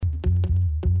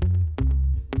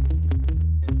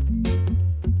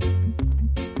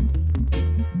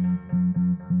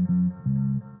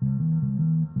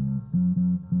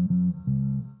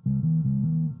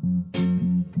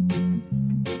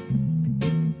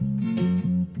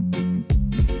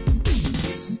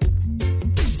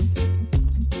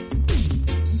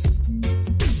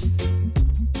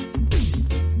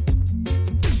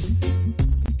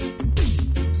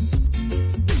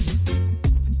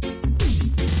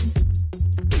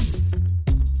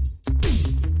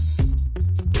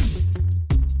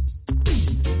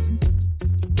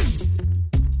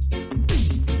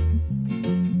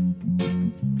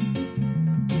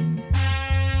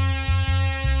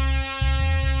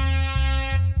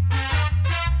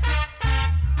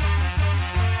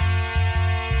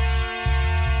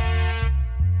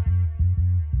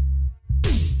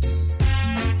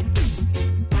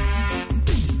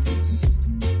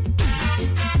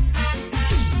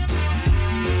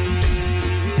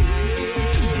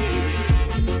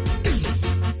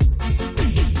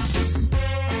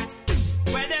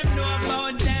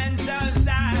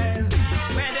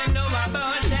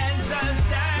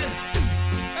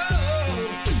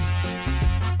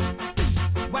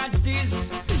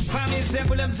say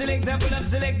pull up selector,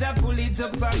 pull it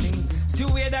up for me. To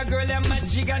wear that girl and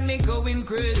magic got me going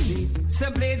crazy.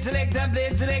 So play it selector, play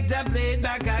it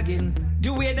back again.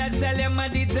 The way that stallion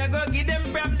mad it a go give them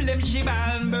problem. She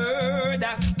ball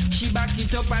murder. She back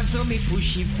it up and so me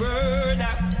push it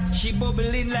further. She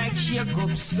bubbling like she a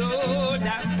cup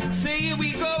soda. So here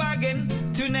we go again.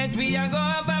 Tonight we are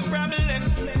gonna have a problem.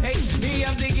 Hey, me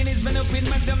have the Guinness man up in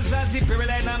my dumb sassy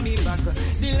line on me back.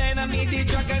 The line on me the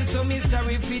track and so me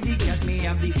sorry for the cat. Me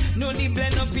have the no the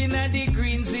blend up in the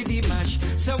greens with the mash.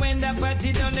 So when the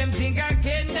party done them think I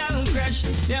can down crash.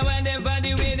 Yeah, whenever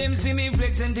the way them see me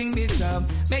flex and think me sub.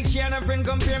 Make sure no friend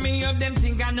compare me up. Them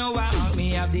think I know what out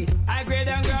me have the high grade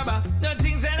and grabber. No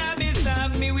things that I miss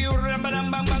up. Me we rub bang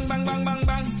bang bang bang bang bang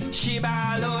bang. She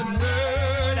ball out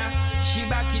murder. She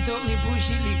back it up, me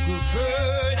push it little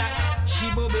further. She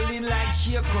bubbling like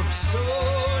she a cup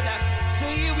soda. So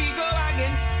here we go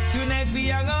again. Tonight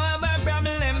we are gonna have a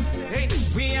problem. Hey,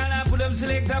 we all pull up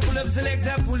selector,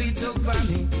 pull it up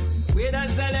for me. Where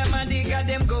that's the them and they got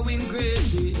them going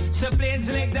crazy. So play it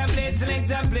selector,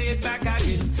 play it back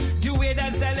again. The way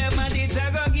that's the them and they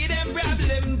go give them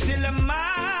problem till the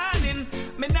morning.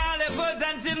 Me now left out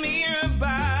until me hear a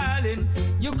balling.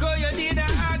 You go, you did a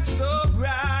act so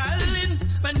brawling.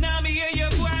 But now me hear your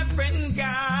boyfriend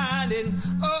calling.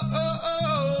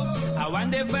 Oh. I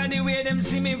wonder for the way them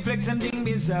see me flex and think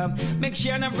me up. Make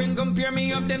sure no friend compare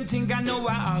me up. Them think I know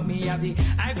what out me have the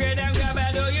I grade and grab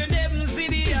it. Oh, you never see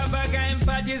the other kind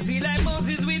part. You see like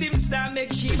Moses with him start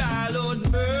make she ball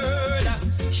out murder.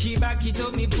 She back it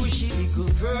up, me push it little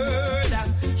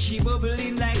further. She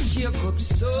bubbling like she a cup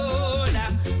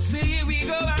soda. So here we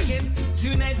go again.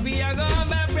 Tonight we are gonna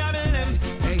have a problem.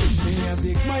 Hey,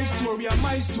 my story and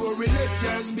my story, let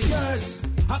yours be yours.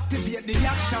 Activate the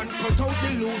action, cut out the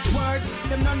loose words.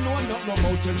 Them not know nothing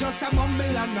about you, just a mumble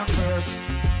and a curse.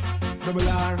 Double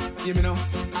R, you know.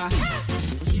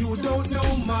 You don't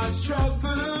know my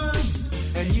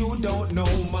struggles, and you don't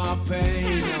know my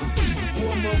pain.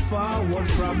 Come forward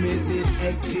from it, it's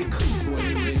hectic.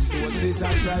 When the resources,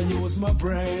 I try use my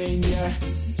brain, yeah.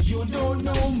 You don't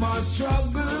know my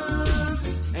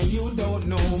struggles, and you don't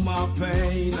know my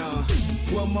pain.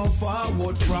 Come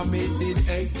forward from it, it's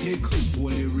hectic.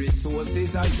 Only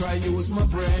resources, I try use my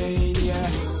brain, yeah.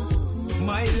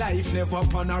 My life never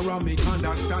panoramic,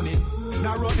 understand it.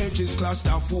 Narrow edges,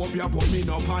 claustrophobia, but me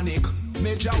no panic.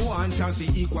 Major wants and see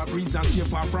equal breeds and keep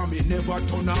far from it. Never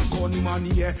turn a gunman,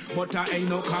 yeah, but I ain't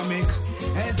no comic.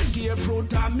 Escape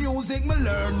route and music, me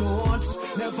learn notes.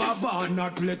 Never born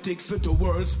athletics for the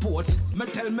world sports. Me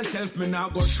tell myself me now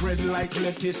go shred like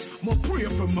lettuce. Me pray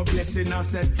for my blessing, I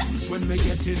said thanks when me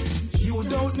get it. You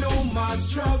don't know my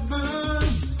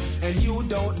struggles, and you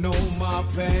don't know my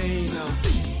pain.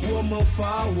 Woman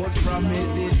forward from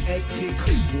it is hectic.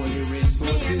 Only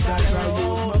resources I try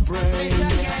use my brain.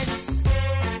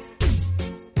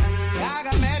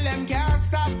 Them can't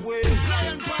stop with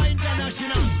Lion Paw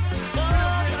International.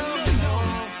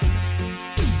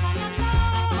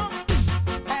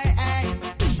 Hey.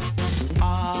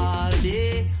 All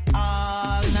day,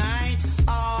 all night,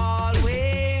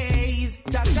 always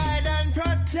to guide and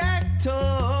protect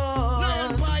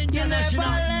us. You never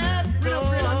left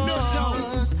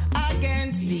us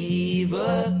against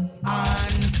evil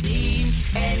unseen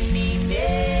enemies.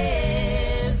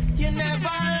 You never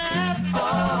left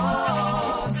us.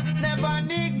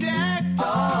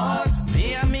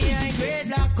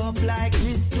 Like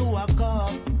wrist to a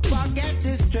cup. Forget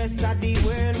the stress of the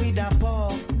world with a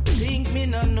puff. Think me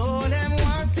no know them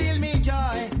want steal me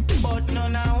joy. But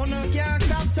none of no can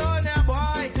stop Sonia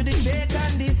boy. To the fake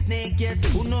and the snake, yes,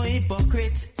 who no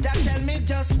hypocrite. Just tell me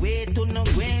just wait to no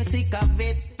go and sick of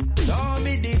it. Don't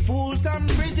be the fool, some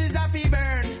bridges have to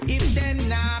burn. If them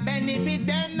not benefit,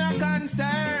 them no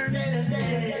concern.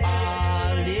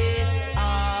 All day,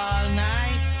 all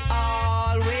night,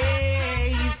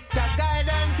 always to guide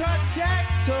and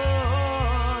protect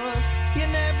us. You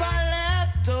never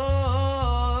left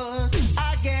us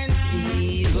against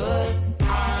evil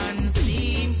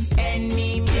unseen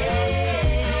enemies.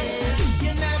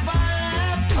 You never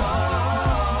left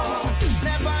us,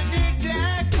 never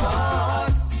neglect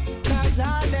us. Cause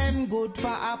all them good for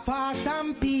a pass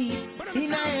and peep.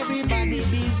 In everybody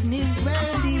business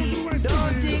well deep.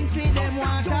 Don't think for them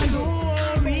want to do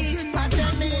reach. But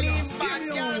them believe bad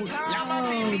girl come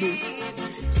and believe.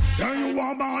 Say you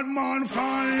a bad man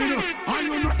fine, and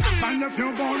you not stop and and if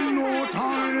you got no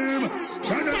time.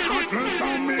 Send them atlas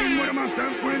on me, with them a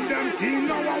step with them team.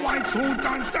 Now a white suit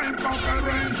and time for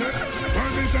forensic.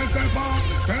 When we say step on,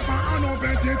 and no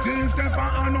petty step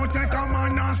on, and no take a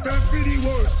man and step for the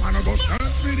worst. Man, I go step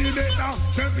for the better.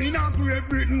 Step in a Great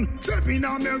Britain, step in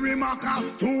a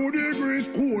Merrimaca. 2 degrees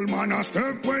cool, man, a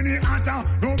step when he hotter.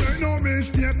 No make no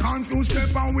mistake, confused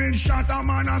step and win shatter.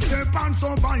 Man, a step and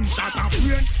survive, shatter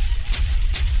brain.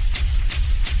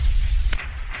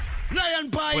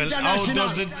 Lion Paw well, International.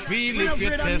 how does it feel if you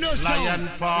test Lion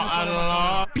Paw a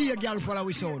lot? Pay a girl follow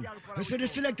we sound. You see the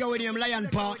selector with him, Lion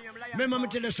Paw. Remember me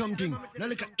tell you something. The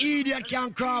little idiot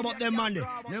can't crab up them man.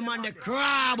 Them man they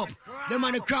crab up. Them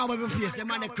man they crab up your face. Them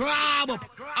man they crab up.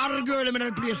 Other girl them in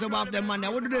the place above them man.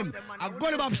 What do them? I'm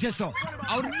going to say so.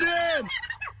 How do them?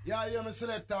 Yeah, you're my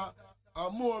selector.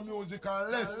 More music and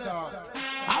less talk.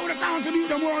 I would have found to do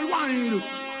them worldwide.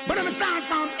 But I'm start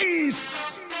from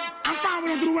east. I'm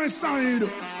following to the west side.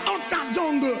 Up top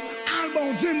jungle,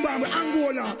 Alba, Zimbabwe,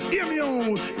 Angola. Hear me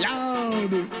out,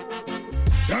 loud.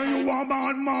 Say you a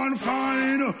bad man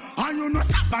fine, and you no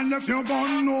stop and if you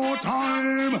got no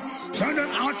time. Send them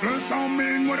atlas on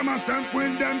me, with them a step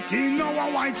with them team. Now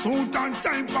a white suit and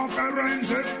time for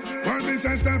forensic. When we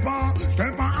say step on,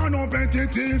 and no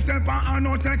petty step on, and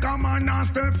no take a man and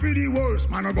step for the worst.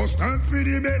 Man, I go step for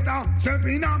the better. Step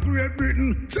in a Great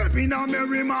Britain, step in a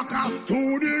Merrimaca.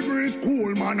 2 degrees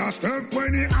cool, man, a step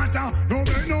when he hotter. No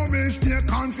make no mistake,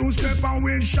 confused step and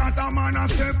win shatter. Man, a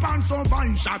step and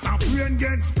survive, shatter brain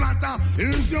get splatter.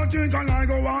 If you think I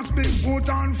go ask Bigfoot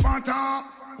and fatter.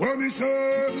 When me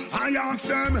say, I ask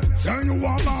them, say you a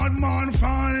bad man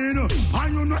fine,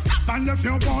 and you no stop and if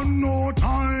you got no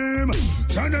time.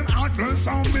 Send them atlas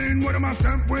on me, with them a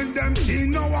step with them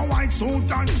team. Now a white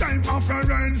suit and time for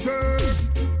forensic.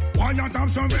 Quiet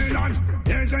of surveillance,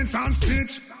 agents and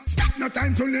stitch. Stop no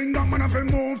time to linger, man, if you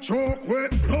move choke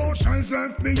with. No shells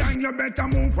left behind, you better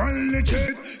move well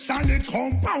legit. Solid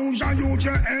composure, use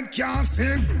your head can't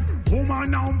sing.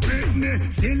 Woman now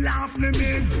Britney, still laugh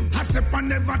limit. I step and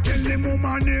never tell him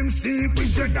woman him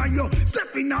secret. Whether you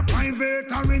step in a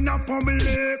private or in a public.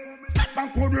 Step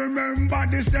and could remember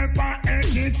the stepper,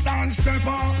 edits and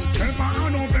stepper. Stepper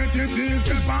and no petty,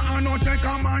 stepper and no take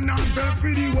a man and step for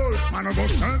the worst. Man, I go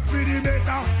step for the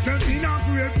better. Step in a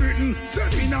Great Britain,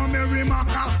 step in a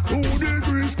Merrimaca. 2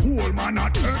 degrees cool, man,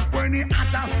 a step when he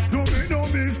hotter. No make no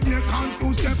mistake,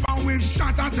 confused stepper with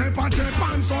shatter. Tepper,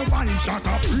 and survive,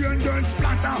 shatter, brain get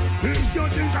splatter. If you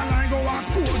think I like go ask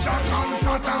Scotia, come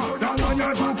fatter. That one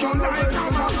you took your life,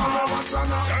 come on. Say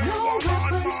you a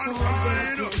bad man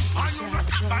fine. And you must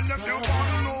stop and if you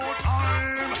want no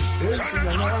time. Tell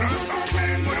them not to stop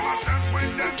playing with them, step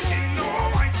with them team. No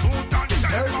white suit and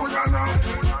take for your out.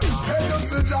 Hey, you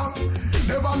sit down.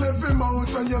 Never leave him out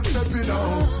when you're stepping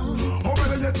out. Oh,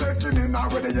 whether you're checking in or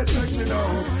whether you're checking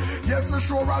out. Yes, we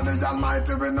sure are the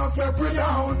Almighty, we no step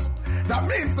without. That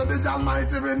means that the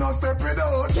Almighty, we no step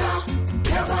without. Yeah.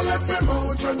 Never left him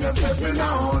out when you're stepping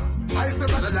out. I say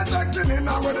whether you're checking in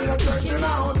or whether you're checking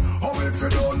out. Oh, if you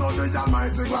don't know the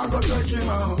Almighty, go check him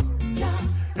out.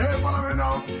 Hey, follow me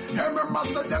now. Hey, remember,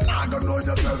 say you're not gonna know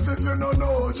yourself if you don't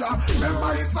know ya.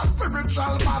 Remember, it's a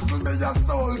spiritual battle, be a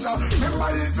soldier. Remember,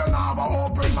 if you have an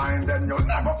open mind, then you'll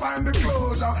never find the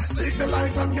closure. Seek the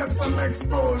light and get some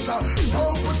exposure.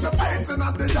 Don't put your faith in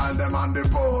at the yard, them and the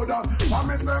border. For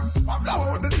me, say, blow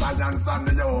out the science and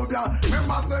the yoga.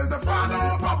 Remember, say the Father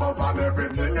up above and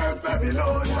everything else they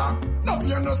below ya. Love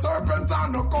you no serpent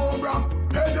and no cobra.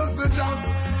 Hey, you see John,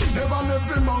 never leave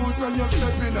him out when you're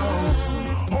stepping out.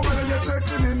 Oh, whether you're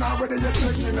checking in or whether you're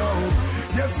checking out.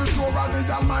 Yes, we sure are the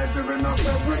Almighty, we no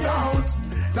step without.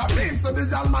 That means that the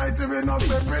Almighty, we no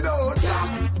step without.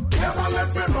 Yeah. Never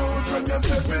left him out when you're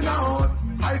stepping out.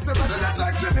 I say whether you're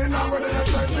checking in or whether you're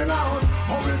checking out.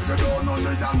 Oh, if you don't know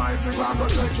the Almighty, go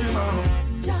check him out.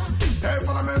 Hey,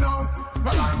 follow me now.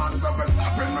 Well, I'm on some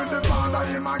stopping with the Father,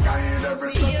 he my guide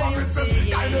every step of his step.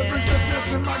 Guide every step,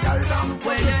 yes, he my guide. I'm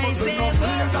when I say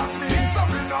that means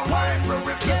something no mind where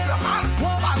we step the man.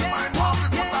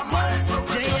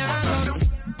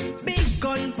 Big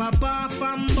gun papa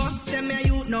from bust them ya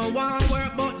youth no want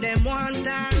work but them want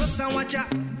us and watch ya.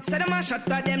 Say them a shot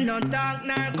at them no talk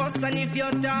nah cuss and if you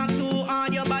talk too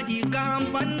hard your body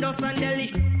camp and dust and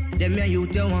deli. Them ya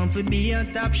youth you want to be a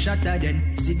top shot at them.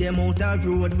 See them out a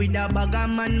road with a bag of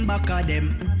man back of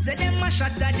them. Say them a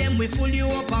shot at them we pull you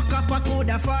up a cop a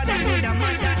coulda father coulda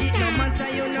mother. It no matter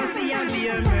you no see and be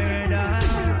a murder.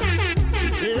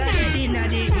 Like it inna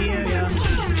the area.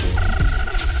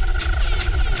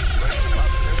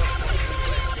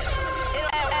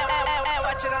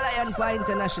 Watch the Lion Paw Paw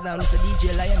International, Mr.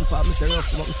 DJ Lion Paw, Mr.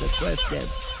 Rough, Mr. Queft them.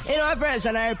 In our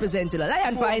version, I represent the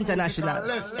Lion Paw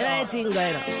International. Anything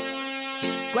going on?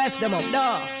 Queft them up,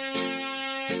 no.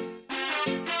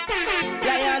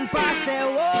 Lion Paw say,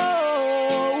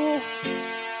 whoa.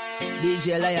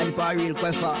 DJ Lion Paw, real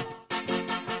Queffer.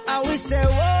 And we say,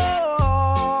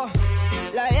 whoa.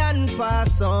 Lion Paw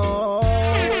song.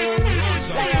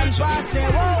 Lion Paw say,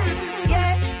 whoa.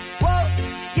 Yeah, whoa,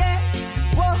 yeah,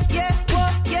 whoa, yeah, whoa,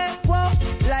 yeah, whoa.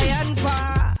 Lion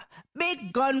Paw.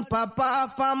 Big gun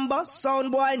papa from bus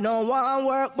sound boy no one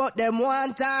work but them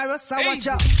want us so watch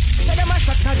out. Say them a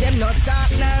shot at them not talk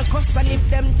narcos and if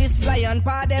them this Lion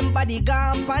Paw them body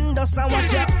gone pandos and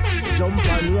watch out. Jump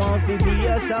and one fi be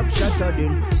a top shot at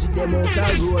them. See them out the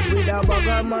road with a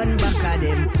bugger man back at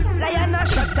them. Lion a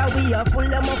shot at we a full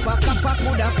them up a kappa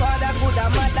coulda father coulda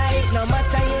mother it no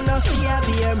matter you no see a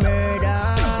be a murder.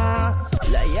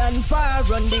 Lion Paw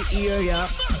run the area.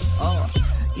 Oh.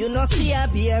 You know see a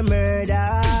be a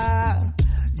murder.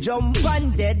 Jump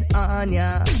and dead on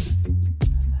ya.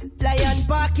 Lion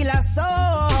Paw kill a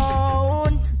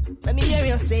sound. Let me hear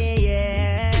you say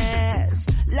yes.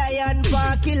 Lion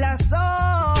Paw kill a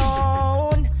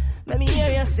sound. Let me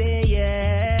hear you say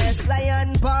yes.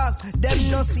 Lion Paw,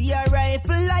 them no see a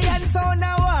rifle. Lion sound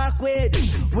I walk with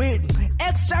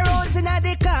extra rounds in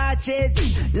the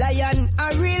cartridge. Lion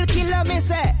a real killer me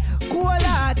say.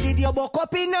 Cool-hearted, you buck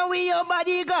up in a way your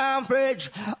body gone fridge.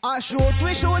 I shoot,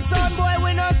 we shoot son boy,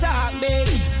 we no talk big.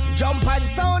 Jump and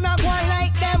sound a go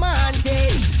like them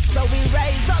haunted. So we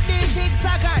rise up the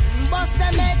zigzag and bust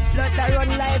them head. Blood that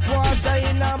run like water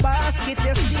in a basket.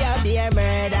 You see a be a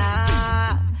murder.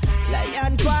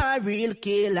 Lion Paw real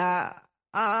killer.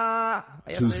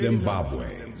 To Zimbabwe,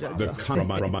 from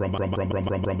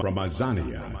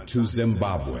Tanzania to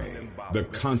Zimbabwe, the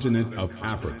continent of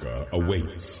Africa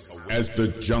awaits. As the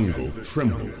jungle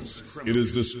trembles, it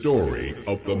is the story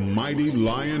of the mighty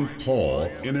Lion Paw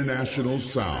International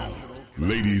Sound.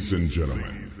 Ladies and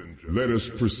gentlemen, let us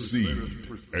proceed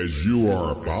as you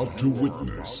are about to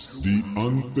witness the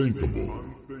unthinkable.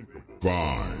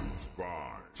 5,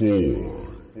 4,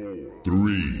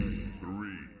 3,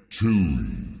 2,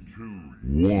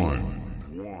 1.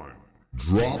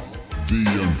 Drop the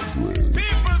intro.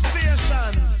 People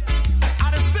Station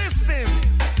and the system.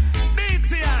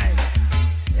 BTI.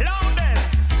 Love them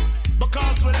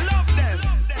because we love them.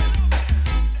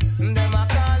 Them a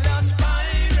call us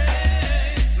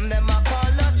pirates. Them a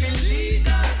call us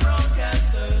illegal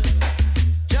broadcasters.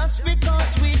 Just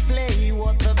because we play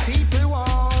what the people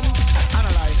want.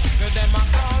 Analyze. So them a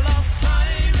call us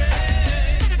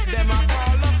pirates. Them a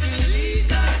call us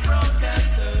illegal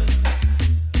broadcasters.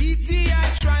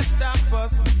 BTI try stop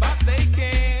us, but they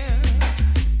can't.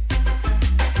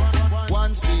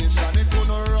 One station it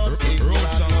gonna run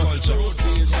England. Two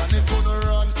station it gonna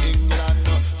run England.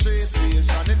 Three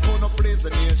station it gonna place a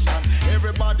nation.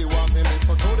 Everybody want me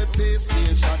listen to the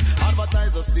PlayStation.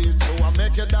 Advertise a stage show and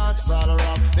make your dance all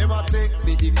around. They might take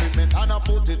the equipment and I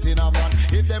put it in a van.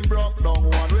 If them broke down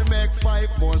one, we make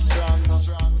 5 more strong.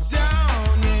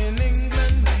 Down in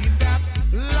England, we've got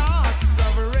lots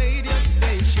of radio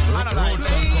stations.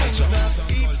 Roots and culture.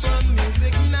 People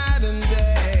music night and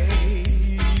day.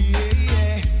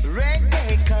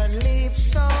 Reggae,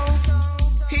 calypso,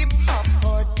 hip hop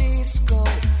or disco.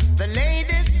 The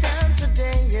latest sound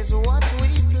today is what we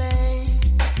play.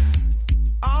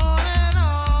 On and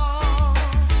on,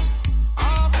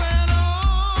 off and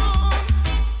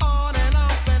on and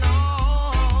off and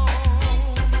on.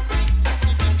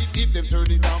 If them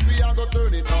turn it off, we are go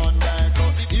turn it on back.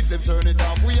 If them turn it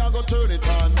off, we are go turn it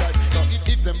on back.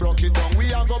 If them broke it down,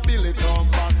 we are go build it on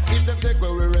back. If them take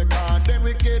where we record, then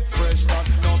we get fresh start.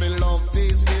 Now me love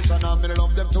this station and me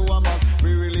love them to a man.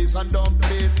 We release and dump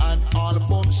it and all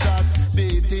boom shot.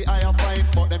 BTI a fight,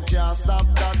 but them can't stop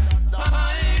that.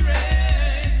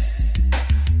 Pirates,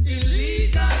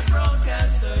 illegal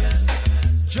broadcasters.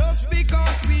 Just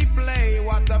because we play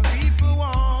what the people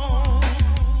want.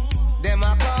 Them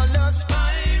a call us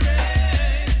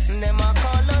Pirates, them a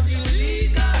call us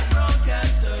illegal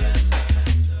broadcasters.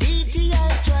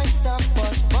 BTI try stop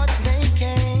us, but they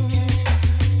can't.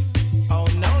 Oh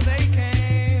no, they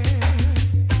can't.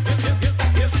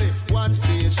 Yes, if one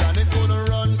station it gonna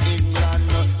run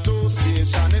England. Two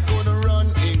station it gonna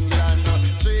run England.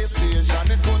 Three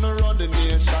station it gonna run the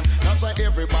nation. That's why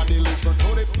everybody listen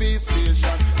to the Peace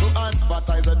Station. To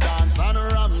advertise a dance and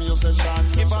ram your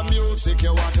sessions. If a music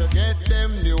you want to get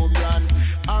them new brand.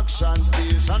 Action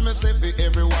station me say for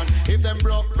everyone. If them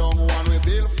broke down one, we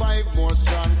build 5 more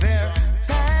strong. They're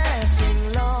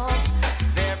passing laws,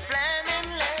 they're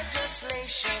planning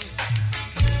legislation.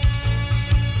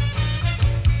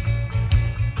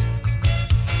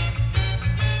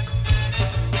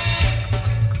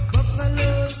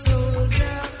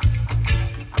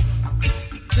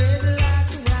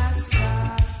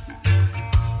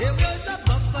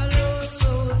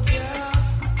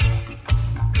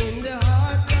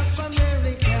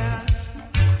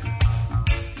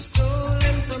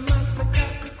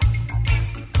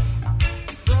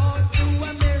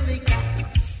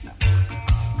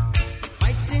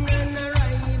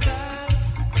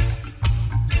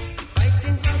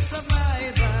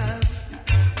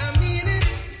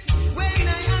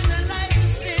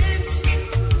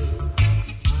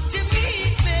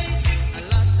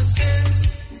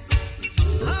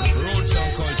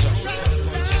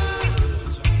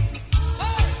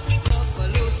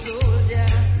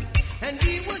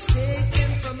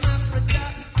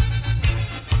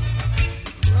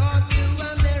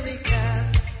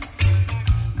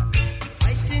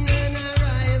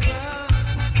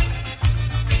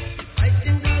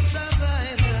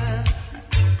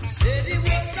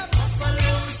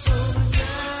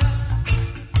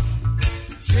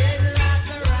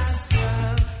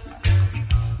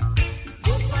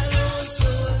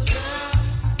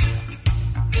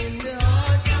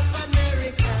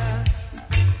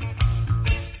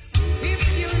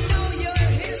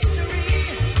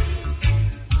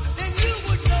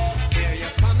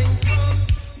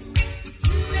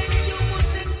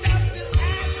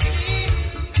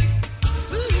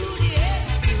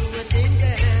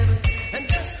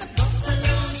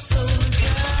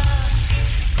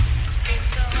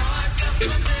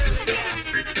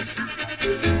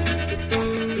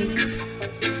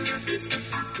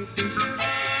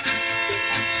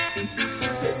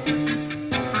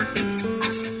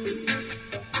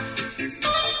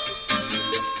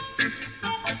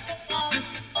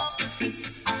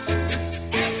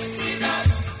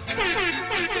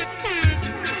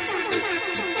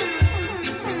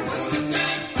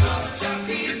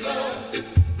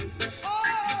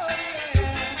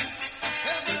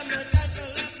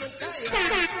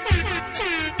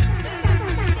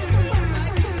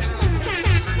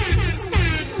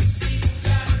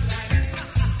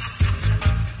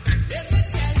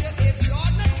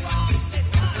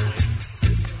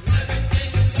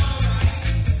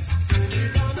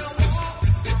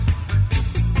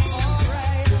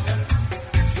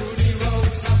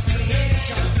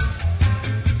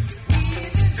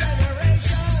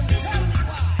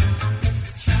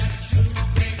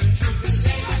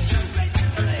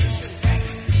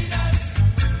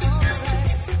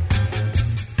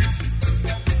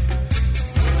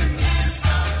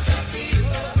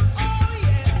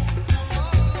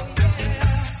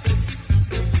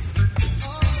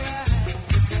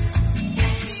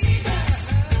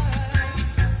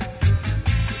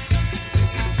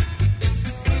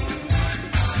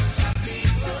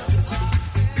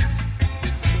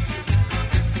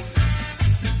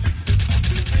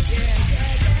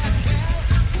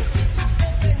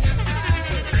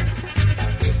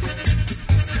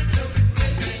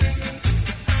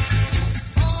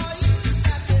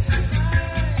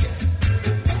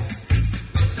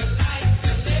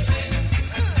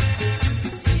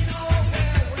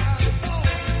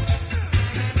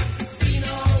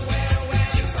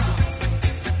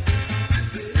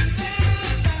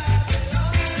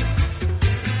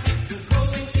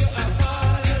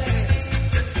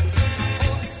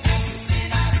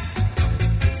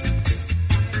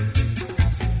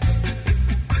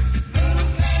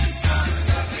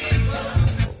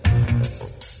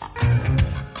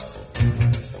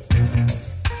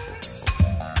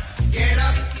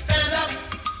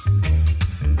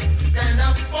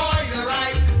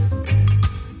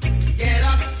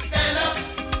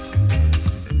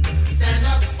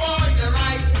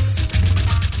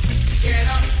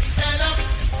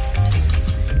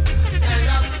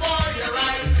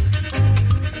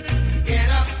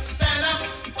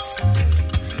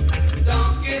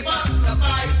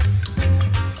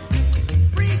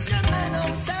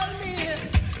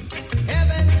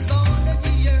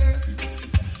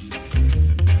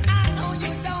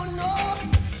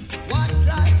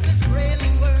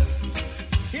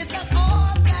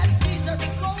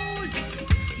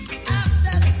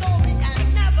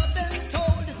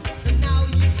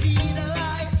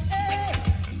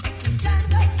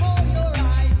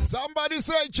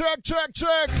 Somebody say check, check,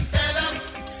 check. Stand up.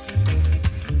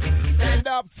 Stand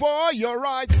up for your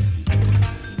rights.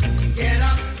 Get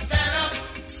up, stand up.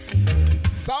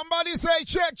 Somebody say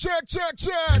check, check, check,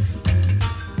 check.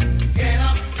 Get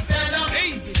up, stand up.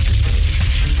 Easy.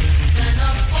 Stand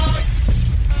up for it.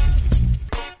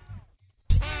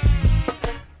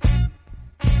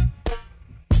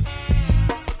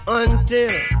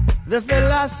 Until the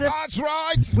philosophy, that's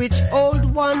right, which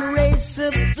old one race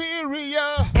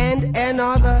superior and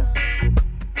another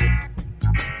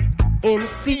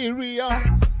inferior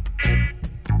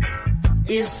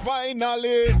is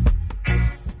finally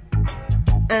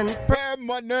and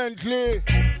permanently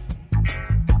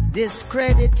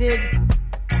discredited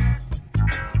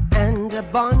and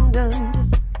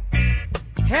abandoned.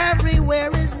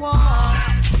 Everywhere is war.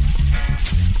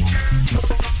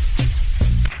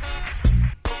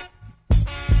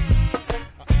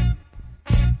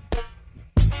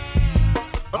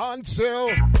 Until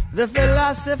the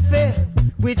philosophy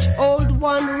which old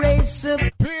one race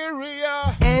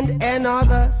superior and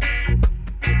another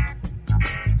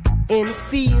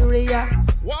inferior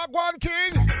Wagwan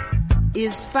King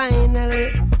is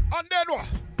finally and then what?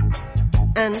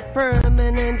 And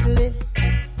permanently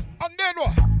and then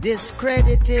what?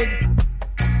 Discredited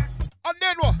and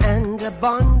then what? And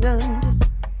abandoned.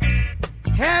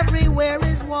 Everywhere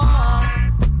is war.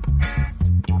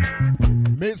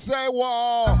 Me say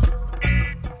war.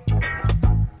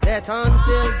 That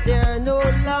until they're no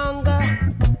longer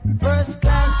first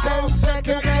class and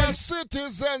second class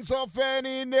citizens of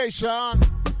any nation,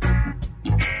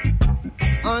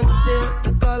 until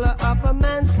the color of a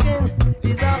man's skin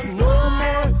is of no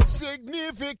more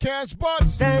significance, but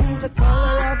than the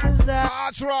color of his eye.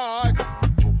 That's right.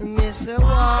 Miss a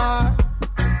war.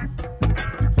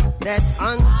 That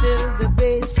until the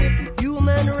basic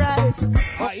human rights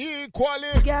are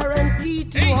equally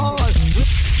guaranteed to all,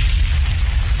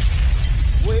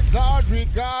 without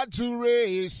regard to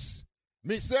race.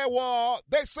 Me say, well,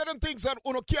 there's certain things that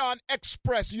uno can't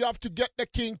express. You have to get the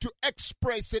king to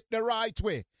express it the right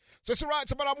way. So it's right,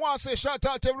 but I want to say shout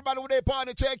out to everybody with their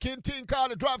party check-in, team call,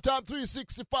 the drive time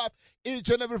 365, each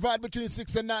and every Friday between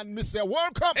 6 and 9. Me say,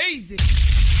 welcome. Easy.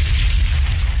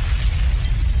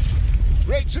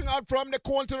 Reaching out from the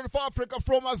continent of Africa,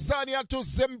 from Tanzania to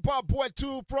Zimbabwe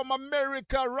to from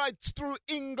America right through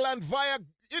England via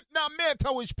it no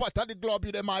matter which part of the globe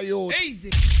you them are youth. Easy.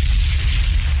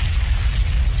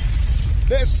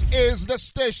 This is the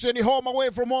station, the home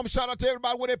away from home. Shout out to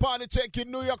everybody with a party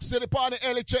check-in, New York City party,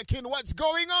 LA check-in. What's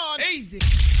going on? Easy.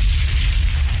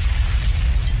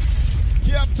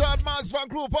 Cape Town, Mars Van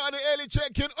Group party, LA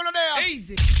check-in. Under there.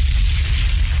 Easy.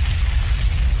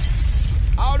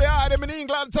 How they are them in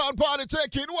England town party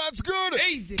check-in. What's good?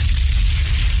 Easy.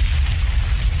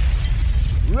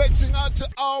 Reaching out to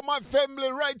all my family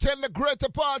right in the greater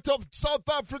part of South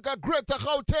Africa, Greater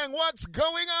Gauteng. What's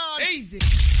going on? Easy.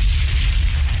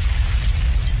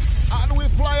 And we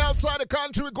fly outside the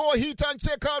country, we go hit and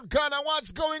check out Ghana.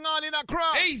 What's going on in Accra?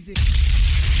 Easy.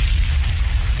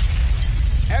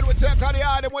 And we check out the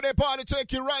item when they party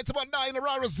check-in right about 9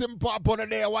 around Zimbabwe under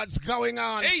there. What's going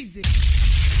on? Easy.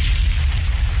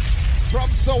 From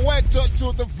Soweto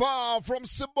to the VAR, from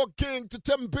Simba King to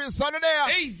Tembis under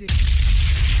there. Easy.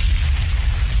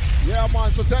 Yeah,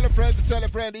 man, so tell a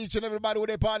friend, each and everybody with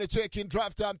their party check-in,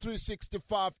 draft time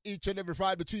 365, each and every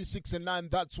Friday between 6 and 9.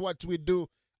 That's what we do.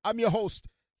 I'm your host,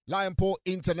 Lion Paul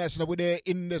International. I'm there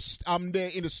in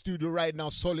the studio right now,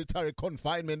 solitary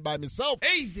confinement by myself.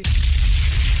 Easy.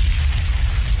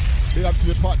 Big up to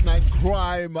the partner in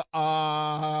crime,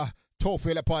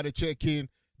 Tofela party check-in,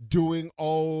 doing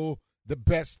all the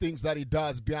best things that he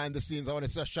does behind the scenes. I want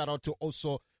to say a shout out to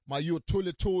also my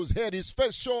Tuli Tools. Had his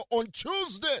first show on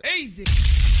Tuesday. Easy.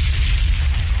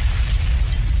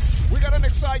 We got an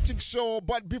exciting show,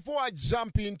 but before I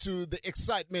jump into the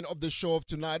excitement of the show of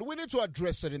tonight, we need to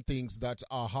address certain things that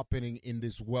are happening in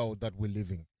this world that we're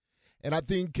living. And I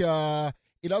think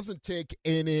it doesn't take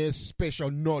any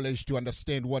special knowledge to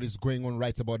understand what is going on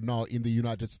right about now in the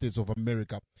United States of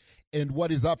America. And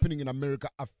what is happening in America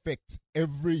affects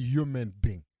every human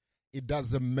being. It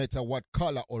doesn't matter what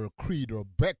color or creed or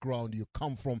background you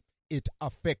come from, it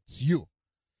affects you.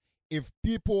 If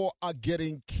people are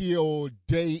getting killed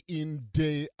day in,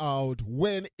 day out,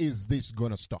 when is this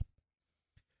going to stop?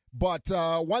 But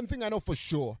one thing I know for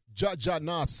sure, Jaja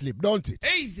now sleep, don't it?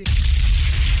 Easy.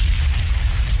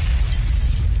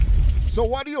 So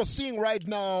what you're seeing right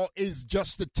now is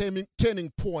just the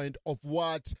turning point of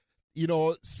what,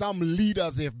 some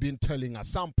leaders have been telling us,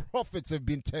 some prophets have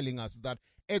been telling us that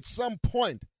at some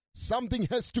point, something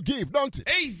has to give, don't it?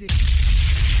 Easy.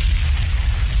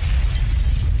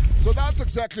 So So that's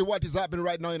exactly what is happening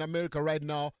right now in America right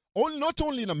now. Not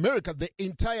only in America, the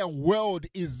entire world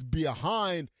is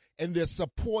behind and they're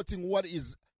supporting what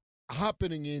is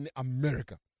happening in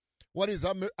America. What is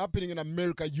happening in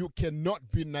America, you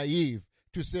cannot be naive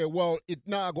to say, well, it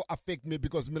not going to affect me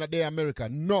because I'm in America.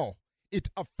 No, it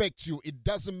affects you. It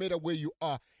doesn't matter where you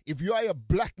are. If you are a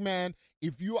black man,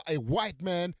 if you are a white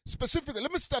man, specifically,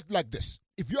 let me start like this.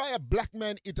 If you are a black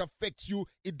man, it affects you.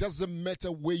 It doesn't matter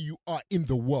where you are in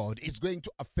the world. It's going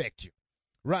to affect you,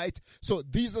 right? So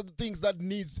these are the things that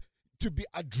needs to be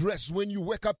addressed when you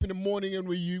wake up in the morning and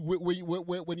when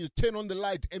you turn on the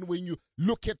light and when you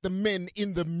look at the men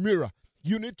in the mirror.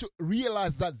 You need to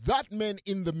realize that that man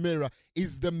in the mirror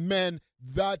is the man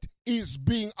that is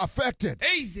being affected.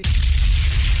 Easy.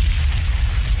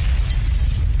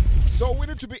 So we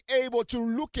need to be able to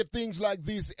look at things like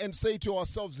this and say to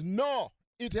ourselves, no,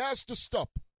 it has to stop.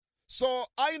 So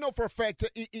I know for a fact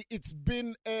it's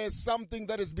been something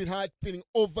that has been happening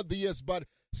over the years, but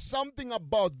something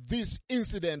about this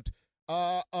incident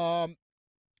has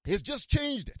just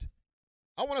changed it.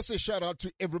 I want to say shout out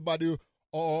to everybody,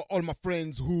 all my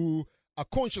friends who are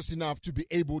conscious enough to be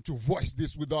able to voice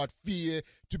this without fear,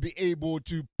 to be able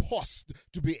to post,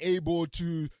 to be able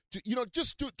to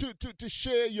just to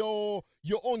share your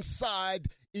own side,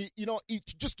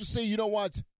 just to say, you know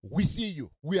what, we see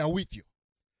you, we are with you.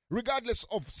 Regardless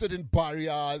of certain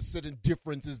barriers, certain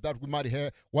differences that we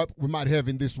might have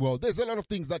in this world, there's a lot of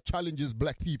things that challenges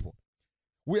black people.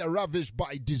 We are ravaged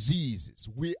by diseases.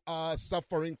 We are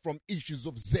suffering from issues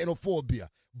of xenophobia,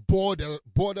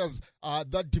 borders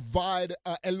that divide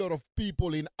a lot of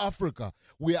people in Africa.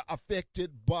 We are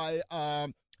affected by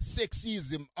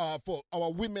sexism. For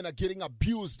our women are getting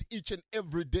abused each and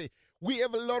every day. We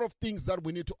have a lot of things that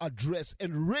we need to address,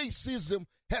 and racism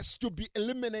has to be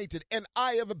eliminated. And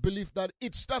I have a belief that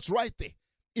it starts right there.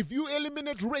 If you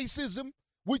eliminate racism,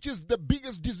 which is the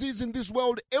biggest disease in this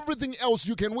world, everything else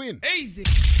you can win. Easy.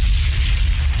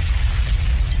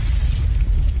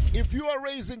 If you are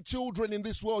raising children in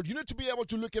this world, you need to be able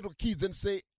to look at your kids and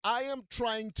say, I am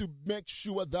trying to make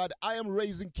sure that I am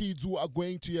raising kids who are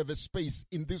going to have a space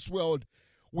in this world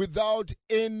without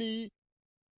any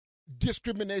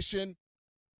discrimination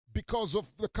because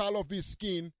of the color of his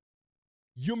skin.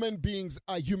 Human beings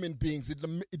are human beings. It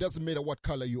doesn't matter what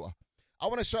color you are. I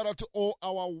want to shout out to all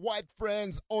our white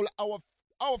friends, all our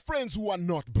friends who are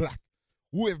not black,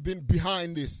 who have been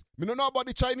behind this. Me don't know about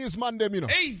the Chinese man them, you know.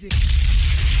 Easy.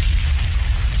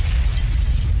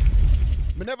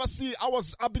 Me never see,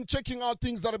 I've been checking out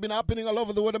things that have been happening all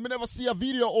over the world. Me never see a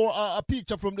video or a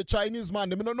picture from the Chinese man.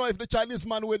 Me don't know if the Chinese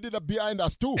man we did it behind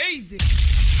us too. Easy.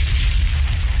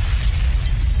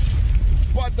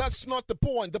 But that's not the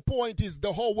point. The point is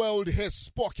the whole world has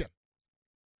spoken.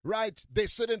 Right?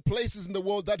 There's certain places in the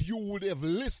world that you would have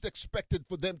least expected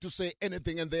for them to say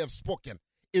anything, and they have spoken.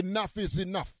 Enough is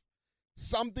enough.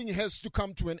 Something has to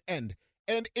come to an end.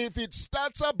 And if it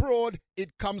starts abroad,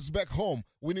 it comes back home.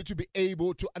 We need to be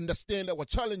able to understand our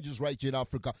challenges right here in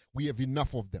Africa. We have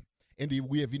enough of them. And if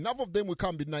we have enough of them, we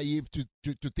can't be naive to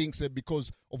think that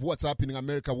because of what's happening in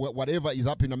America, whatever is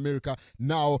happening in America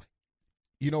now,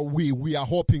 we are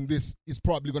hoping this is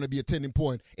probably going to be a turning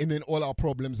point and then all our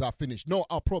problems are finished. No,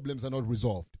 our problems are not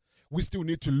resolved. We still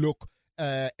need to look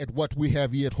at what we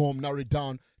have here at home, narrow it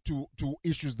down to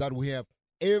issues that we have.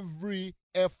 Every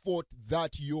effort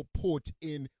that you put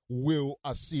in will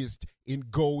assist in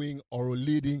going or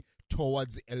leading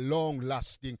towards a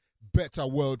long-lasting, better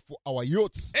world for our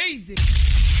youths. Easy.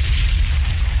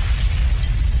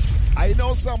 I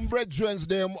know some brethren,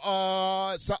 them.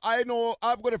 So I know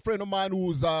I've got a friend of mine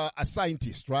who's a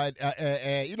scientist, right?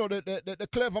 The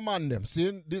clever man, them.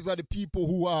 See, these are the people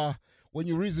who are, when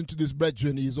you reason to this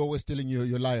brethren, he's always telling you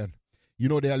you're lying.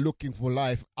 They are looking for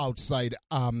life outside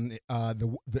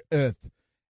the earth.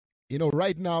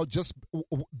 Right now, just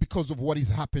because of what is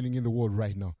happening in the world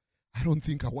right now, I don't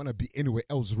think I want to be anywhere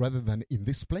else rather than in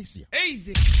this place here.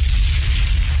 Easy.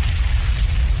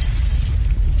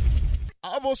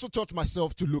 I've also taught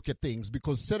myself to look at things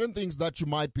because certain things that you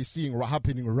might be seeing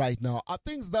happening right now are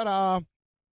things that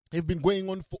have been going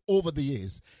on for over the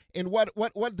years. And what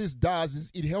this does is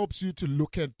it helps you to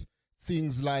look at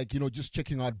things like, just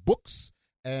checking out books.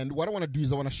 And what I want to do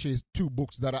is I want to share 2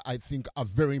 books that I think are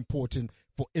very important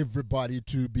for everybody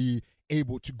to be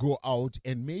able to go out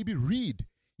and maybe read.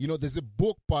 There's a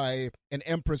book by an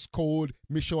empress called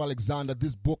Michelle Alexander.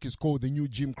 This book is called The New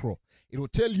Jim Crow. It will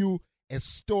tell you a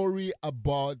story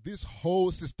about this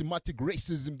whole systematic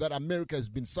racism that America has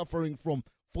been suffering from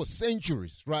for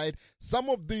centuries, right? Some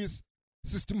of this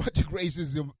systematic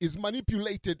racism is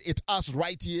manipulated at us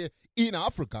right here in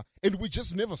Africa, and we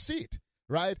just never see it,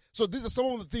 right? So these are some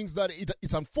of the things that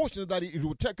it's unfortunate that it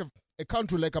will take a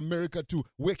country like America to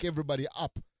wake everybody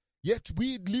up. Yet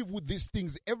we live with these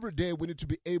things every day. We need to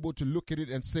be able to look at it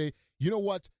and say, you know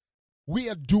what? We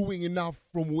are doing enough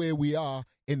from where we are,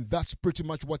 and that's pretty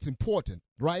much what's important,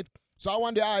 right? So I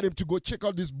want the item to go check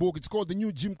out this book. It's called The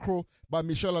New Jim Crow by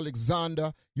Michelle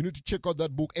Alexander. You need to check out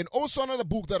that book. And also another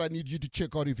book that I need you to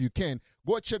check out if you can.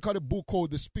 Go check out a book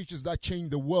called The Speeches That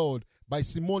Changed the World by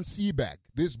Simone Sebag.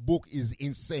 This book is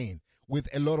insane, with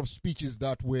a lot of speeches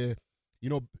that were,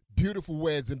 beautiful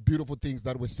words and beautiful things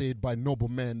that were said by noble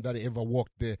men that ever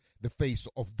walked the face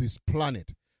of this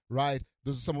planet, right?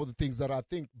 Those are some of the things that I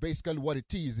think basically what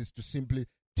it is to simply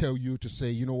tell you to say,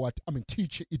 you know what?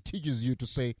 It teaches you to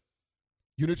say,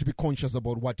 you need to be conscious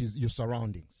about what is your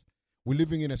surroundings. We're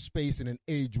living in a space, in an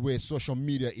age where social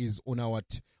media is on our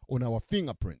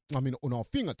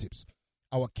fingertips.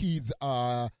 Our kids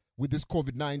are, with this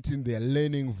COVID-19, they're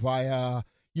learning via,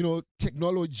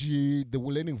 technology. They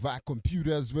were learning via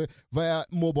computers, via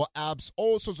mobile apps,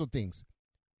 all sorts of things.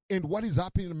 And what is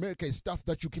happening in America is stuff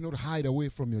that you cannot hide away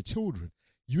from your children.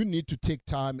 You need to take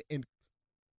time and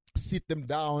sit them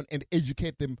down and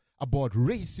educate them about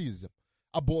racism,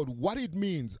 about what it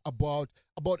means, about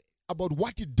what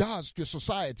it does to a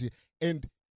society. And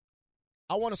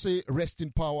I want to say rest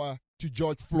in power to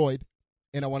George Floyd,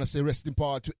 and I want to say rest in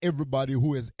power to everybody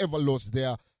who has ever lost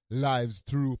their lives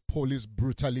through police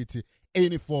brutality.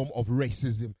 Any form of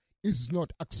racism is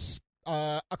not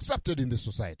accepted in this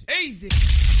society. Easy.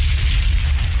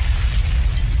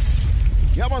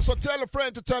 Yeah, man, so tell a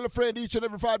friend to tell a friend each and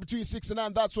every Friday between 6 and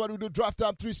 9. That's what we do. Draft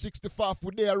Time 365.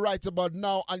 We're there right about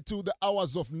now until the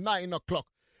hours of 9 o'clock.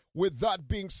 With that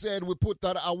being said, we put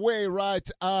that away, right?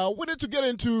 We need to get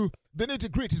into the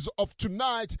nitty-gritties of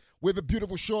tonight. We have a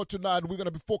beautiful show tonight. We're going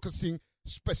to be focusing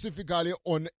specifically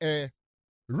on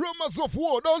rumors of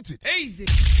war, don't it? Easy.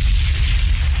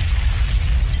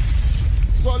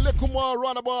 So, Lekumar,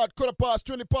 around about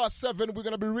 7:20. We're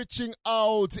going to be reaching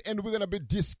out and we're going to be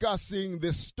discussing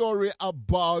the story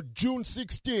about June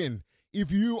 16. If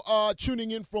you are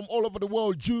tuning in from all over the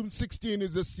world, June 16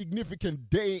 is a significant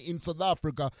day in South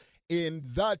Africa. And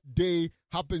that day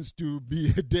happens to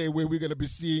be a day where we're going to be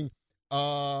seeing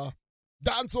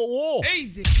Dance or War.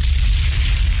 Easy.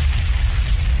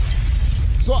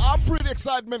 So I'm pretty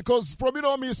excited, man, because from, me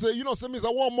say, me is a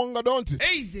warmonger, don't it?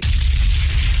 Easy.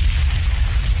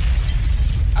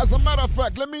 As a matter of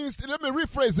fact, let me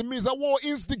rephrase it. Me is a war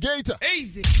instigator.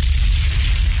 Easy.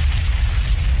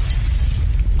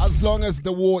 As long as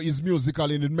the war is musical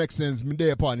and it makes sense, me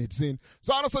there upon it, see?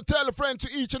 So I also tell a friend to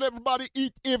each and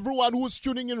everyone who's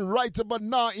tuning in right about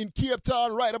now in Cape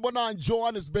Town, right about now in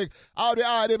Johannesburg. Out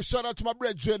there, shout out to my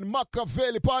brethren,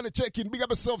 Machiavelli, upon the check-in. Big up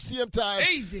yourself, same time.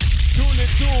 Easy. Julie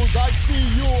Tools, I see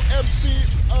you, MC,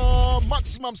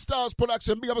 Maximum Stars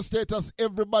Production. Big up a status,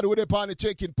 everybody with a upon the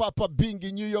check-in. Papa Bing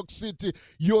in New York City,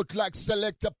 Youth like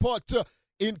Selector Potter.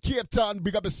 In Cape Town,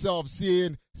 big up yourself,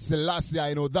 seeing Selassie.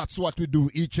 I know that's what we do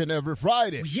each and every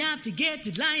Friday. We have forget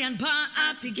it, Lion Paw,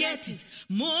 I forget it.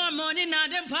 More money now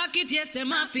them pocket, yes,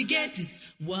 them I forget it.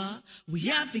 What? We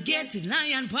have forget it,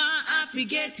 Lion Paw, I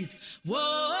forget it.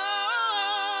 Whoa.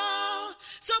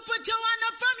 So put your hand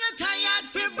up from your tired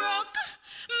fi broke.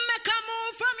 Make a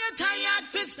move from your tired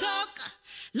fi stuck.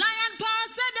 Lion Paw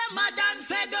said them mad and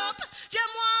fed up. Them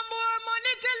want more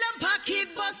money till them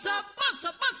pocket bust up. Bust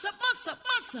up, bust up, bust up,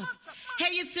 bust up.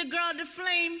 Hey, it's your girl, The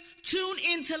Flame. Tune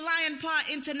into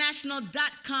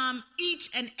lionpawinternational.com each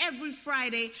and every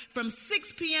Friday from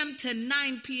 6 p.m. to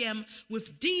 9 p.m.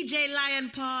 with DJ Lion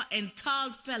Paw and Tall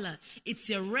Fella. It's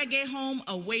your reggae home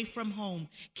away from home.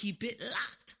 Keep it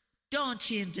locked. Don't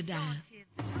change the dial.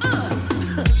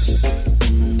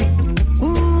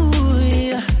 Ooh,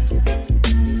 yeah.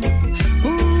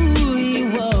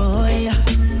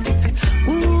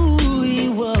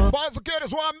 Again,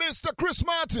 is one Mr. Chris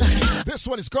Martin. This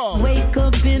one is called Wake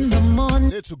Up in the Morning.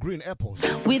 Little Green Apples.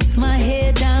 With my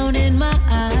head down in my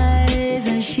eyes,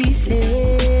 and she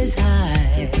says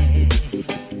hi.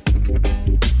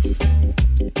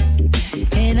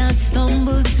 And I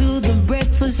stumble to the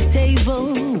breakfast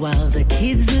table while the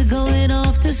kids are going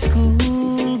off to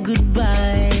school.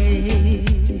 Goodbye.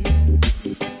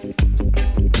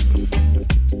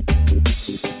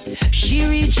 She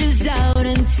reaches out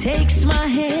and takes my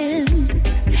hand,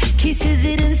 kisses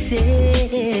it and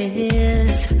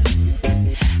says,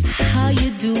 how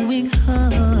you doing,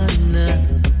 hon?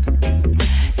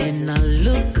 And I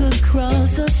look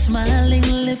across her smiling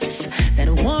lips that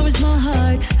warms my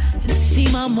heart and see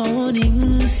my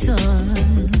morning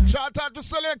sun. Shout out to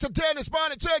Selector Dennis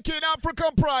Barney, checking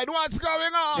African Pride. What's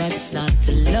going on? That's not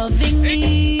loving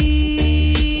me.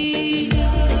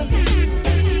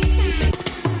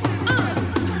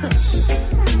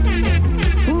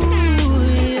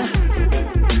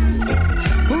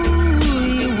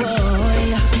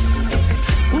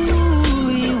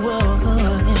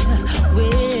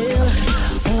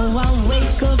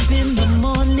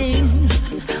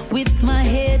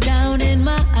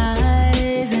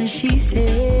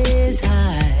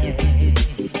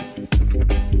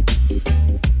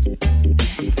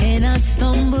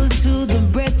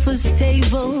 breakfast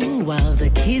table while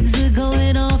the kids are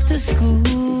going off to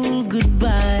school.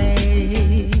 Goodbye.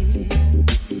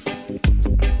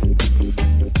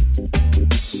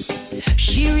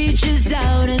 She reaches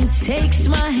out and takes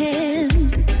my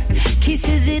hand,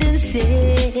 kisses it and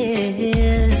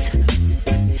says,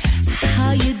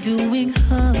 how you doing,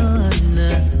 hon?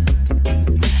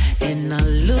 And I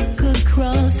look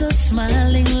across her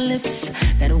smiling lips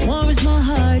that warms my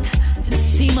heart and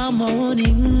see my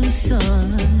morning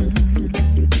sun.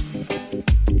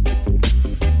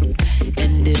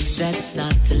 And if that's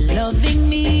not loving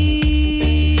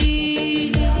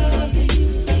me,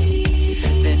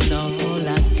 then all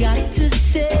I got to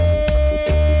say,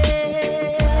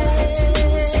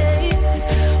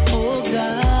 oh,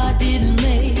 God didn't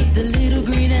make the little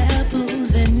green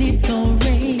apples, and it don't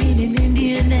rain in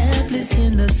Indianapolis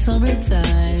in the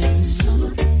summertime.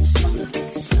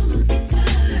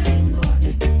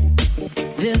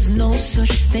 There's no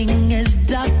such thing as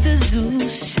Dr.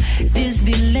 Zeus,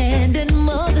 Disneyland and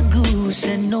Mother Goose,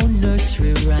 and no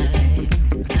nursery rhyme.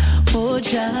 Oh,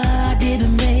 Jah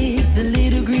didn't make the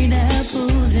little green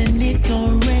apples, and it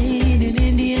don't rain in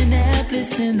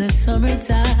Indianapolis in the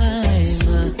summertime.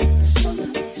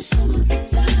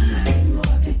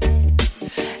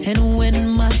 And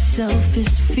when myself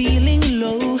is feeling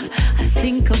low, I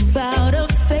think about a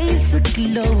face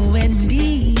aglow and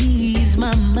ease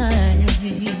my mind.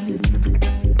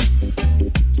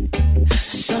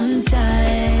 Sometimes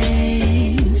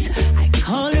I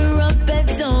call her up at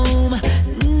home,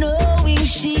 knowing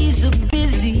she's a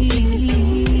busy.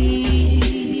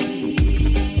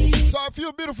 So a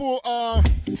few beautiful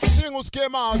singles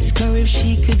came out. Ask her if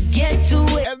she could get to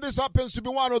it. And this happens to be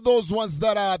one of those ones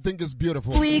that I think is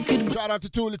beautiful. We could. Shout out to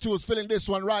Toolie Tools feeling this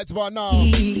one right about now.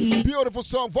 Beautiful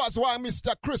song, voice by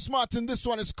Mr. Chris Martin. This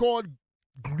one is called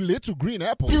Little Green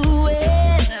Apple. Do it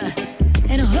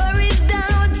and hurries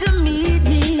down to meet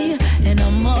me, and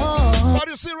I'm all. What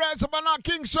you see right about now,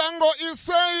 King Shango is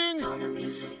saying.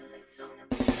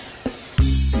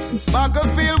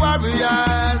 Battlefield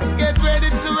warriors, get ready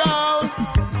to roll.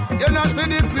 You know, see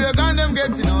the plague and them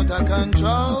getting out of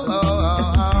control.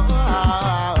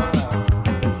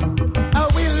 I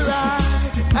will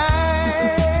ride,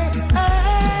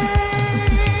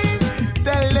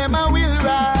 tell them I will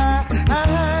ride.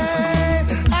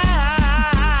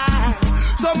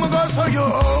 Some go so you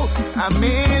a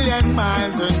million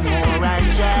miles and more. I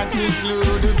try to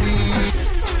slow the beat.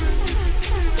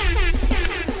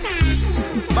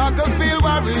 Battlefield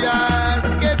warriors,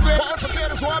 get ready. Once again,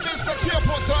 this one is the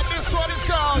K-Put on. This one is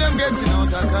called. Them getting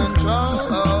out of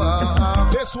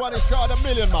control. This one is called A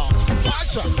Million Miles.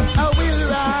 Watch out. I will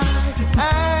ride.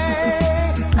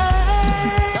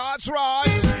 That's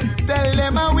right. Tell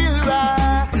them I will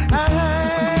ride.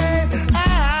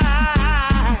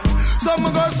 Some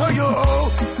go so you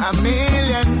a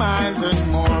million miles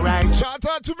and more. Right. Shout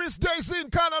out to Miss Daisy in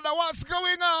Canada. What's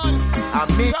going on?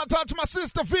 Shout out to my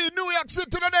sister V, New York City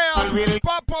today.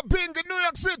 Papa Bing in New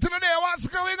York City today. What's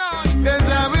going on? Cause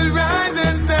I will rise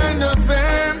and stand up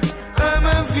firm on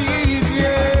my feet,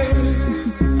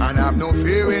 yeah. And have no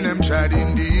fear when I'm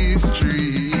treading these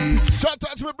streets. Shout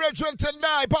out to my brethren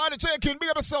tonight. Party taking. Big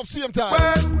up yourself, same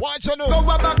time. Watch you know. Go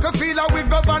back a feel and we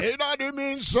go back. In the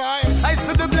meantime, I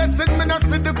see the blessing, me not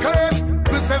see the curse.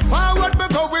 Me say forward, me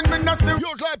going, me not see.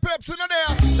 You like Pepsi in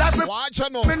there. Like me, watch you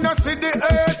know. Me not see the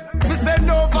earth. Me say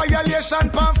no violation,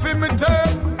 pan for me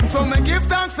turf. So me give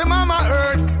thanks to Mama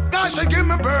Earth. God she give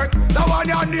me birth. The one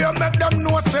you near make them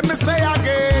know. Say me say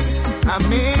again. A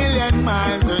million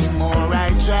miles and more.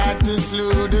 I try to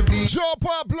slow the beat. Joe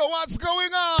Pablo, what's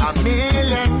going on? A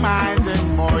million miles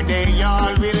and more. They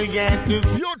all will get the.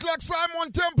 You look like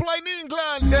Simon Temple in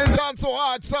England. Dance so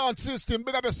hard sound system.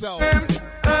 Big up yourself.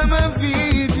 I'm a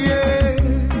feet, yeah.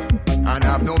 And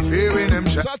have no fear in them.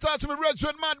 Shout out to my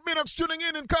brethren Matt Minnox tuning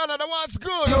in Canada. What's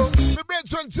good? My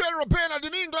brethren General Bernard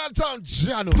in England town.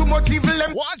 Jano. Too much evil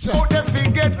them. Watch out. How they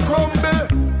get crumble.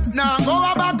 Now go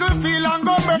back and feel and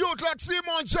go back. You look like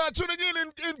Simon Shaw tuning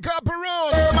in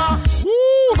Caperon.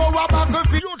 Woo. Go back and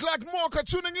feel. You look like Mocha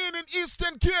tuning in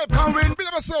Eastern Cape. Big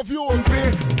up yourself, you.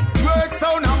 Work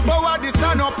sound and power this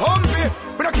and up pumpy.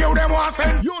 But I kill them once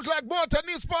and. You look like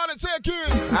Botanist Party taking.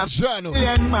 Jano.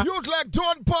 You look like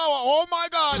Dawn Power. Oh my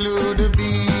God. Slow the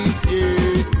beast,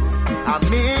 yeah. A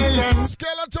million.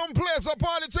 Skeleton Place a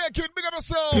party taking. Big up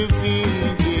yourself.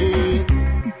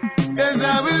 Cause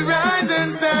I will rise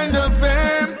and stand up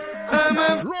firm. I'm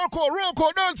a Rocco,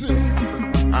 don't it?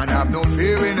 And have no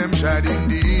fear when I'm treading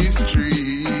these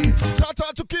streets. Shout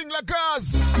out to King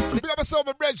Lagaz. Big up yourself,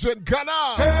 my brethren,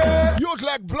 Ghana. Hey. You look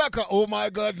like Blacker. Oh my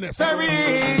goodness. Sorry,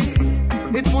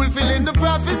 it's fulfilling the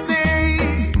prophecy.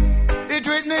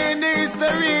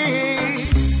 history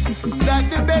that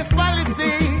the best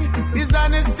policy is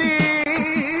honesty.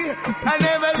 I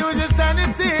never lose your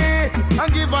sanity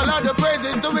and give all of the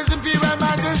praises to His Imperial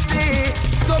Majesty.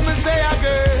 So me say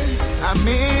again,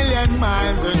 1,000,000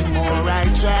 miles and more I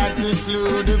tried to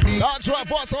slow the beat. That's right,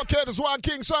 boss. Okay, this one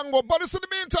King Shango. But it's in the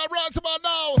meantime, right about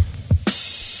now.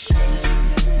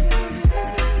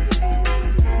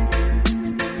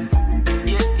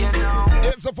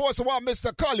 It's the voice of one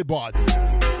Mr. Collibots.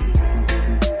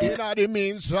 You know what it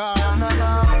means,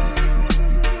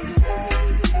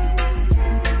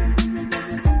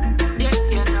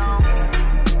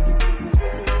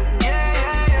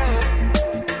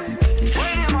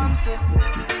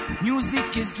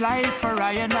 Music is life for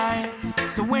I and I.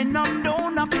 So when I'm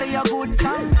down, I play a good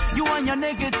song. You and your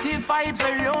negative vibes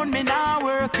around me now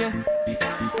working.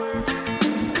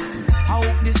 I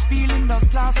hope this feeling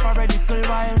does last for a little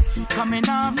while. Coming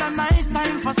off a nice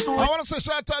time for so. I want to say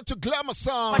shout out to Glamour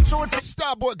Sound,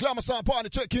 Starboy Glamour Sound Party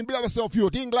Check-in, be yourself,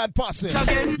 youth, England passing.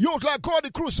 Youth like Cody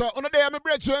Cruiser, on the day I'm a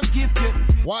brethren.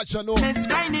 Watch you know. Let's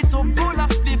grind it up, full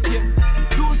of split you.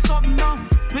 Do something now,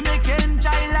 we make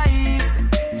enjoy life.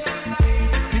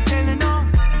 We tell you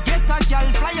now, get a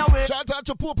girl, fly away. Shout out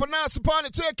to Poopa Nasa Party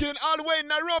Check-in, all the way in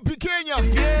Nairobi, Kenya.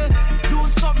 Yeah, do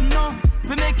something now,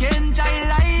 we make enjoy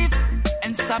life.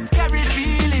 And stop carrying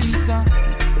feelings, cause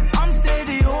I'm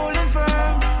steady holding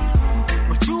firm.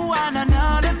 But you want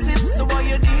another tip, so what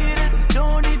you did is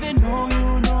don't even know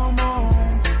you no more.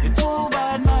 You're too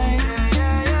bad, man.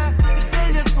 You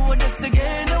sell your soul just to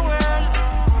gain the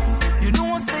world. You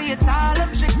know, say it's all a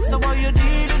trick, so what you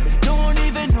did is don't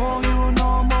even know you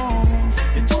no more.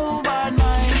 You're too bad,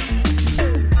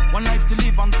 man. One life to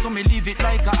live on, so me live it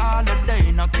like a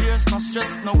holiday. No cares, no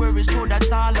stress, no worries, throw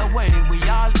that all away. We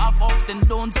all have ups and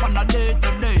downs from a day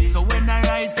to day. So when I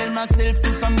rise, tell myself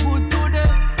do some good today.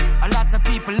 A lot of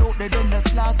people out there, them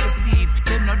just lost the seed.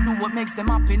 Them not do what makes them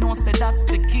happy, no say that's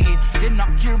the key. Them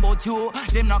not care about you,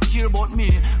 them not care about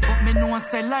me. But me know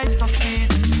say life's so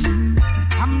sweet.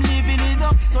 I'm living it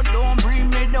up, so don't bring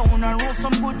me down. I roll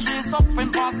some good trees up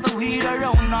and pass the weed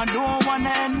around. I don't wanna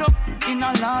end up in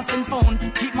a lost and found.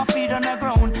 Keep my feet on the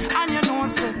ground, and you know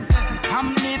say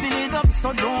I'm living it up,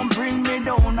 so don't bring me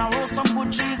down. I roll some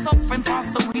good trees up and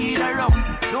pass the weed around.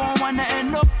 Don't wanna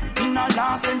end up in a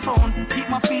lost and found. Keep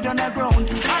my feet on the ground,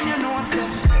 and you know say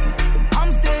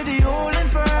I'm steady holding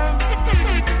firm.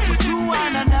 But you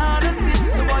want another tip,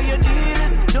 so what you did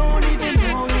is don't even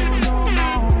know you no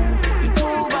more. You're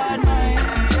too bad, man.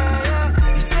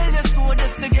 You sell your soul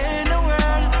just to gain the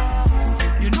world.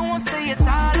 You know say it's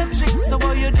all a trick, so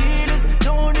what you did is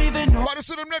don't even know. But you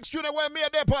see the next tune where me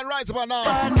and Depan writes about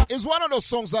now is one of those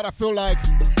songs that I feel like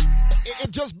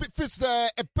it just fits a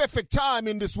perfect time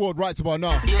in this world right about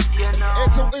now.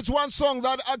 It's one song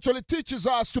that actually teaches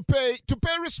us to pay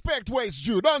respect where it's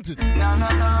due, don't it?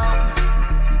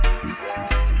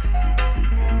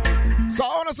 So I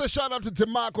want to say shout out to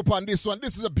DeMarco on this one.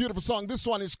 This is a beautiful song. This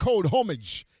one is called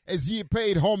Homage, as he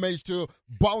paid homage to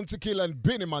Bounty Killer and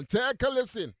Benny Man. Take a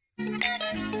listen.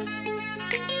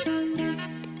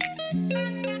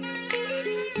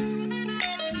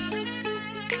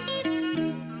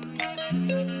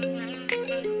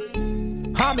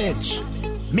 Homage,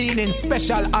 meaning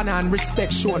special honor and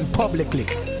respect shown publicly.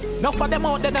 Now for them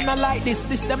out there that not like this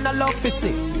them not love to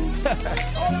see.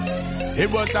 It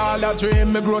was all a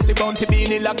dream, me grossy bounty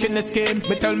beanie lock in the scheme.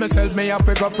 Me tell myself me have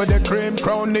to go for the cream.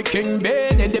 Crown the king,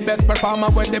 Benny the best performer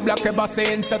with the black ever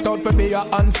saying. Set out for be a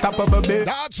unstoppable bill.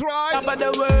 That's right. Top of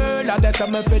the world, I there's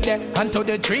something for them. And to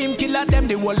the dream killer them,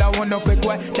 the whole I wanna pick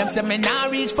way. Them say me nah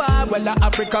reach far, well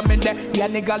Africa me there. Yeah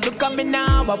nigga look at me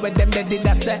now, but with them they did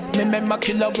I say. Me remember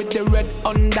killer with the red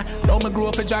under. Now me grow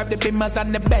up to drive the Beamers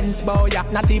and the Benz boy, yeah.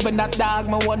 Not even that dog,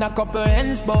 me want a couple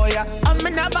ends boy, yeah. And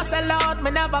me never sell out,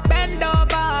 me never bend over.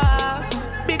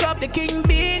 Big up the king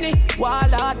Beanie,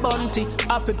 Wallard Bounty.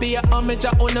 Have to pay a homage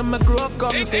on them, me grow up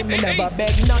come say me never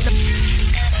beg nothing.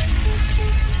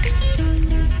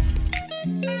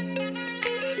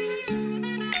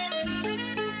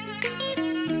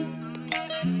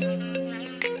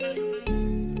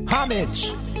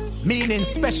 Homage, meaning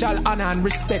special honor and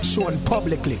respect shown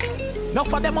publicly. Now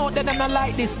for them out there them not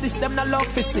like this them not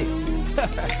love to see.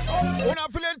 When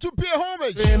I'm feeling to pay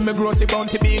homage. Me grossy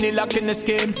bounty beanie lock in the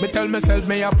scheme. Me tell myself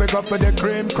me have to go for the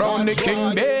cream. Crown the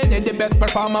king Benny the best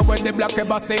performer with the black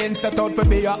ever saying. Set out for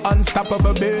be a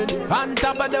unstoppable bid. On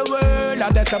top of the world,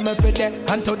 I there's something for them.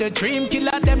 And to the dream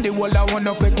killer them, the whole I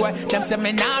wanna pick way. Them say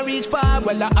me nah reach far,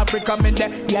 well Africa me there.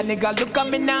 Yeah nigga look at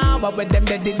me now, but with them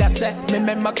they did I say. Me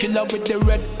remember killer with the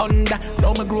red under.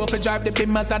 Now me grow up to drive the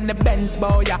Beamers and the Benz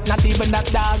boy, yeah. Not even that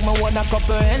dog, me want a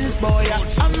couple ends boy, yeah.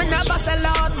 And me never sell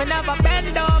out, me never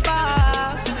bend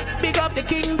over. Big up the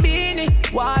King Beanie,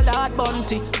 Wallard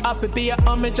Bunty. Happy be a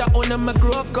homage, I own my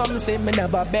grow come see. Me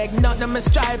never beg nothing, me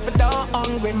strive for don't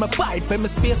hungry. Me fight for my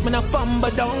space, me no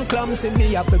fumble, don't clumsy.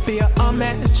 Me have to pay a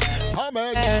homage.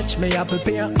 Me have to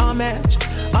pay a homage.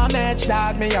 Homage,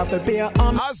 dog, me have to pay a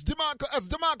homage. As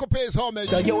DeMarco pays homage.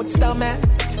 The youth stomach.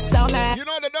 You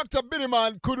know the Dr. Billy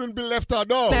man couldn't be left out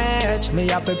though. Me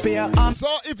have to pay a homage. So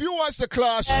if you watch the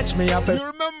clash, you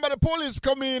remember the police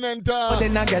come in and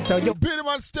Billy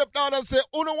man stepped down and said,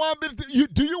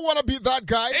 do you want to be that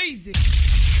guy? Easy.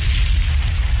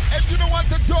 And you know what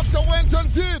the doctor went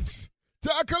and did?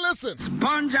 Take a listen.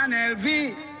 Sponge and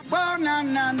LV,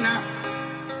 Bonanana.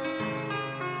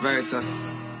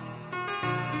 Versus.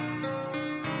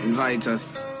 Invite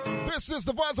us. This is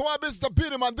the voice of our Mr.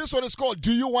 Billy man. This one is called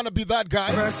Do You Want to Be That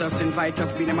Guy? Versus Invite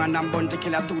Us, Billy man and Bounty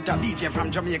Killer Tuta BJ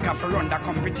from Jamaica for run the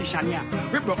competition, yeah.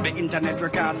 We broke the internet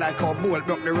record like our bolt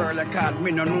broke the world record.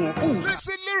 Me no know who.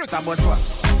 Listen lyrics. About what?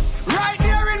 Right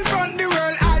there in front the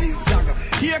world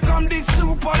eyes. Here come these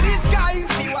two police guys.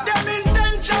 Them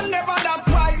intention never that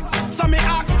wise. So me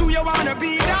ask, do you want to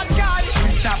be that guy?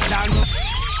 Stop dance.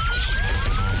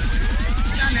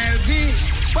 NLV,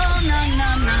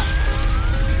 Bonanana.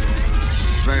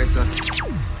 Versus.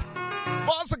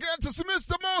 Once again to see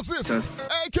Mr. Moses,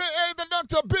 a.k.a. the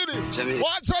Dr. Billy.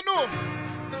 Watch I know.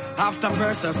 After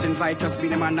Versus, Invite Us, be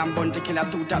the man and Bounty Killer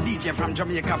Tuta BJ from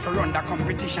Jamaica for run the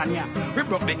competition, yeah. We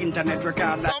broke the internet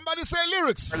record. Somebody say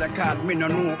lyrics. Record, me no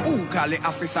know who call the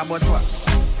officer, but what?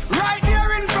 Right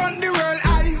there in front the world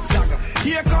eyes.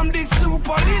 Here come these two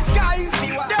police guys.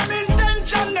 Them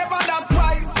intention never that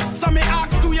wise. So me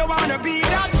ask, do you wanna be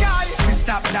that guy? We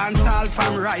stop dance all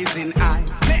from rising high.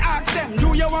 Me ask them,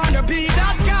 do you wanna be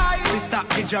that guy? We stop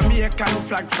the Jamaican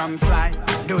flag from fly.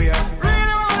 Do you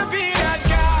really wanna be that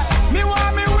guy? Me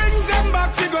want me wings and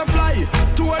back figure fly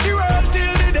to the world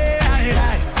till the day I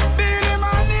die. Be the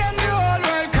man and the whole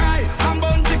world cry. I'm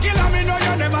bound to kill me, no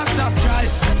you never stop try.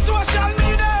 Social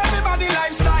media, everybody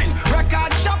lifestyle.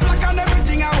 Record shop like and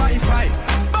everything a Wi-Fi.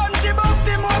 Bounty bust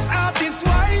the most artists,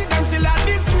 why? Them still a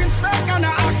disrespect and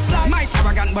a act like. Might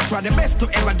arrogant, but we're the best to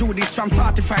ever do this. From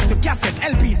 45 to cassette,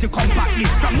 LP to compact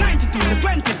disc. From 92 to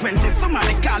 2020,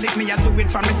 somebody call it me. I do it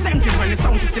from the 70s when the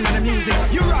sound system and the music.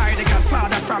 You are the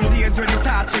godfather from days when you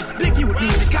touch it. Big youth,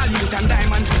 musical youth and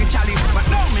diamonds with the chalice. But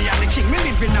now me and the king, me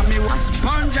living on me was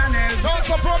sponge and hell. Don't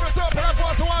support it up, and I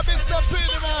was one Mr.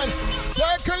 Billy man.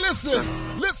 Take a listen.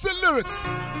 Listen lyrics.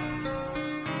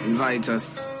 Invite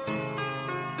Us.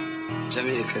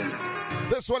 Jamaica.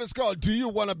 This one is called Do You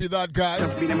Wanna Be That Guy?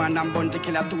 Just be the man and Bounty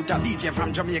Killer Tuta BJ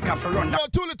from Jamaica for run. No,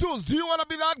 Toolie Tools, do you wanna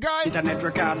be that guy? Internet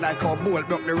record like our bolt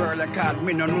broke the world record.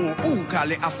 Me no know who call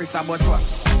the officer, but what?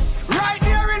 Right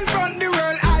there in front the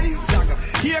world eyes.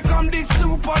 Here come these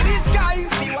two police guys.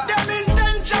 Them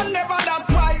intention never that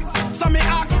wise. So me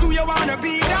ask, do you wanna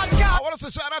be that guy? I wanna say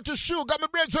shout out to Shu, got me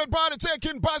brains red body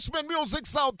taking Bashman Music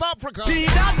South Africa. Be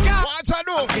that guy. What I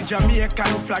do? The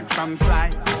Jamaican flag from fly.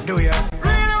 Do you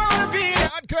really wanna be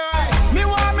that guy? Me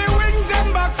want me wings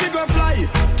and back figure fly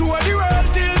to the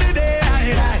world till the day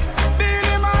I die. Be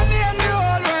the man and the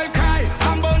whole world cry.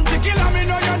 I'm bound to kill me,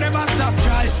 no you never stop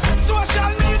try. Social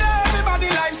media, everybody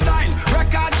lifestyle.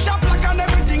 Record shop like and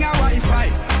everything a Wi-Fi.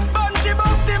 Bounty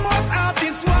bust the most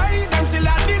artists, why? Them still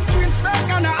a disrespect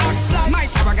and a act like.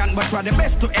 Might arrogant, but we're the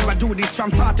best to ever do this. From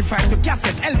 45 to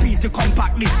cassette, LP to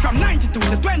compact disc. From 92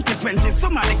 to 2020,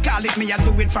 somebody call it me. I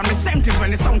do it from the 70s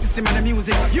when the sound system and the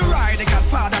music. You are the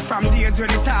godfather from days when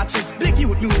you touch it. Big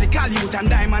youth, musical youth and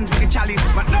diamonds with the chalice.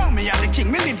 But now me are the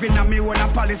king, me living on me own a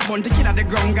palace. Born to kill at the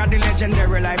ground, got the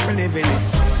legendary life we living it.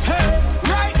 Hey,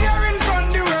 right there in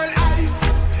front the world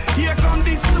eyes. Here come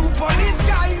these two police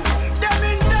guys. Them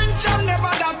intention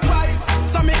never that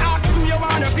wise. So me ask, do you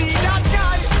wanna be that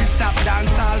guy? We stop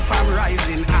dance all from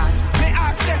rising high. Me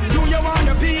ask them, do you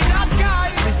wanna be that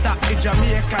guy? We stop the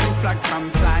Jamaican flag from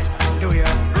fly. Do you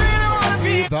really wanna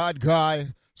be that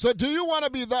guy? So do you want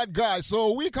to be that guy?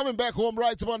 So we coming back home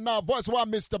right about now. Voice one,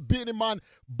 Mr. Beanie Man.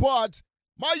 But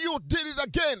my youth did it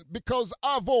again because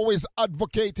I've always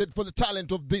advocated for the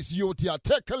talent of this youth here.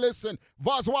 Take a listen.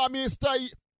 Voice one,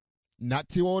 Mr. Not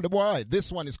too old boy.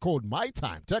 This one is called My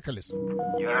Time. Take a listen.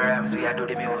 You Rams, we are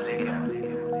doing the music.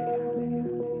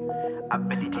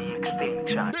 Ability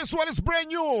extinction. This one is brand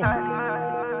new.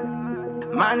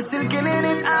 Man still killing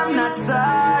it, I'm not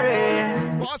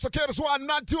sorry. Once again, this one,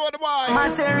 not too old boy. Man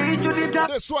say reach to the top.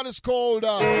 This one is called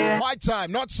My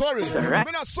Time, not sorry.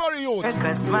 I'm not sorry, youth.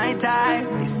 Cause my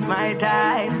time, this is my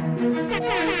time.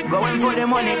 Going for the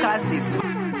money, cause this. You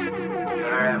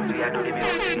Rams, we are doing the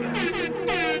music.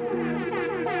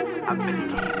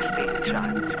 ability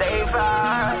extinction. Stay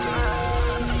far.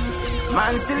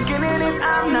 Man still killing it,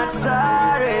 I'm not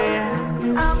sorry.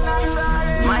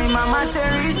 My mama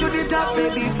said reach to the top,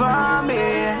 baby, for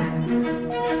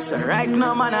me. So right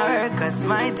now, man, I work, cause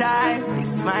my time,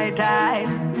 this my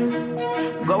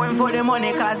time. Going for the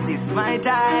money, cause this my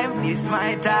time, this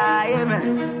my time.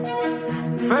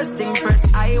 First thing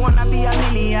first, I wanna be a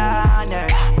millionaire.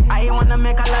 I wanna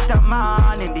make a lot of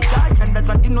money. The church and that's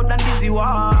what you know, than this you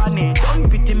want it. Don't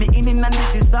pity me in and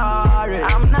this is sorry.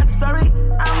 I'm not sorry,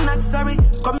 I'm not sorry.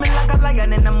 Coming like a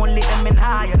lion and I'm only aiming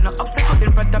higher. No obstacle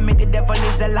in front of me, the devil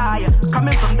is a liar.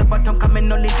 Coming from the bottom,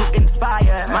 coming only to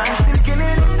inspire. Man still killing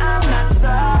it, I'm not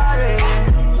sorry.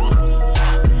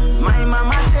 My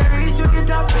mama said reach to the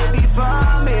top, baby,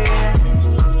 for me.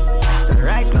 So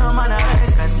right now, man, I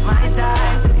heard, cause my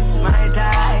time, it's my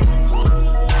time.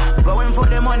 Going for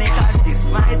the money, cause this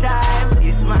my time,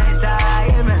 it's my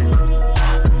time.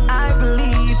 I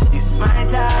believe this my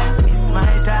time, it's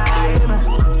my time.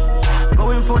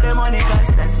 Going for the money, cause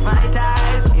that's my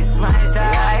time, it's my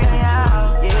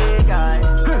time. Yeah, guy.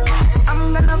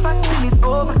 I'm gonna fuck till it's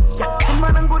over. Yeah,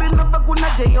 tomorrow I'm good enough, I'm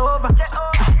gonna Jehovah.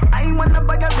 I wanna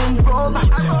buy a Range Rover.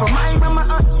 For my mama,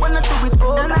 I wanna do it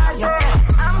over. And I said,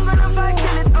 I'm gonna fight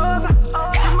till it's over.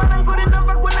 Tomorrow I'm good enough,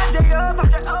 I'm gonna Jehovah.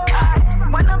 I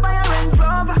wanna buy a Range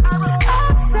Rover.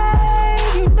 I'd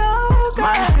say, you know,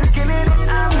 man, still killing it,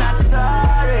 I'm not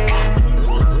sorry.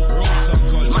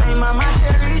 My mama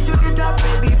said, reach to the top,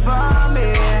 baby, for me.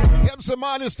 The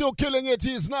man is still killing it,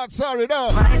 he's not sorry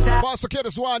though. Pastor Kid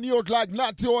one you like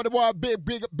not the other boy,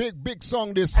 big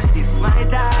song this. It's my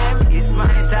time, it's my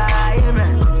time.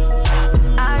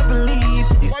 I believe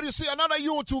this. But you see, another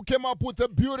youth who came up with a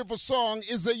beautiful song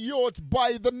is a youth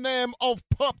by the name of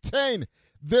Pop 10.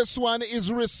 This one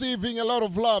is receiving a lot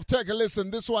of love. Take a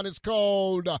listen. This one is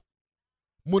called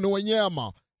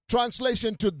Munuwenyama.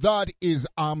 Translation to that is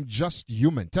I'm just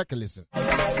human. Take a listen.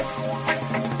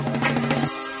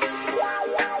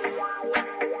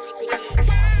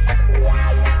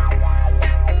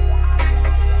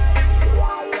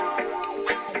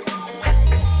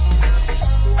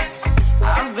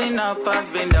 I've been up,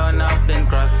 I've been down, I've been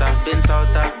cross, I've been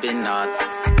south, I've been north.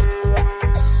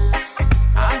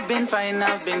 I've been fine,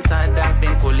 I've been sad, I've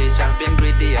been foolish, I've been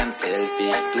greedy and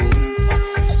selfish too.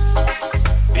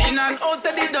 Been and out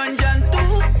of the dungeon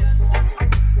too.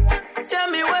 Tell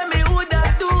me where me would I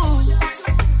do.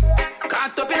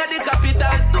 Caught up in the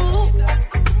capital too.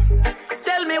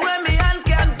 Tell me where me and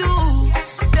can do.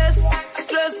 This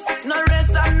stress, no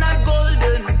rest, I'm not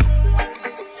golden.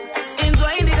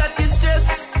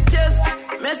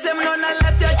 Mess them on a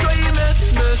life, you try mess.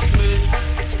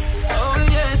 Oh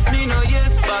yes, me no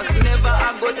yes, boss. Never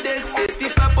I go take set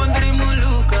it up on the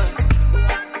Muluka.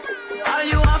 All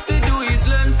you have to do is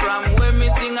learn from where me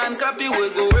sing and copy. We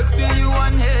go work for you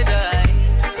one head eye.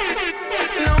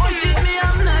 No shit me,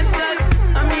 I'm not that.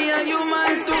 I'm me a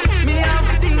human too. Me have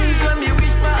things when me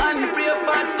wish for and pray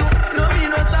for too. No me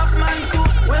no soft man too.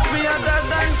 West me a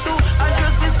than too. I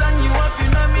just this and you up, you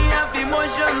know me have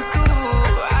emotions too.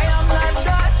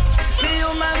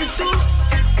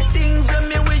 Things when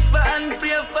me wish for and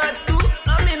pray for too.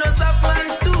 No me no suffer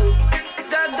too.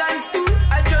 Dagan too.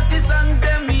 I just see songs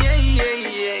them yeah.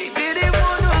 Didi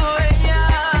munu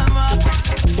enyama.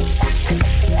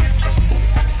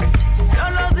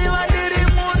 Don't know see what didi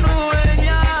munu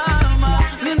enyama.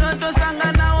 Ni no to sanga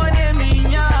na one mi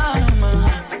nyama.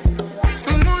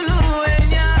 Munu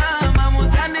enyama.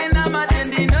 Musane na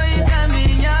matendi no ita mi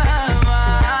nyama.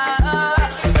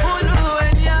 Munu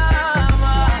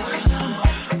enyama.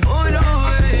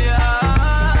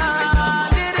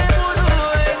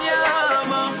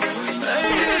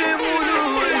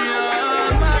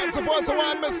 So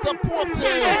I Mr.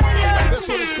 Porte. This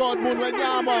one is called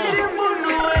Munuwenyama.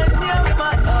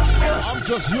 I'm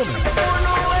just human.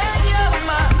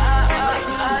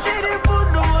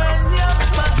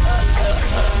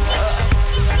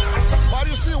 But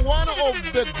you see, one of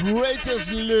the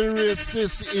greatest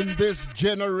lyricists in this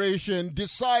generation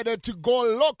decided to go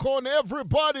loco on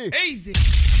everybody. Easy.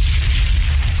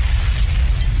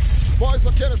 Boys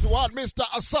of Kenneth Ward, Mr.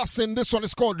 Assassin. This one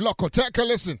is called Loco. Take a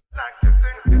listen.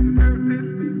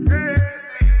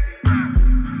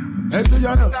 Easy,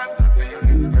 you know.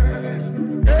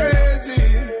 Easy.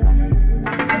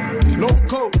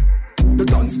 Loco. The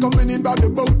guns coming in by the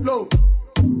boatload.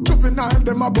 Juvenile,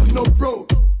 them about no pro.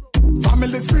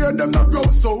 Families fear them not grow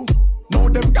so. Now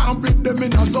them can't bring them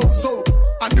in a so.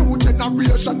 A new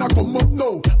generation a come up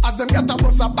now. As them get a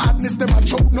bus of badness, them a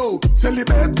choke no.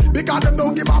 Celebrate because them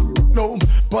don't give up no.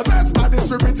 Possessed by the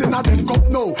spirit in a them cup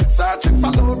no. Searching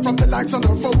for love from the likes on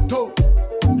her photo.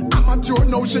 Amateur,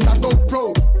 now she a go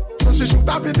pro. So she shoot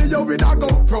a video with a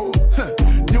GoPro.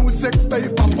 New sex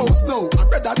tape a post now. I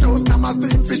read a dose, now my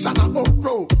steam fish and a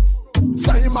upro.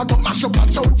 Say him a go mash up a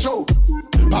chow-chow.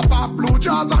 Pop off blue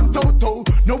jaws and toto.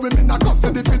 No women a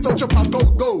custody fit touch up a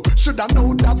go-go. Shoulda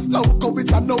know that's loco,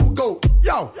 it's a no-go.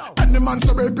 Yo, any man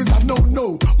so rape is a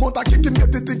no-no. Motor kick him,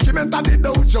 get it, think him enter the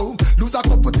dojo. Lose a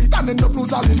couple teeth and end up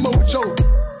lose all the mojo.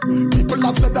 People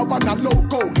have said that one a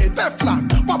loco. Hey Teflon,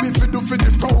 what we fi do for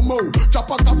the promo? Drop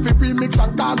a coffee remix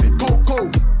and call it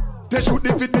Coco. They shoot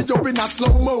the video in a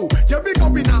slow-mo. Yeah, we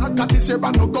going out, got this year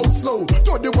and no go slow.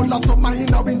 Throw the whole of summer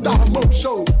in a winter mo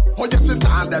show. Oh yes, we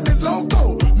style them is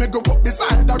loco. Me go up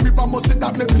beside the river, must see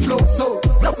that make me flow so.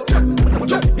 Loco.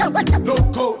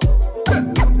 Loco.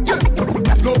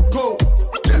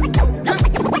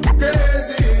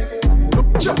 Crazy.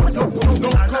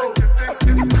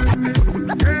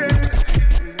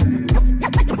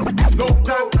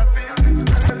 Loco.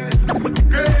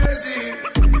 Crazy.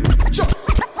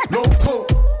 Loco.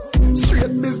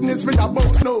 Straight business we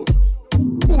about no.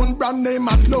 Own brand name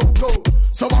and logo.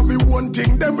 So when we one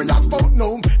thing, then we just spout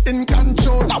no. In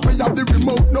control, now we have the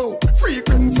remote no.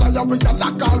 Frequent flyer, we a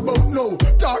lock all bout no.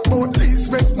 Talk about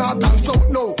east, west, north and south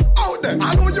no. Out there,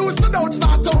 I don't used to don't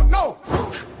start out no.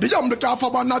 The young the car for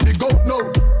one of the goat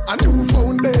no. A new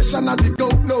foundation of the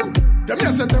goat no. Them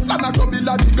here say the flan a go be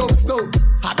like the ghost no.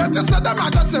 I bet you say them a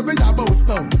go say we a boast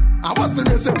no. I was the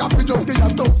music coffee just give a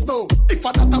toast no. If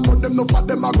I not upon them, no for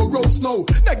them I go roast no.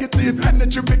 Negative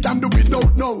energy we can do we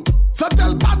don't know. So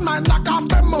tell bad man knock off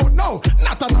them out no.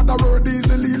 Not another word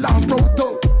easily land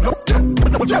proto. Loco,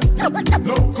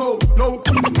 loco,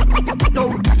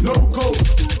 loco,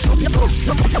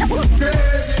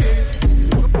 crazy.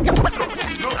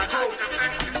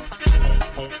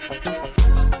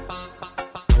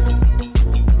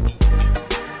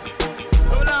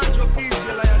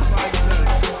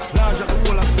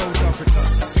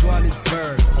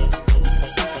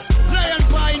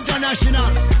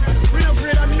 International. We don't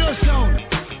afraid of no sound.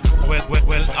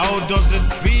 Well, how does it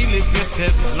feel if you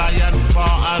test lion for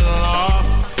a loss?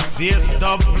 This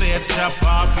dub plate chop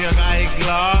off your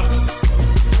eyeglass.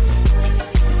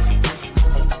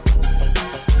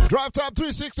 Drive time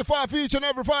 365 each and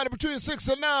every Friday between 6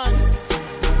 and 9.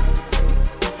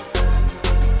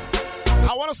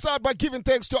 I want to start by giving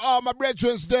thanks to all my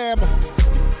brethren them.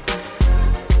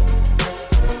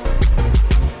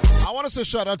 I want to say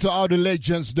shout out to all the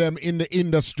legends them in the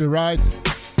industry, right?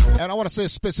 And I want to say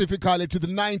specifically to the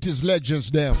 90s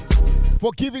legends them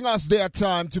for giving us their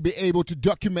time to be able to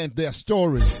document their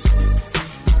stories.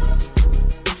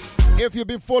 If you've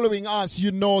been following us,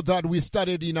 you know that we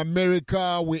started in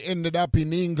America, we ended up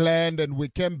in England, and we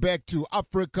came back to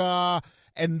Africa,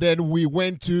 and then we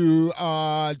went to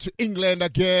England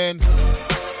again.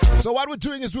 So what we're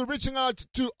doing is we're reaching out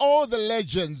to all the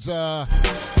legends,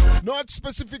 not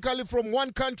specifically from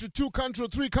one country, two countries, or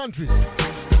three countries.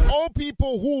 All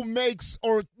people who makes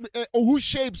or who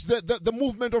shapes the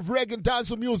movement of reggae and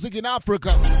dancehall music in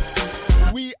Africa.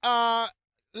 We are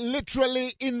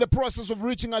literally in the process of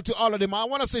reaching out to all of them. I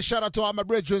want to say shout out to all my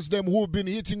brethren them who've been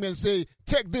hitting me and say,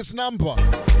 take this number.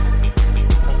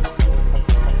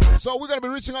 So we're going to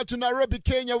be reaching out to Nairobi,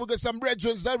 Kenya. We got some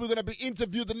brethren that we're going to be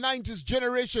interviewing the 90s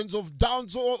generations of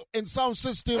dancehall and sound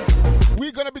system.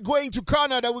 We're going to be going to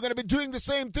Canada. We're going to be doing the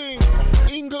same thing.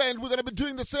 England, we're going to be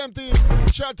doing the same thing.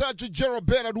 Shout out to Gerald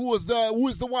Bernard, who is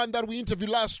the one that we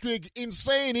interviewed last week.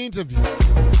 Insane interview.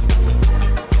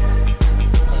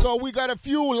 So we got a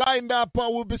few lined up.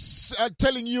 We'll be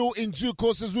telling you in due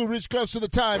course as we reach close to the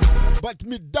time. But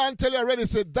me Dan tell you already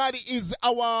said that is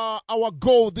our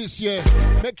goal this year.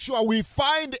 Make sure we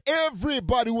find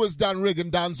everybody who has done reggae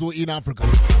and dancehall in Africa.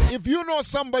 If you know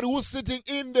somebody who's sitting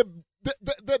in the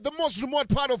most remote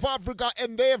part of Africa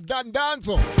and they have done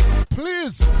dancehall,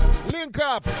 please link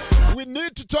up. We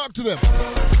need to talk to them.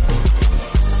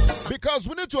 Because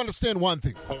we need to understand one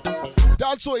thing.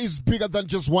 Dancehall is bigger than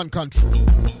just one country.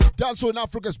 Dancehall in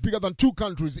Africa is bigger than two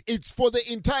countries. It's for the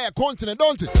entire continent,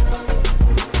 don't it?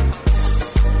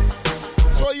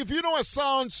 So if you know a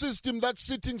sound system that's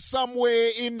sitting somewhere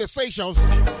in the Seychelles,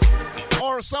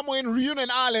 or somewhere in Reunion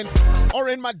Island, or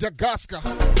in Madagascar,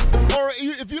 or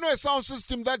if you know a sound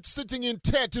system that's sitting in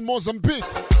Tet in Mozambique,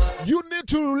 you need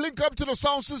to link up to the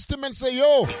sound system and say,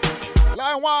 yo,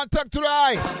 line one, talk to the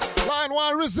eye. Line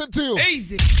one, listen to you.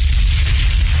 Easy.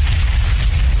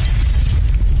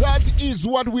 That is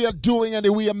what we are doing, and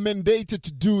we are mandated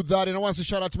to do that. And I want to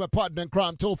shout out to my partner in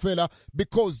crime, Tofela,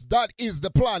 because that is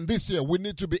the plan this year. We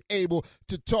need to be able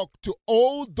to talk to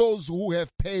all those who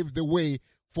have paved the way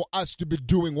for us to be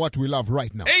doing what we love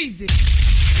right now. Easy.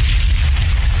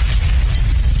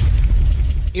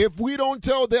 If we don't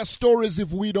tell their stories,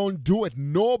 if we don't do it,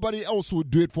 nobody else will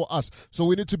do it for us. So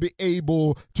we need to be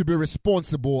able to be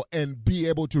responsible and be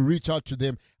able to reach out to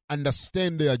them,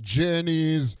 understand their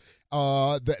journeys.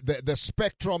 The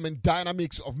spectrum and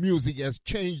dynamics of music has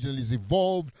changed and is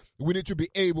evolved. We need to be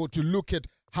able to look at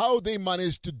how they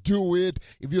managed to do it.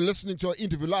 If you're listening to our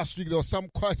interview last week, there were some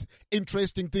quite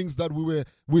interesting things that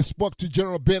we spoke to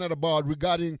General Bernard about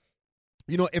regarding,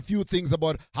 a few things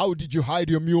about how did you hide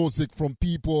your music from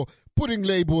people putting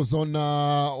labels on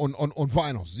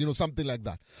vinyls, something like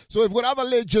that. So we've got other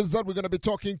legends that we're going to be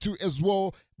talking to as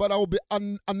well, but I will be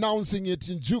announcing it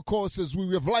in due course as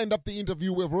we have lined up the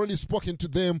interview. We've already spoken to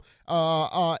them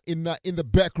in the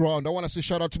background. I want to say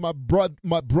shout out to my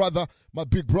big brother, Matt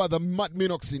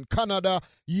Minox in Canada.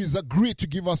 He's agreed to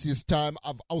give us his time.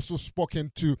 I've also spoken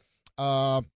to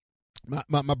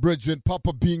my brethren,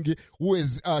 Papa Bingi, who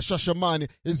is Shashamani,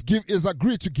 is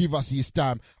agreed to give us his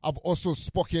time. I've also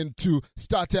spoken to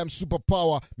StarTime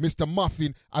Superpower, Mr.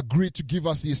 Muffin, agreed to give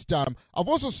us his time. I've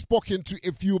also spoken to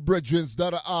a few brethren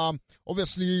that are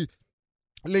obviously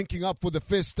linking up for the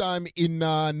first time in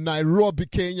Nairobi,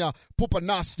 Kenya. Pupa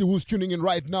Nasty, who's tuning in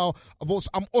right now.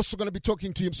 I'm also going to be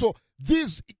talking to him. So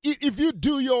if you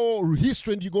do your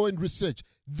history and you go and research,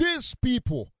 these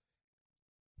people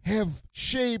have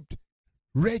shaped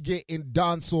reggae and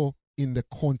dancehall in the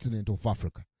continent of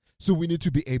Africa. So we need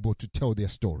to be able to tell their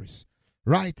stories,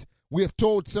 right? We have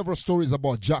told several stories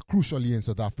about Jack crucially in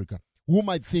South Africa, who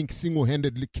might think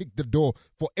single-handedly kicked the door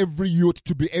for every youth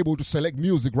to be able to select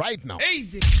music right now.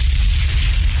 Easy.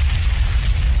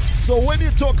 So when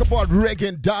you talk about reggae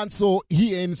and dancehall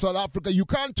here in South Africa, you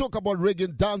can't talk about reggae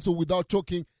and dancehall without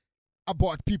talking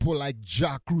about people like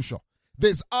Jack Crucial.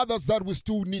 There's others that we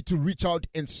still need to reach out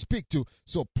and speak to.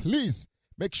 So please,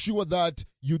 make sure that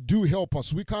you do help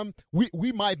us.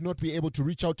 We might not be able to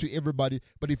reach out to everybody,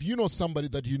 but if you know somebody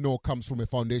that you know comes from a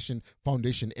foundation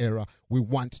era, we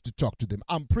want to talk to them.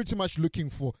 I'm pretty much looking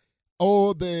for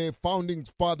all the founding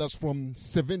fathers from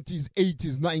 70s,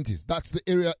 80s, 90s. That's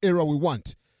the era we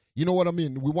want. You know what I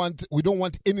mean? We don't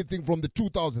want anything from the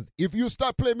 2000s. If you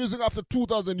start playing music after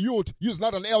 2000, you're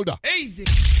not an elder. Easy.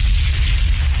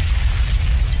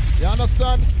 You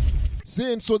understand?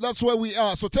 So that's where we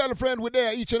are. So tell a friend we're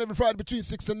there each and every Friday between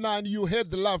 6 and 9. You heard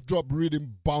the laugh drop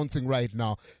rhythm bouncing right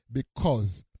now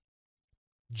because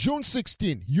June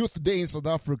 16, Youth Day in South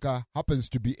Africa, happens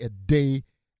to be a day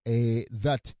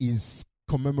that is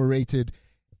commemorated.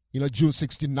 June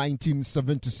 16,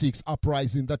 1976,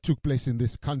 uprising that took place in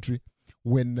this country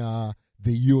when the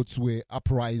youths were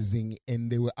uprising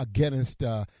and they were against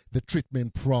the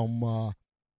treatment from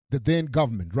the then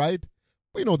government, right?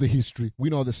 We know the history, we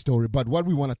know the story, but what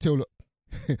we want to tell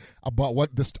about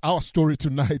our story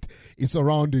tonight is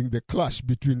surrounding the clash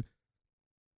between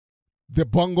the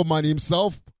Bongo man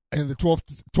himself and the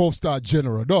 12-star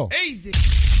general. No. Easy.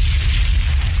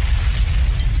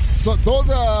 So those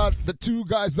are the two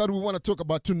guys that we want to talk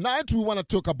about. Tonight we want to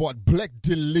talk about Black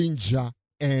Dillinger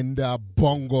and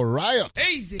Bongo Riot.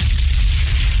 Easy.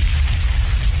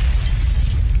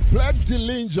 Black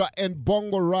Dillinger and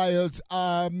Bongo Riot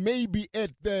are maybe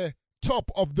at the top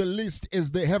of the list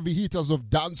as the heavy hitters of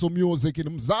dancehall music in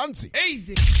Mzansi.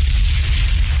 Easy.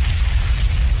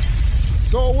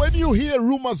 So when you hear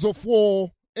rumors of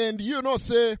war and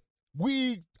say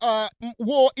we are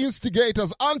war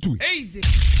instigators, aren't we? Easy.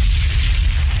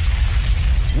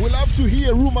 We love to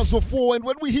hear rumors of war, and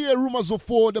when we hear rumors of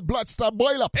war, the blood start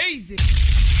boil up. Easy.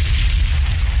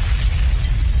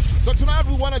 So tonight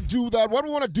we want to do that. What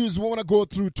we want to do is we want to go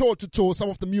through toe to toe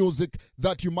some of the music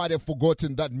that you might have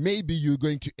forgotten that maybe you're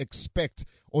going to expect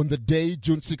on the day,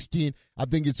 June 16. I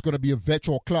think it's going to be a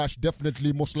virtual clash,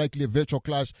 definitely, most likely a virtual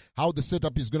clash. How the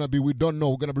setup is going to be, we don't know.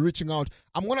 We're going to be reaching out.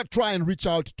 I'm going to try and reach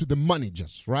out to the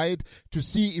managers, right, to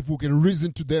see if we can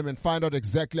reason to them and find out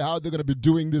exactly how they're going to be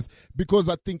doing this, because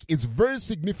I think it's very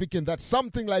significant that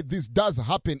something like this does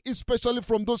happen, especially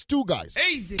from those two guys.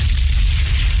 Easy.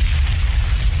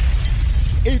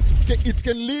 It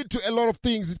can lead to a lot of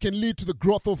things. It can lead to the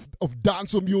growth of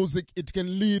dancehall music. It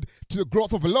can lead to the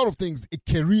growth of a lot of things,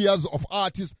 careers of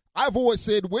artists. I've always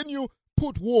said when you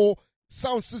put war,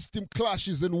 sound system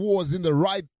clashes and wars in the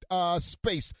right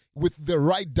space with the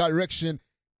right direction,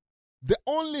 the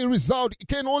result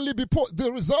can only be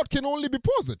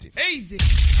positive. Easy.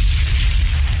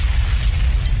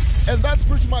 And that's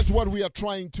pretty much what we are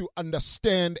trying to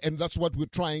understand, and that's what we're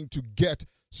trying to get.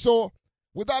 So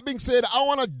with that being said, I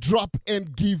want to drop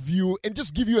and give you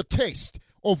a taste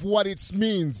of what it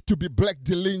means to be Black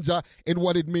Dillinger and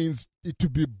what it means to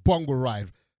be Bongo Riot.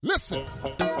 Listen.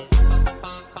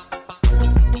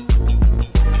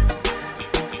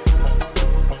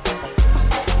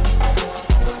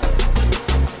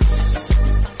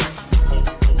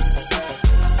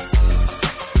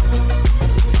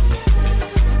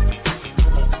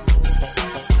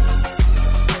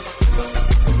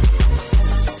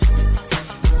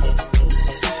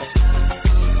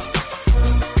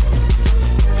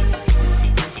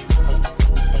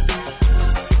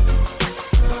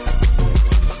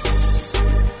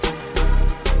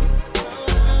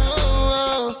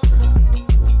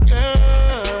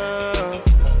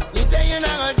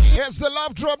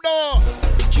 love drop now.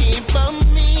 Cheap on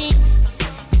me,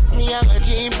 I'm a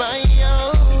cheap on you.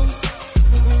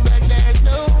 But there's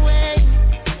no way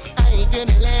I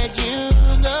gonna let you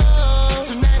go.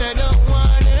 Tonight I don't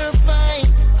wanna fight.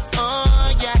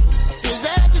 Oh yeah, 'cause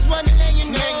I just wanna let you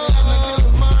know I'm a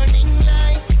morning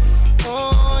light.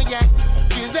 Oh yeah,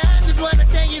 'cause I just wanna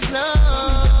tell you slow.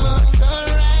 It's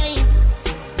alright,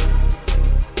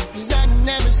 'cause I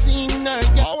never seen her.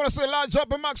 I wanna say large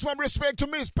up and maximum respect to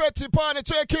Miss Petty Party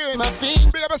Check-in. My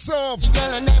feet, big up yourself.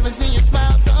 Girl, I never see you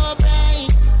smile so bright.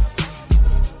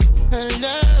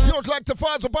 You would like to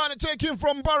find some Party Check-in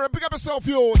from Barry. Big up yourself,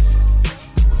 you.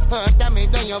 Tell me,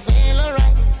 do you feel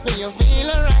alright? Do you feel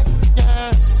alright,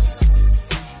 girl?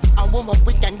 I woman,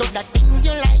 we can do the things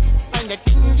you like, and the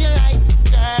things you like,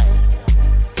 girl.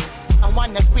 I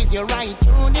wanna squeeze you right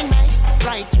through the night,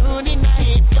 right through the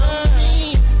night, girl.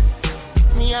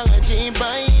 Me, I'm a dream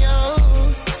by you,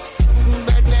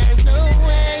 but there's no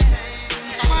way.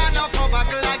 Someone off a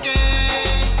buckle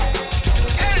again.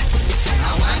 Hey.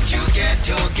 I want you get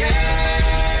to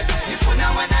get. If you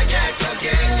know when I get to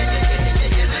get.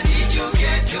 I need you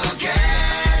get to get.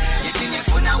 You think if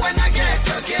you know when I get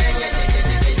to get.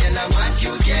 I want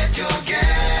you get to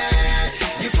get.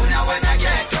 If you know when I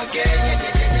get to get.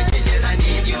 I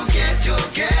need you get to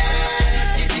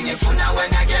get. You think if you know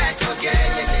when I get to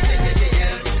get.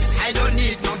 I don't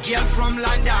need no girl from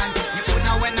London. If you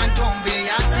know when I'm Tombe,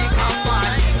 I sing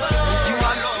Kampan. It's you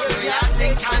alone, I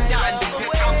sing Tandan. You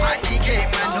jump at the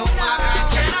game and no matter.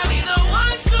 Can I be the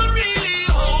one to really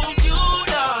hold you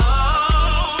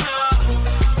down?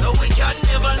 So we can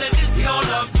never let this be all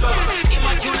love talk.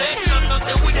 Immaculate, none no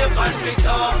say we the bandit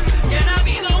talk. Can I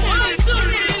be the one to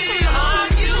really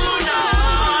hug you now?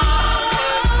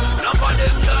 Enough of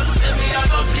them done say me I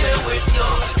go play with you.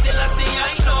 Still I see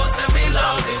I know say me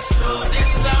love is true.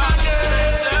 Things are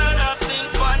good, nothing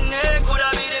funny. Could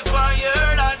I be the fire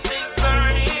that is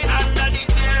burning under the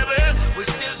table? We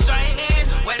still shining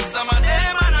when some of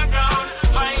them on the ground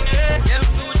mining. Them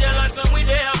too jealous when we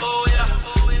there, boy.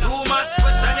 Too much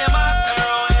question them ask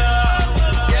around, yeah.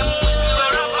 Them push me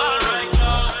where I'm all right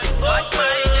now. But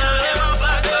my girl, them a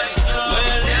black right now.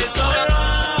 Well, it's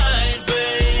alright,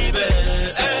 baby.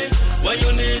 Hey, when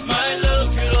you need my love,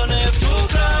 you don't have to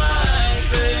cry,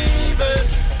 baby.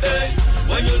 Hey,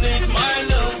 when you need my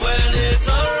love, well, it's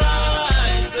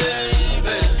alright,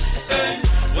 baby. Hey,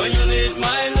 when you need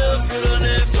my love, you don't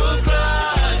have to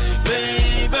cry,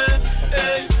 baby.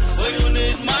 Hey, when you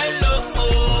need my love, oh,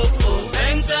 oh.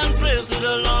 Thanks and praise to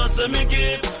the Lord, so me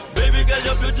give. Baby girl,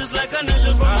 your beauty's like an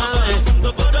angel from heaven. From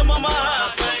the bottom of my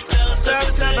heart, I swear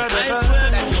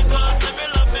to God, say me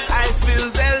love is. I feel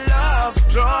the love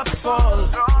drops fall.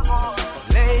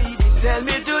 Lady, tell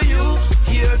me, do you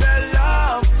hear the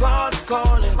love God's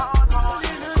calling?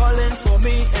 Calling for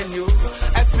me and you.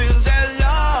 I feel the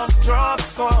love drops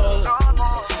fall.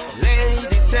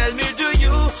 Lady, tell me, do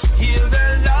you hear the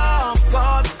love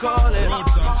God's calling?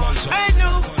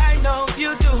 I know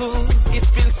you do. It's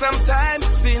been some time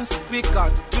since we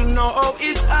got to know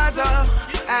each other.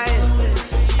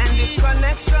 And this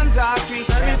connection that we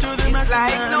have is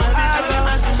like no other.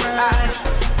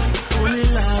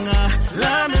 Ulilanga,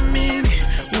 la me mini,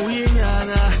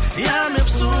 uyinyanga, ya me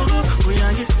busuku,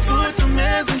 uyangi futhi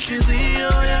mezi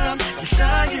inhliziyo yami,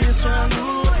 ihlakiswa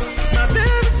nguwe. My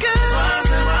baby girl,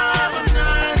 waze waba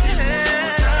mnandi,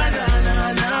 uthandana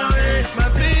nawe. My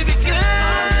baby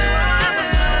girl,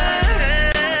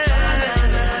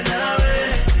 uthandana nawe.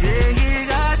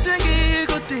 Ngikade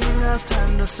ngikudinga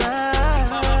sithando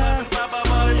sami.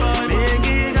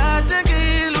 Ngikade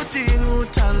ngiludinga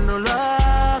uthando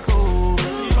lwakho.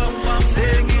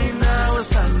 Senginawe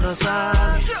sithando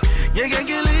sami. Ngeke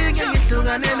ngilinge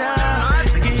ngihlukane nawe.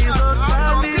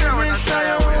 Ngizothanda imihla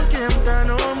yonke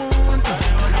mntana womuntu.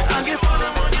 Angifuni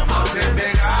omunye umuntu.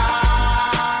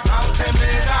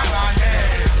 Awuthembeka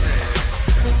ngangeze.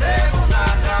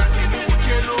 Sekungakanje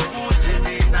ngikutshela ukuthi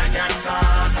mina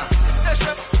ngiyakuthanda.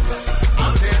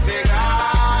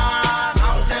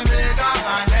 Awuthembeka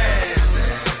ngangeze.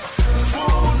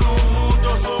 Ufuna umuntu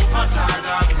ozophatha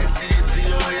kahle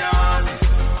inhliziyo yami.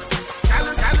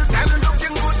 Girl,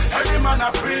 looking good. Every man a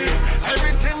pray.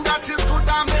 Everything that is good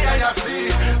and me I see.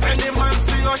 Any man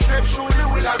see your shape surely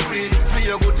will agree. Me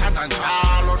a good hand and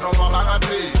all no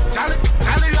mabagati. Girl,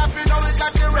 you have to know we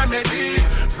got the remedy.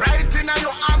 Right in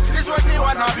your arms is what me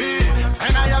wanna be.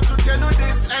 And I have to tell you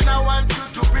this, and I want you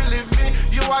to believe me.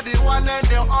 You are the one and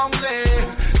the only.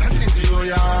 And this is your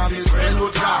yam is real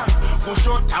time. Push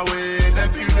out away the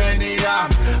pirania.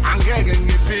 I'm getting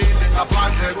it in a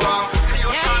part of the ground. You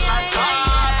can't like child.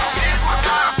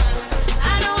 I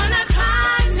don't wanna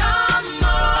cry no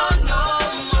more, no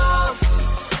more.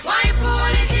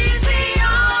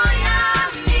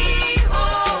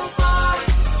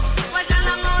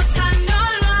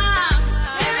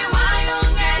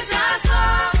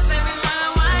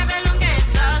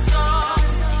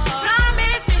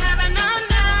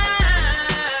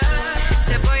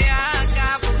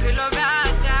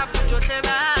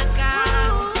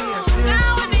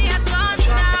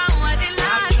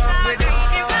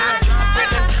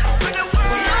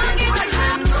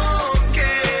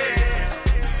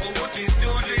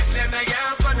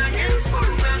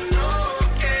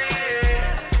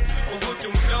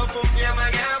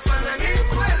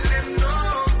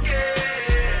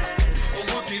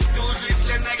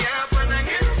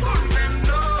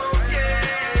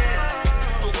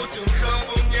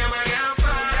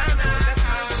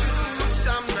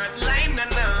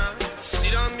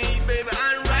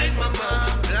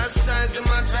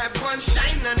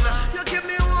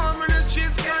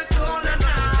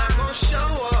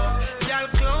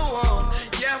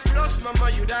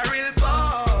 You the real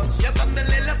boss. You're from the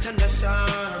left and the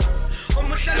sun.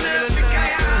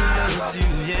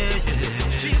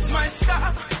 She's my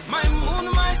star, my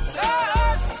moon, my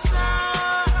sunshine.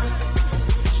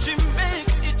 She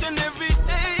makes each and every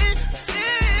day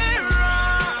feel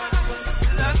right.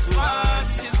 That's why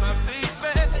she's my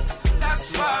baby. That's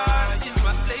why she's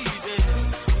my lady.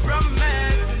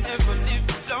 Promise never leave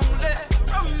you lonely.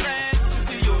 Promise to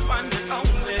be your one and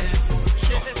only.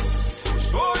 Yes.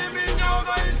 Show me now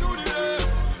that you do it.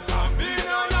 I'm being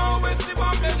always the one.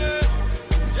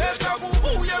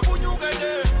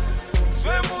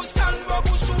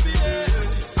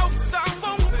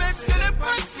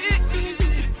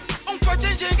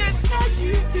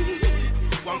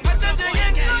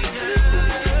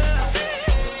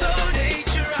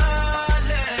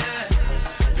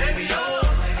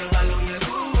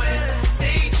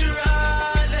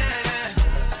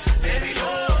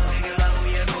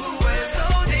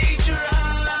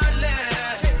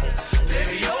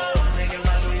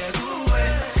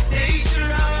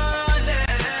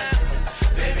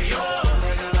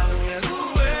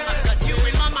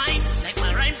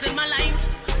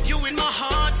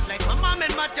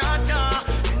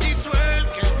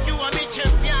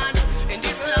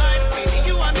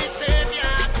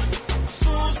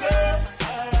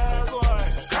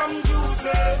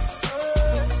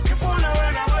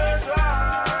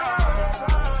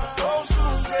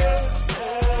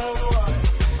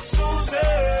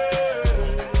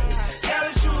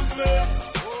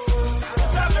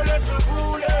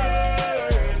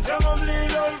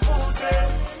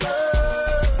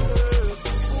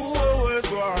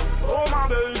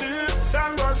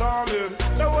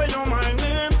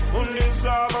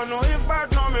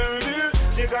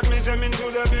 Jamming to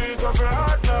the beat of her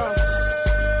heart now.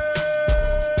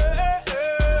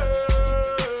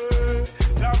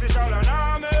 Love is all an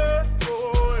army.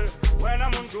 Oh, when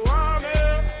I'm into army.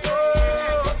 Oh.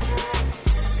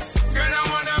 Girl, I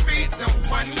wanna be the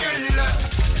one you love.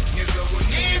 You're so good,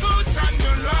 boots on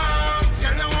your love.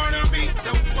 Girl, I wanna be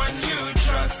the one you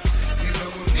trust. You're so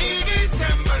good,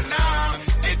 Timberland.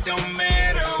 It don't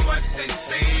matter what they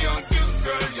say on you,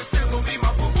 girl. You still gonna be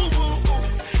my boo boo boo.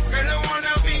 Girl, I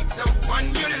wanna be the one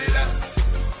you love,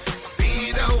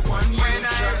 be the one you when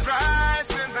trust. When I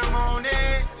rise in the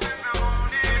morning,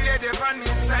 you get up on my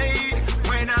side.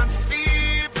 When I'm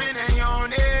sleeping and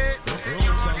yawning,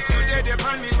 you get up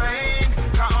on my mind.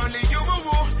 Cause only you,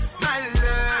 my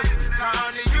love. Cause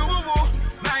only you,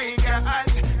 my girl.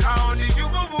 Cause only you,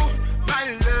 my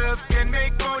love can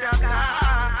make good of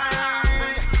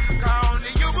life. Cause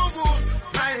only you,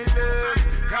 my love.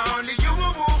 Cause only you,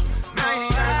 my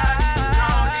girl.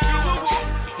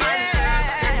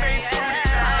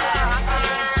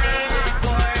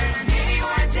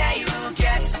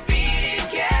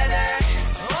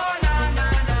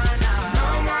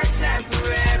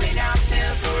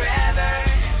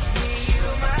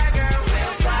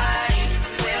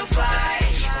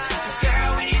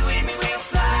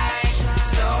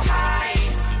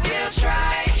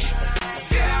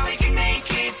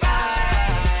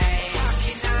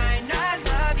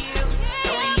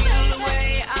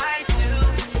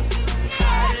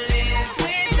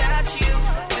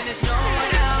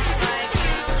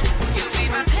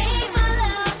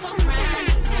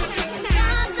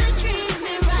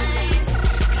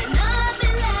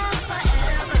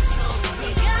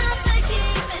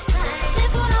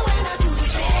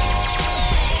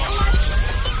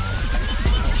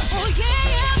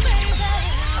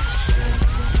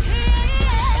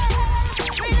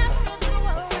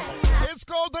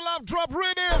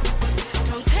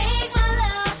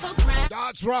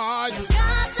 That's right. You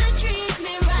got to treat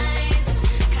me right.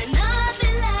 Cannot be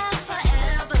left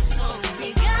forever, so we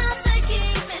got to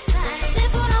keep it tight.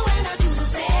 If I when I do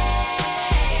say,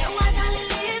 what can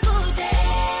it good day?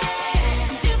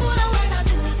 If I when I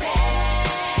do say.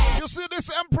 You see this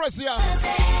Empress here?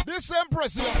 This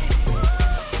Empress here.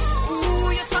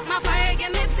 Ooh, you spark my fire,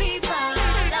 give me fever.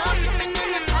 Love dripping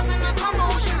and it's causing a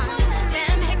commotion.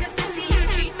 Damn, hickers think you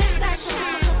treat me special.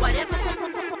 Whatever.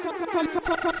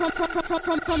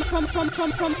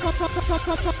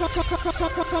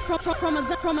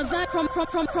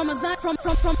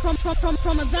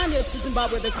 From Azania to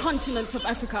Zimbabwe, the continent of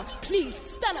Africa. Please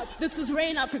stand up. This is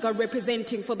Rain Africa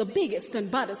representing for the biggest and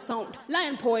baddest sound.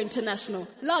 Lion Paw International,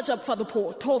 Large Up for the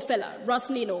Poor, Tall Fella, Ras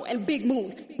Nino, and Big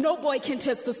Moon. No boy can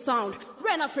test the sound.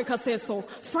 Rain Africa says so.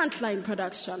 Frontline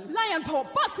production. Lion Paw,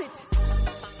 bust it.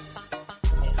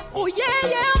 Oh yeah,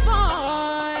 yeah,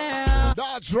 boy.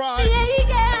 That's right. Yeah,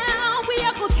 yeah, we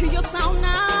are gonna kill your sound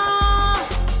now.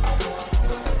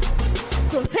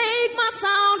 Don't take my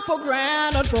sound for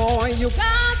granted, boy. You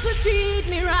got to treat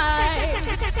me right.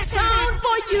 Sound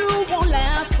for you won't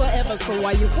last forever, so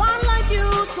why you want like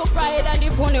you so bright and the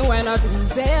funny when I do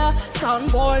say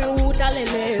sound boy who darling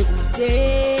every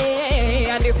day.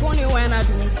 And the funny when I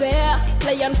do say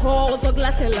play and pause a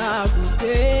glass of love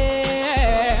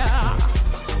day.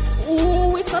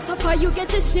 Ooh, it's so tough how you get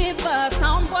to shiver.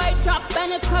 Sound boy drop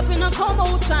and it's causing a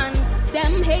commotion.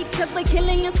 Them hate cause the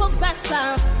killing is so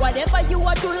special. Whatever you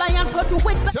are do, lion put to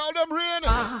it. Tell them rain.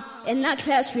 In that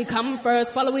clash we come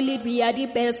first. Follow we lead, we are the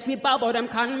best. We bow them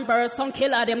converse. Some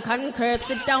killer them can curse.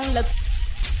 Sit down, let's.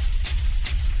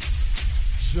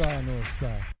 Jano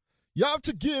Star. You have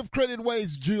to give credit where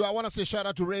it's due. I want to say shout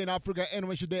out to Rain Africa and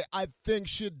when she did. I think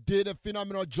she did a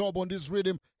phenomenal job on this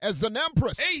rhythm as an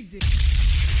empress. Easy.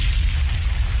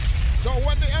 So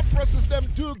when the empresses them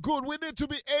do good, we need to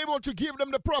be able to give them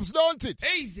the props, don't it?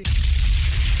 Easy.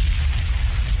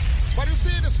 But you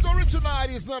see, the story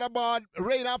tonight is not about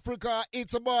Rain Africa,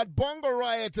 it's about Bongo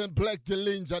Riot and Black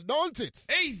Dillinger, don't it?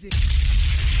 Easy.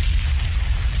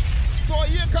 So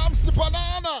here comes the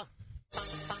banana.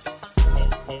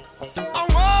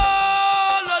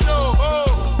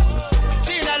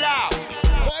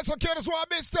 Boys and kiddos, what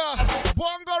Mr.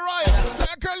 Bongo Riot.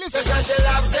 Take a listen. She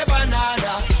loves the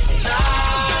banana.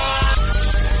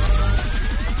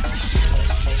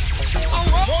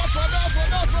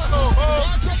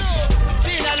 What you do?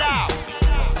 Tina now.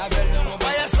 I will know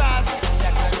by your sauce.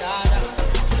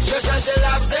 She says she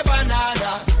loves the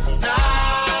banana.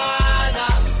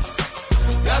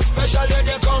 Your special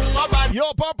lady come up and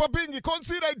yo, Papa Bingy,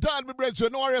 consider it done, my friends. You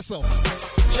know yourself.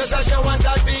 She says she wants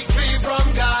that big tree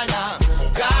from Ghana.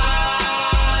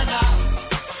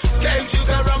 Came to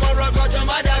Karamorocco to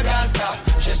Madagascar.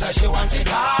 She says she wants it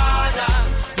harder.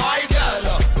 My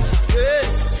girl, yeah.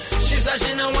 She says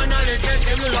she don't wanna let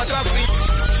him like a feet.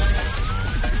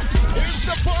 It's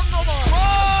the Bongo man.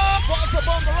 What's the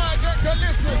Bongo right? Get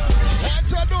listen. What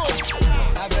you do?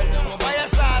 I will know by your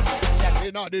sauce.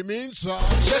 You know the mean song.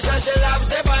 She says she loves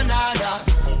the banana.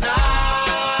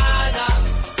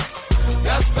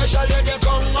 Your special lady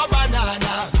come a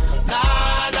banana.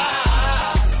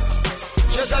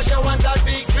 She says she wants that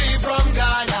big tree from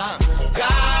Ghana.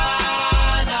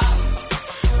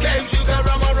 Came to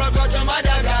Karamorocco to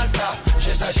Madagascar.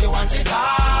 She says she wants it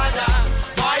harder.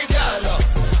 My girl,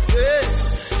 yeah.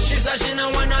 She says she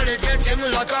don't wanna let him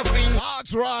like a fiend.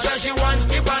 That's right. Says she wants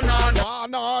the banana.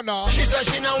 No. She says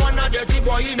she don't wanna dirty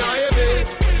boy in a heavy.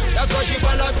 That's why she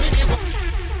ball out with the boy.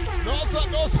 No, sir.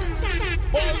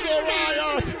 Bongo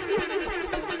Riot.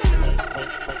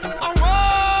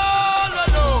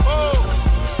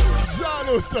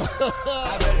 Jano Star.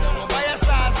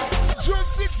 June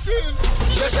 16.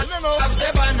 She said, no. Have the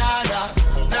banana.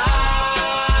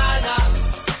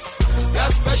 Your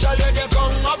special lady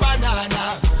come a banana.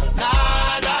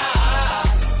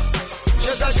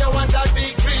 She says she wants that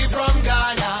big tree from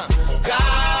Ghana.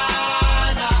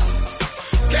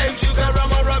 Came to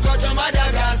Karamorocco to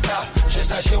Madagascar. She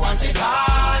says she wants it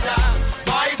harder.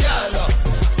 My girl,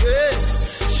 yeah.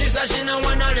 She says she don't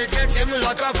wanna let him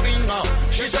like a finger.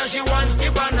 She says she wants the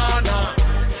banana.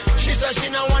 She says she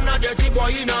don't wanna dirty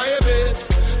boy in a heavy.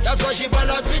 That's why she ball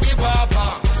out with the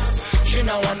papa. She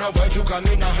don't want nobody to come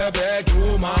in her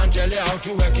bedroom and tell her how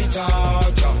to work it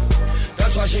out.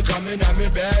 That's why she come in my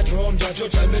bedroom just to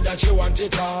tell me that she wants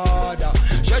it harder.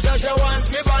 She says she wants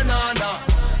me banana.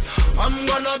 I'm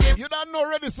gonna give you don't know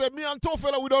already, say me and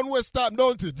Tofella we don't waste time,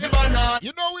 don't it? The banana.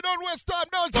 You know we don't waste time,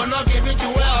 don't it? Gonna give it to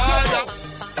her harder.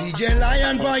 DJ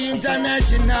Lion Boy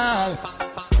International,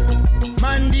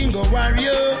 Mandingo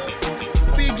Warrior.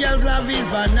 Big girls love his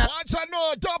banana. Watch I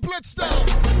know, doublet style.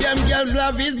 Them girls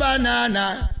love his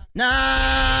banana.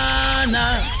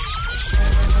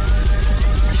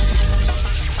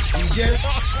 DJ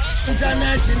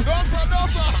International,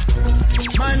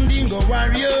 Mandingo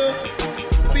Warrior.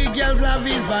 Big girls love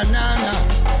his banana.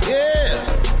 Yeah,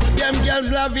 them girls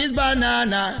love his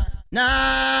banana.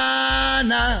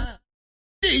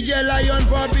 DJ Lion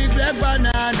for big black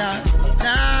banana.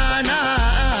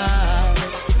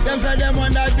 Them say them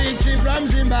want that big tree from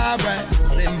Zimbabwe.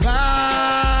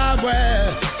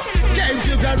 Came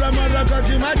to Karamorocco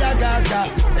to Madagascar.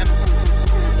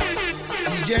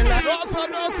 DJ Lion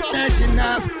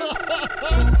National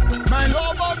Man,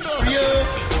 you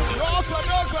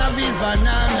love his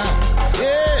banana.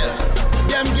 Yeah,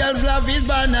 them girls love his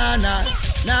banana.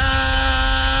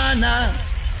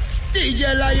 DJ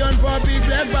Lion for big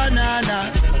black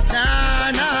banana.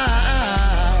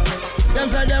 Them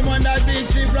say them want that big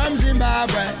tree from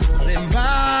Zimbabwe.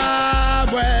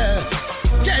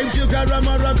 Came to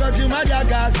Karamorocco to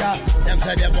Madagascar. Them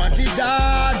say they want it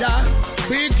harder.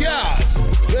 Big girls,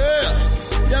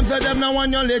 Yeah. Them say them no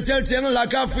want your little thing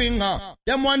like a finger.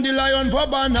 Them want the lion for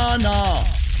banana.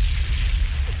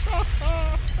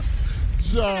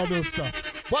 Jonathan.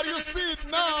 But you see it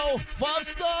now,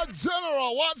 5-star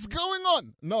general. What's going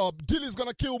on? No, Dilly's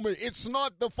gonna kill me. It's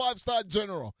not the 5-star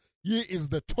general. He is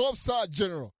the 12-star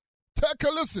general. Take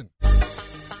a listen.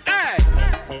 Hey,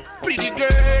 pretty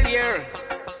girl here.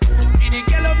 Pretty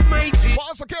girl of my dream.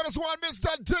 Once again, this one,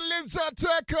 Mr. Dillinger.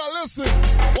 Take a listen.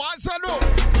 What's I know?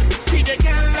 Pretty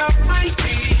girl of my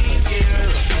dream,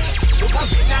 girl. Look how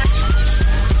she got.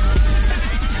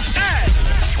 Hey,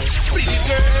 pretty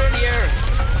girl here.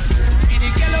 Pretty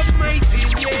girl of my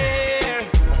dream, yeah.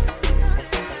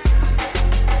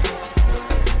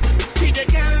 Pretty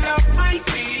girl of my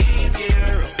dream,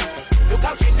 girl. Look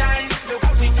how she nice, look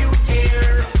how she cute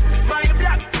here. My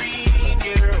black queen,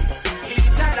 girl.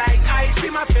 It's a like I see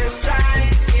my first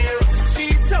choice, girl.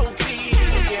 She's so clean,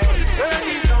 girl. Earn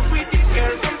in love with this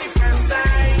girl from the first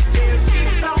sight, girl.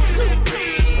 She's so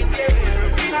supreme, girl.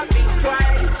 We have been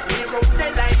twice, we wrote the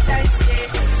light dice, yeah.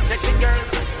 Sexy girl,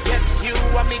 yes, you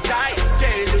are me choice.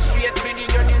 Tell you straight, pretty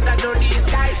girl is a no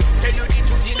disguise. Tell you the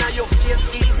truth in your face,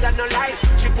 is a no lies.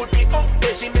 She put me up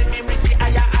there, she made me reach the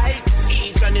higher heights.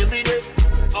 Each and every day,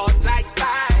 hot like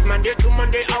spice. Monday to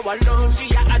Monday, our love, she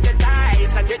a advertise.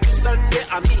 Sunday to Sunday,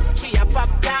 I mean, she a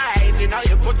baptize. You know,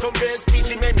 you put on this speech,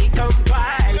 she made me come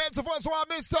twice. That's the first one,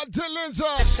 Mr.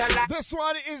 Dillinger. This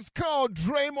one is called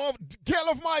Girl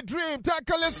of My Dream. Take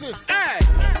a listen. Hey,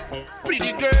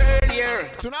 pretty girl here.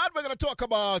 Tonight we're going to talk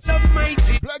about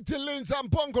Black Dillinger and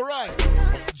Bongo Riot.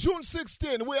 June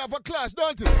 16, we have a clash,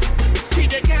 don't it?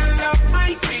 Pretty girl of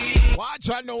my dream. Watch,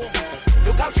 I know.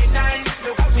 Look how she nice,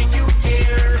 look how she cute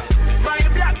here. My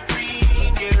black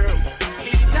queen, girl.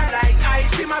 It's a like I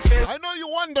see my face. I know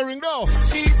you're wondering though.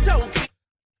 She's so cute.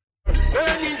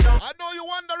 I know you're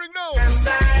wondering though.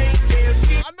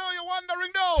 I know you're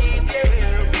wondering though.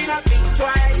 We have been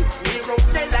twice. We wrote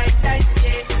the light dice,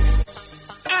 yeah.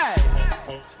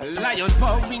 Hey, Lion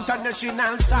Power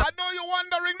International sound. I know you're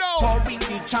wondering though. Powering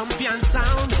the champion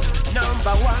sound.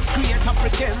 #1 create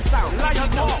African sound. Lion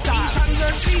Power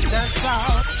International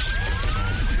sound.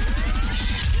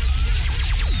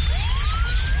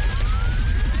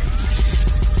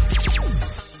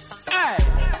 Hey,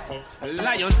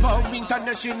 Lion Power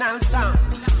International sound.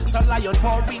 So Lion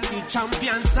powering the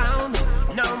champion sound.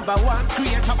 #1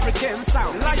 create African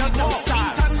sound. Lion Power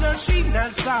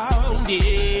International sound.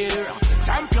 Yeah.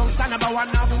 Champion sound,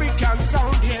 #1 African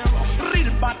sound. Yeah.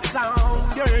 Real bad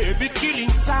sound. Yeah. Big killing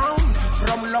sound.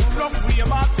 From long way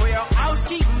back where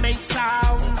ultimate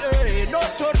sound. Yeah.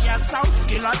 Notorious sound.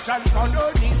 Killer champion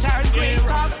anytime.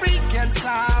 Great African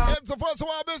sound. It's the first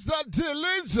one, Mr.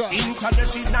 Dillinger.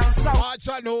 International sound. Watch,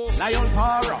 I know. Lion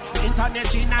Power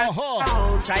International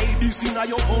sound. Try this in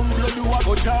your own blood, you are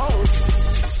go down.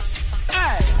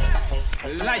 Hey,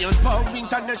 Lion Power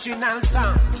International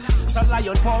sound. So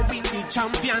Lion Power in the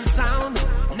champion sound.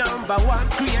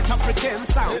 #1 create African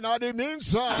sound. You know the mean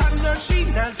sound.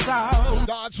 International sound.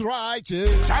 That's right,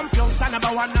 yeah. Champion sound,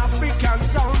 #1 African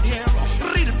sound, yeah.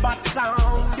 Real bad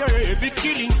sound, yeah. Big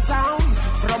killing sound.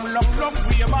 From long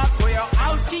way back where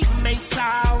ultimate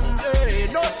sound,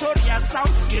 yeah. Notorious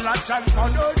sound. Killer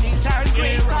champion anytime, yeah.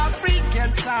 Great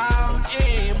African sound,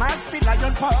 yeah. Must be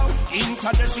Lion Power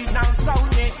International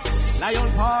sound, yeah.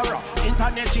 Lion Power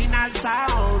International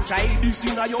sound. Try this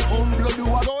in your own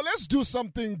blood. So let's do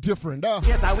something different.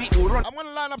 Yes, I will run. I'm gonna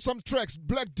line up some tracks.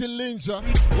 Black Dillinger,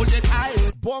 hold it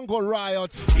high. Bongo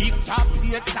Riot, big top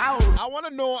plate sound. I want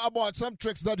to know about some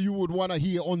tracks that you would want to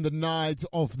hear on the night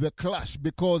of the clash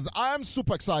because I'm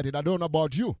super excited. I don't know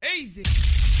about you. Easy.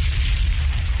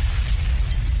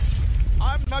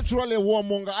 I'm naturally a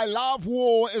warmonger. I love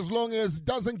war as long as it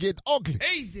doesn't get ugly.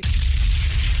 Easy.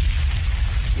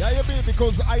 Yeah, you be,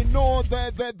 because I know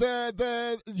that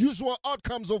the usual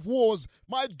outcomes of wars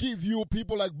might give you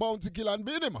people like Bounty Killer and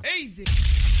Binima. Easy.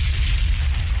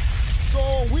 So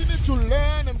we need to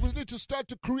learn and we need to start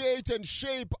to create and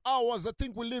shape ours. I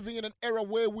think we're living in an era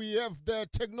where we have the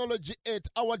technology at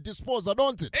our disposal,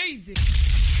 don't it? Easy.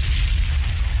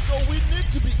 So we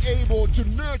need to be able to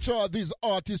nurture these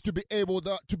artists to be able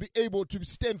to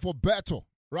stand for battle,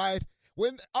 right?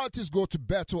 When artists go to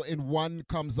battle and one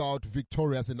comes out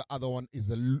victorious and the other one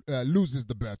loses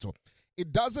the battle,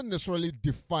 it doesn't necessarily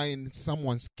define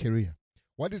someone's career.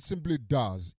 What it simply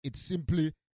does, it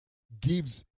simply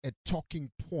gives a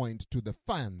talking point to the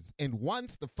fans. And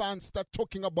once the fans start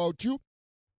talking about you,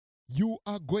 you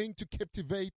are going to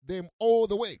captivate them all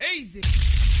the way. Easy.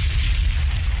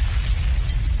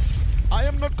 I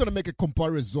am not going to make a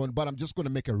comparison, but I'm just going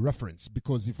to make a reference,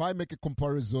 because if I make a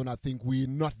comparison, I think we're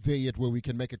not there yet where we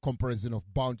can make a comparison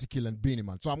of Bounty Killer and Beenie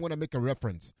Man. So I'm going to make a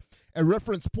reference. A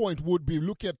reference point would be,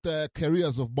 look at the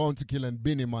careers of Bounty Killer and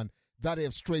Beenie Man that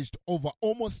have stretched over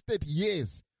almost 30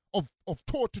 years of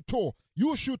toe to toe.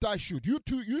 You shoot, I shoot. You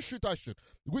two, you shoot, I shoot.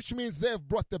 Which means they've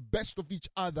brought the best of each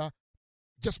other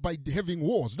just by having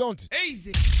wars, don't it?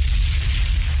 Easy.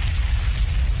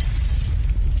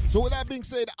 So with that being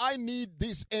said, I need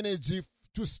this energy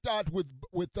to start with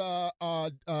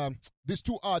these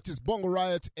two artists, Bongo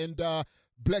Riot and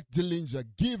Black Dillinger.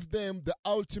 Give them the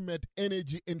ultimate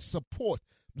energy and support.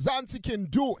 Mzansi can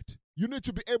do it. You need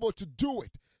to be able to do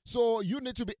it. So you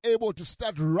need to be able to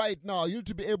start right now. You need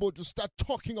to be able to start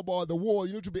talking about the war.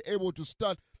 You need to be able to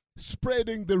start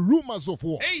spreading the rumors of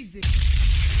war. Easy.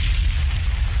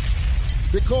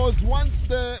 Because once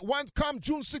come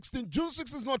June 16th, June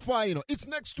 6th is not far, it's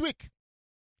next week.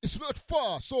 It's not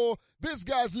far. So these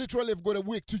guys literally have got a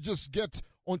week to just get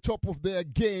on top of their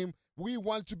game. We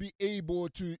want to be able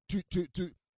to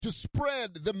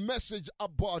spread the message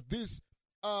about this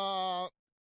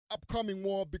upcoming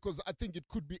war, because I think it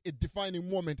could be a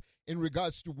defining moment in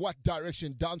regards to what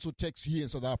direction dancehall takes here in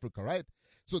South Africa, right?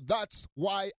 So that's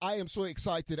why I am so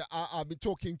excited. I've been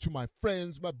talking to my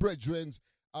friends, my brethren.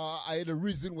 I had a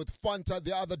reason with Fanta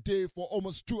the other day for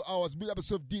almost 2 hours. Big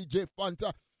episode of DJ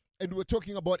Fanta. And we're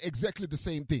talking about exactly the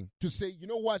same thing. To say, you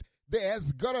know what? There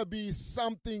has got to be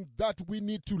something that we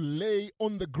need to lay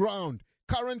on the ground.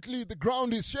 Currently, the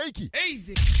ground is shaky.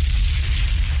 Easy.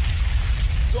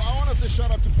 So I want to say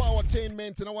shout out to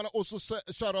Powertainment, and I want to also say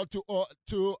shout out to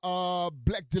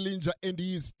Black Dillinger and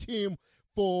his team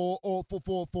for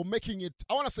making it.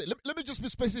 I want to say, let me just be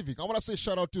specific. I want to say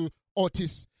shout out to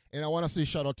Otis. And I want to say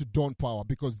shout out to Don Power,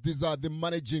 because these are the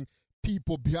managing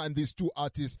people behind these two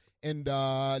artists. And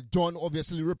Don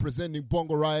obviously representing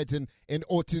Bongo Riot, and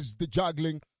Otis, the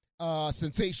juggling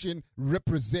sensation,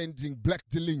 representing Black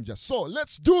Dillinger. So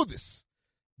let's do this.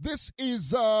 This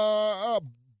is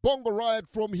Bongo Riot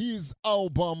from his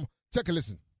album. Take a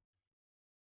listen.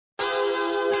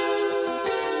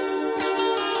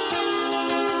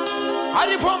 How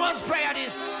the poor man's prayer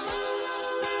this?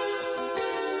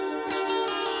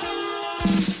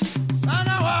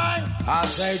 I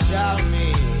say, tell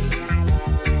me,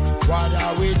 what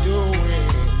are we doing?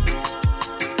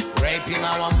 Raping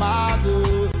our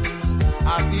mothers,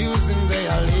 abusing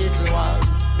their little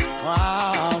ones.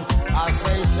 Wow. I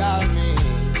say, tell me,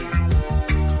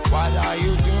 what are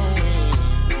you doing?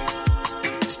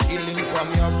 Stealing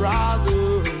from your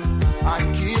brother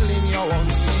and killing your own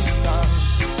sister.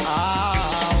 Wow.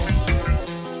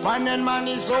 Man and man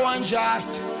is so unjust.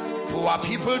 Poor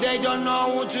people, they don't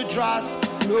know who to trust.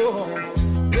 No,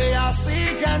 they are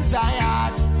sick and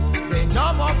tired. They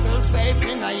no more feel safe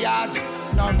in a yard.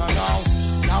 No.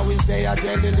 Now is their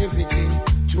daily liberty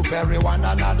to bury one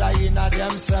another in a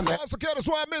them cemetery. That's okay, that's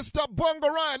why Mr. Bongo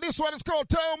Riot. This one is called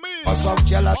Tell Me. Cause of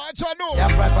jealousy, their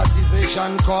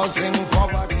privatization causing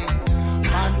poverty.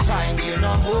 Mankind,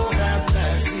 more have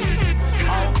mercy.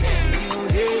 How can you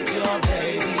hate your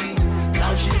baby?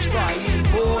 Now she's crying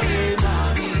for her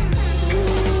mommy.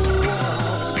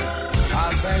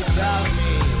 Say, tell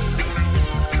me,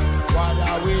 what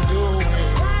are we doing?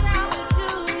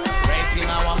 Raping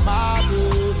our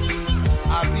mothers,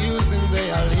 abusing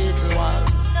their little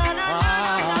ones.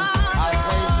 Wow. I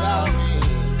say, tell me,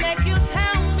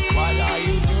 what are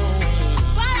you doing?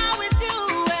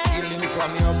 Stealing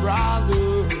from your brother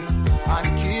and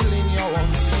killing your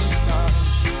own sister.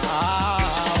 Wow.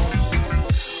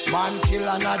 Man kill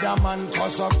another man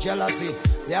cause of jealousy.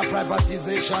 Their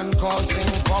privatization causing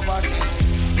poverty.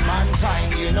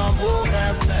 Mankind, more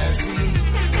have mercy.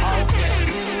 How can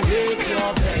you hate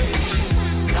your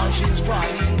baby? Now she's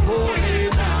crying for her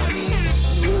mommy.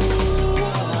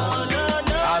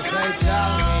 I say,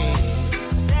 tell me,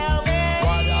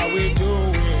 what are we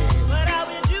doing?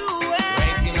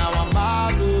 Raping our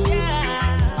mothers,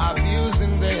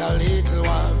 abusing their little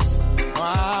ones.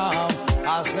 Wow. I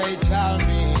say, tell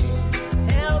me,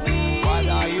 what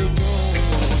are you doing?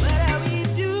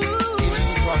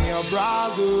 Your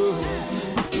brother.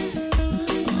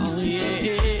 Oh yeah,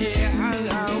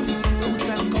 roots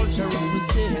and culture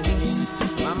representing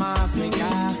Mama Africa,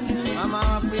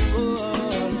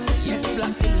 yes,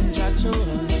 Black Dillinger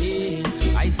chosen,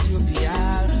 Ethiopia,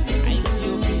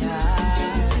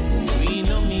 we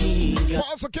know me.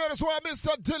 Also, that's why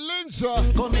Mr.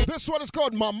 Dillinger. This one is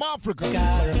called Mama Africa.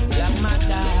 Black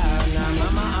Madonna,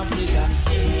 Mama Africa,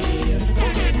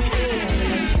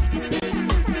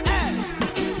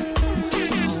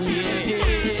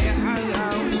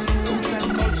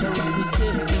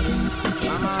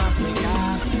 Mama Africa.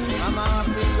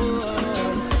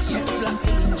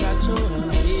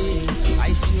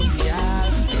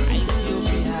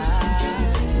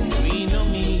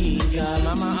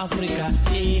 Africa,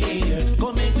 yeah.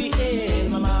 Go make me hail,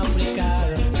 Mama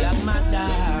Africa. Black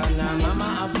Madonna, Mama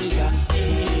Africa,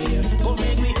 yeah. Go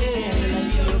make me hail,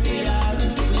 Ethiopia.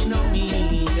 We know me,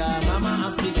 Mama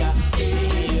Africa,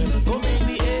 yeah. Go make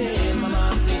me hail, Mama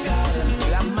Africa.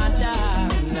 Black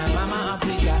Madonna, Mama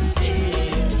Africa,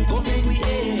 yeah. Go make me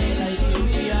hail,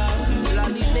 Ethiopia.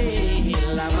 Bloody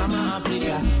hail, Mama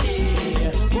Africa,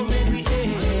 yeah. Go make me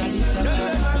hail, Addis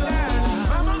Ababa.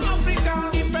 Mama Africa,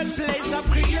 the birthplace of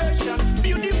creation.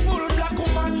 Beautiful black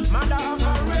woman, mother of a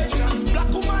nation. Black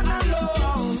woman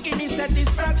alone, give me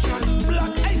satisfaction.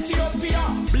 Black Ethiopia,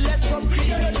 blessed from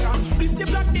creation. This is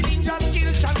Black Dillinger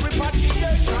skills and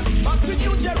repatriation. Back to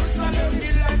New Jerusalem, the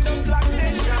land of black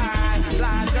nation.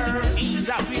 Black girls, ease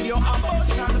up with your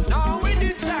abortion. Now with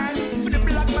the time for the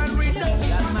black man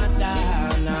reduction.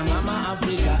 Madonna, Mama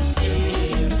Africa,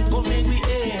 yeah. Go make me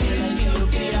hail,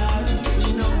 Ethiopia. We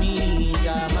know me,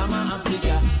 Mama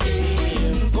Africa,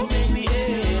 yeah. Go make me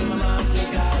hail, Mama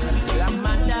Africa. La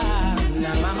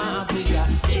Madonna, Mama Africa,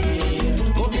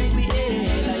 yeah. Go make me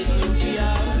hail, Ethiopia.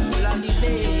 La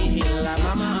Hail,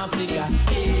 Mama Africa,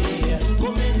 yeah. Go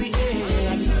make me hail,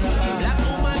 Addis Ababa. Black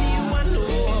woman,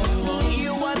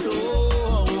 you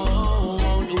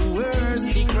alone. The worst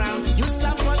the crown. You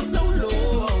suffer so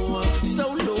low, so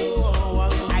low.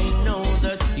 I know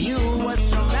that you were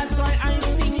strong. That's why I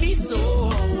sing this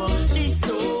song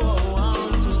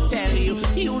to tell you,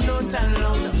 you not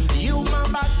alone. You my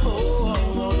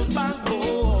backbone.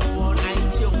 I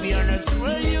took me on that's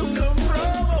where you come from.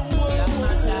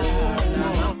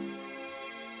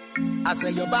 I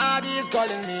say your body is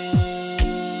calling me,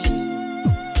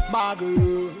 my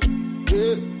girl,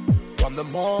 yeah. From the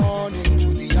morning to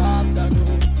the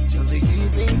afternoon till the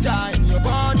evening time, your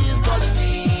body is calling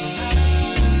me.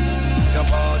 Your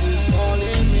body is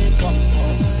calling me from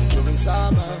home. During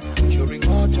summer, during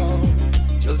autumn,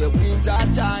 till the winter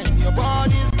time, your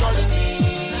body is calling me.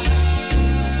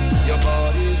 Your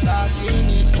body is asking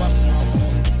it from home.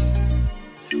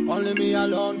 Only me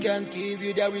alone can give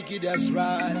you the wickedest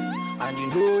right. And you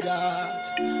know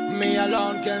that me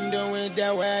alone can do it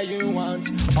the way you want.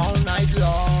 All night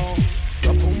long,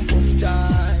 your boom boom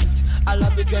tight. I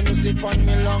love it when you sit on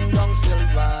me long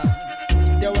silver.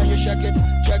 The way you shake it,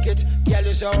 check it. Girl,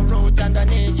 you so rude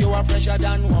underneath, you are fresher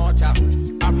than water.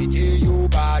 Every day your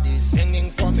body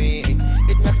singing for me.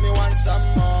 It makes me want some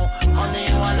more. Only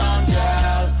you alone,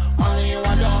 girl. Only you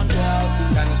alone, girl.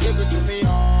 Can give it to me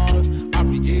all.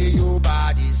 Every day your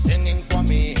body singing for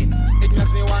me. It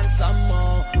makes me want some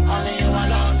more. Only you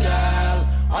alone, girl.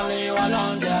 Only you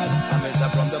alone, girl. I miss her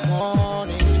from the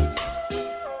morning to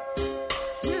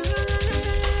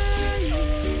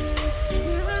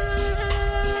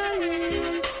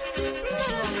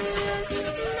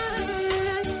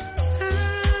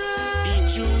the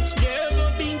truth's never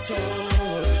been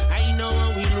told. I know I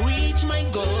will reach my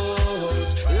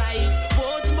goals. Life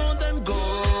worth more than gold.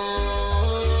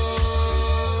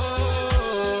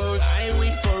 I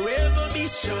will forever be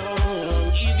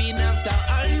strong, even after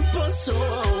I pass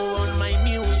on. My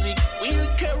music will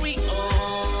carry on.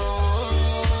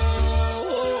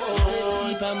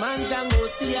 Pamanta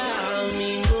ngosia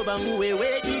mingo bangu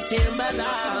wewe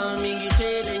ditembala mingi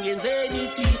chede ngenzeni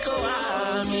tiko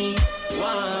ami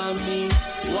wami.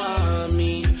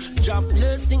 Drop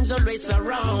blessings always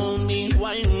around me.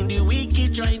 Why the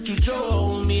wicked trying to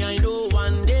drown me? I know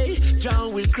one day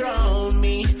John will crown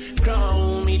me.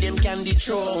 Them can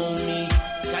dethrone me.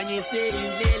 Can you say the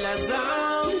Lela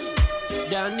Zam?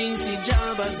 Dani si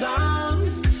Jamba Zam.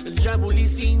 Jabuli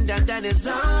sin Dandane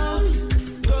Zam.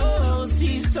 Go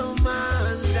see some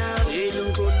man down.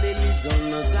 Elun ko leli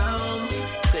zona Zam.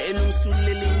 Elun su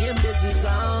leli nyembezi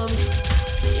Zam.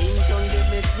 Don't get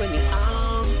me when you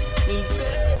arm me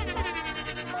there.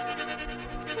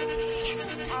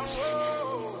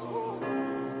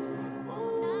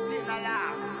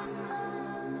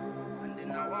 And then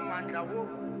now I'm on the walk.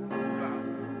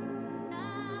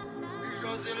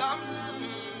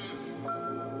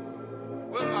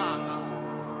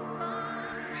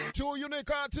 Two unique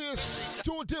artists,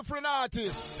 two different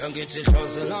artists. Don't get it,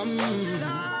 Rosalam.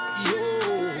 Yo.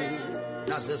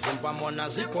 Nase sempa mona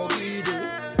zipo gido.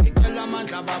 Ikela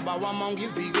manta baba wa mongi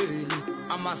bigeli.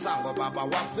 Amasango baba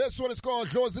wa. This one is called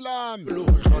Rosalam.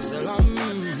 Rosalam.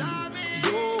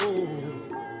 Yo.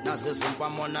 Nase sempa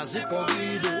mona zipo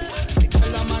gido.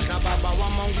 Ikela manta baba wa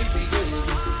mongi bigeli.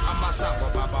 Amasango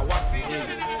baba wa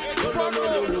fideli.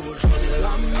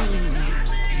 Rosalam.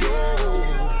 Yo.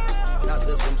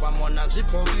 Nase sempa mona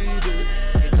zipo gido.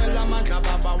 Ikela manta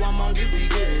baba wa mongi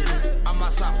bigeli.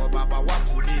 Amasango baba wa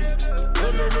fideli.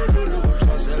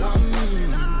 Rosalam,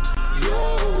 yo,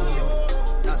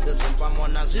 nase sempa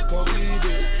mona zipo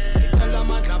vide.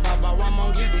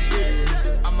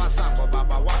 sango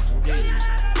baba wafude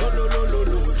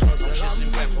lo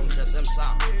chisimwe kongrese msa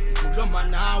kuloma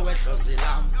nawe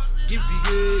hloselam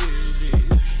ngibhikele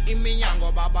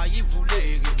iminyango baba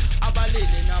yivuleke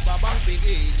abalele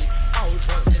nababambekeli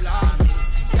awuhloselami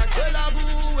ngiyacela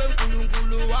kuwe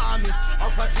nkulunkulu wami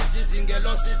awuphathise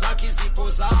izingelosi zakhe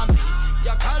izipho zami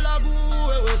ngiyakhala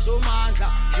kuwe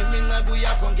wesomandla iminceku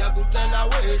yakho ngiyakucela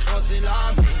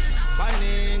wehloselami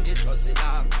banenge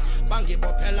hloselami.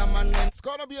 It's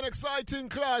gonna be an exciting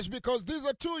clash because these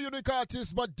are two unique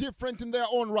artists but different in their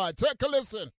own right. Take a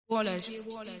listen. For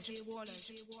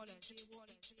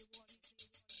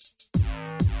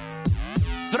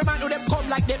the man who them come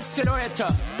like them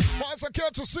senator. What's I care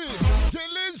to see?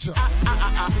 Dillinger.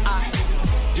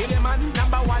 Dilly man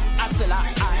number one hustler.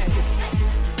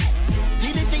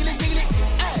 Dilly.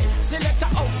 Hey, selector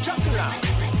out juggler.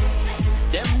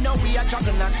 Them know we are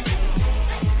juggling.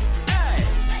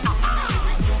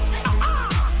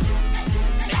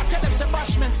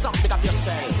 Bashman song, pick up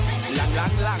yourself.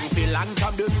 Lang, feel long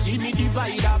time, don't see me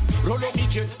divide up. Roll up me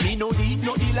jet, me no need,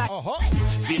 no delight.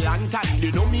 Feel long time,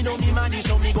 you know me money,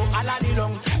 so me go alali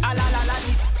long,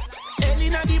 alalali. Early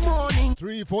in the morning,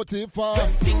 3:45.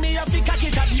 Think me a pick a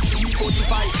kid at the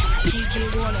 3:45. DJ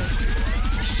Wallace.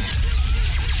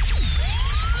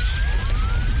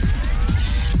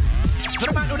 For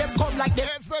the man who them come like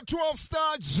this. It's the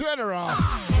 12-star general.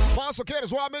 Pastor Kate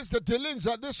is what I missed the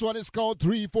Dillinger. This one is called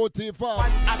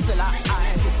 3:45.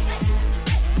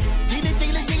 Dilly.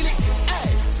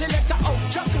 Hey, selector out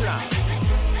juggler.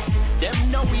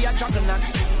 Them know we are juggling.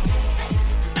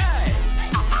 Hey,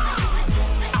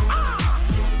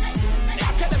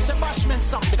 I tell them some bashman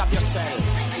song, pick up yourself.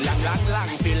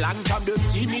 Lang, feel long time, don't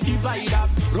see me divide up.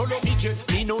 Roll up me jet,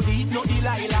 me no need, no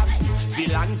Delilah.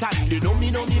 Feel long time, you know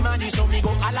me money, so me go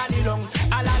alali long,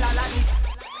 alalali.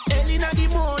 Early in the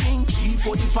morning,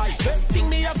 3:45. First thing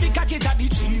me a fi cock it at the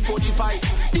 3:45.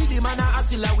 Dilly man a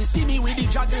hustler, we see me with the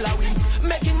juggler win.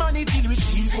 Making money till we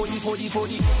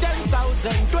 3:40.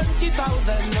 10,000,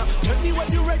 20,000. Tell me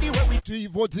when you ready, when we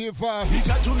 3:45. We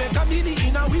try to make a million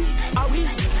in a week.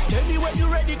 Tell me when you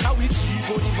ready, can we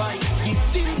 3:45.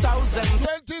 15,000,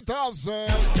 20,000.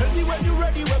 Tell me when you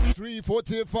ready, when we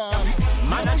 3:45.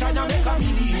 Man a tryna make a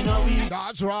million in a week.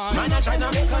 That's right. Man a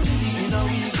tryna make a million in a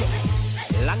week.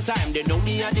 Long time they know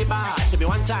me at the bar. See me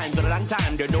one time for a long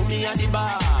time they know me at the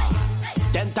bar.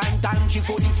 10 time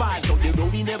 3:45. So they know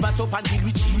me never stop until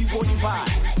we 3:45.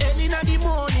 Early in the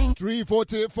morning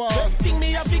 3:45. First thing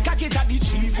me a fi cock it at the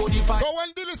 3:45. So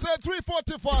when Dilly said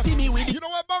 3:45, see me with it. You know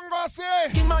what Bongo say?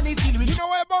 King money till we. You know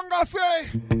what Bongo say?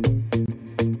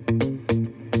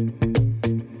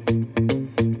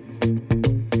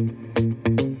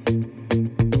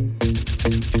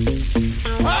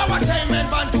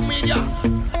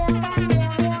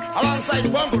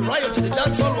 Alongside Bongo Riot to the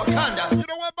dancehall Wakanda. You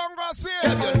know what Bongo say?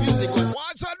 Champion music was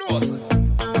watch I do.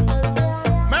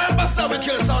 Remember so we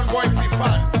kill Soundboy free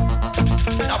fan.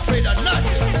 Not afraid of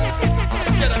nothing.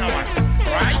 Scared of no one.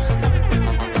 Right?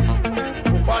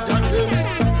 Whoopah than them.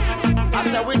 I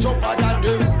say we chopper than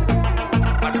them.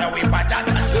 I say we better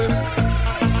than them.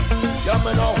 Yeah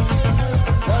me know.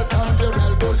 Welcome the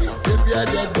real bully. The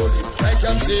bearded bully. I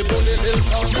can say bully little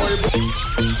Soundboy bully.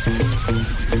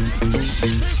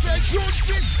 June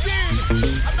 16.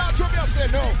 I'm not to me, I say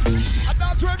no. I'm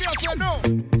not to me, I say no.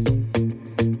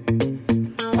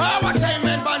 Power time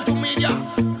and Bantu Media.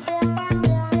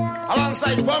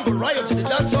 Alongside Bongo Riot to the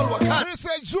dancehall Wakanda. They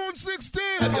say June 16.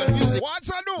 Champion music. Watch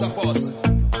I do. The boss.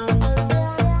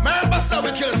 Remember so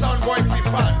we kill Soundboy free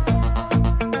fan.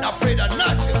 Not afraid of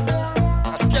nothing.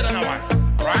 I'm scared of no one.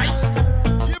 Right?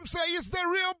 Him say he's the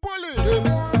real bully.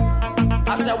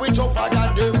 I say we chopper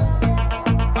than them.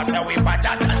 I say we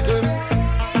better than them.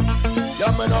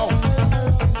 Yeah, me know.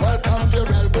 Welcome the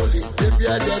real bully, the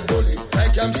bearded bully. I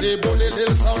can say bully,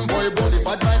 little Soundboy bully.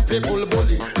 Bad mind people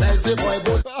bully, lazy boy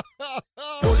bully.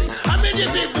 Bully, I mean the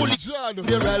big bully. The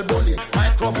real bully,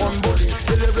 microphone bully,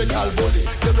 the lyrical bully,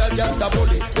 the real gangster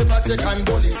bully, the Vatican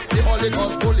bully, the Holy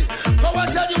Ghost bully. Go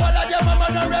and tell you what I get, my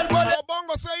man, the real bully. So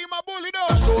Bongo say him a bully now.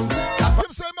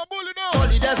 Him say him a bully now.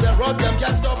 Solid as a rock, them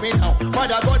can't stop me now.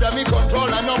 Mother God, me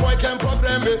control, and no boy can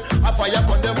program me. I fire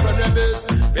upon them problem base.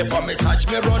 Before me touch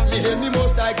me, run me, hit me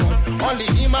most I gun. Only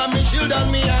him and me shield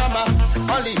and me armor.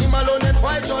 Only him alone and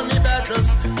fight on me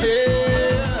battles.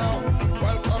 Yeah.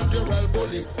 Welcome the real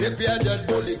bully, the bearded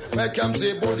bully. Welcome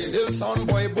say bully, little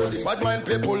Soundboy bully. Bad mind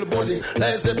people bully,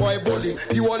 lazy boy bully.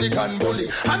 The Holy can bully.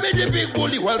 I mean the big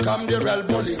bully. Welcome the real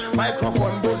bully,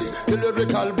 microphone bully, the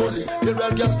lyrical bully, the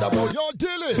real gangster bully. Yo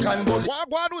Dilly, can bully.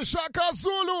 Wagwan with Shaka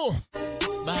Zulu.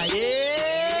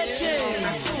 Bayeche.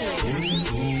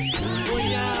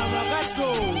 Oya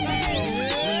bagaso.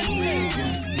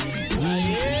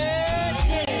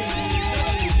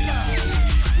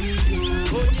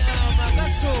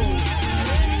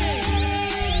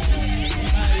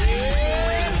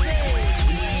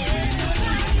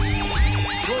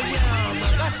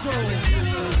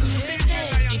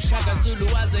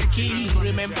 king,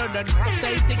 remember that Rasta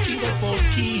is the king of all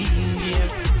kings. Yeah.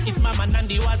 If Mama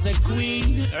Nandi was a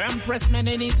queen, Empress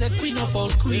Menen is a queen of all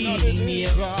queens.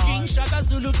 Yeah. King Shaka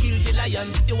Zulu killed the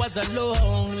lion. He was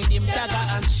alone with him dagger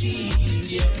and shield.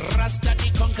 Yeah. Rasta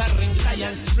the conquering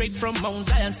lion, straight from Mount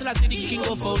Zion. Selassie the king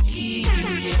of all kings.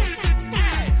 Yeah.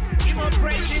 Give more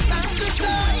praises and to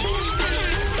joy.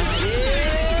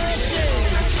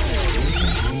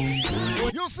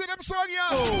 You see them song,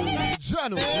 yo?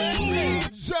 Jano.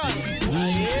 Jano.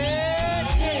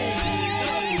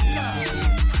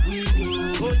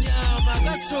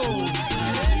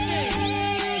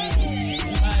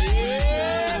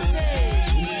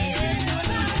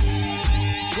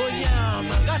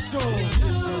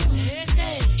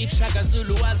 If Shaka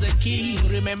Zulu was a king,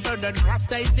 remember that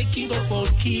Rasta is the king of all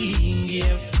kings.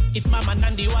 Yeah. If Mama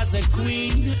Nandi was a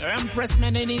queen, Empress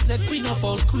Menen is a queen of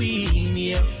all queens.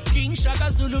 Yeah. King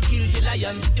Shaka Zulu killed the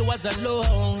lion. He was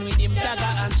alone with him dagger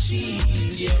and shield.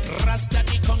 Yeah. Rasta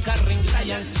the conquering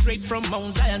lion, straight from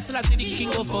Mount Zion. Selassie the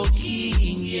king of all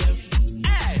kings. Yeah.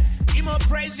 Hey, give more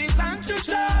praises unto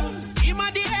Jah. Give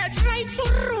more the head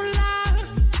rightful ruler.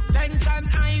 Thanks and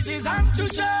eyes unto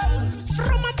Jah.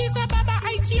 From Addis Ababa,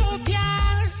 Ethiopia.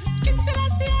 King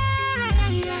Selassie,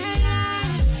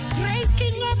 great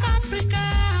king of Africa.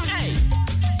 Hey,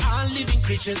 all living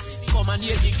creatures, come and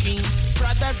hear the king.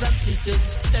 Brothers and sisters,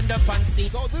 stand up and sing.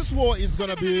 So this war is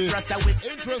going to be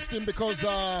interesting because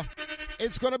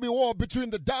it's going to be war between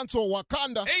the Danto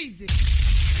Wakanda. Easy.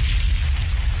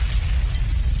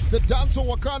 The Danto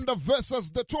Wakanda versus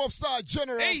the 12-star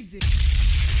general. Easy.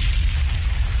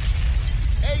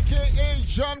 A.K.A.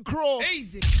 John Crow.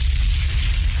 Easy.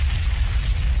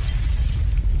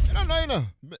 You know,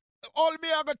 all me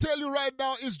I going to tell you right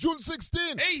now is June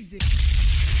 16. Easy.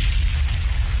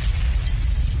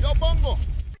 Yo, Bongo,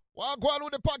 why go on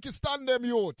with the Pakistan them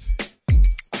youth?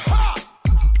 Ha!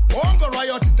 Bongo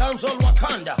Riot, dancehall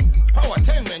Wakanda,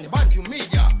 powertainment, Bantu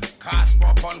media, cast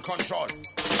upon control.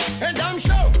 And damn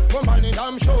show, Kumbali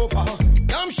damn show,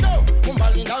 damn show,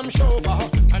 Kumbali damn show,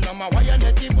 and I'm a wire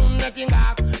netty boom netting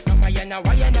up, I'm a yana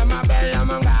wire nama bella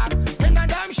mangap, and a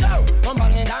damn show,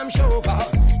 Kumbali damn show,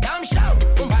 damn show,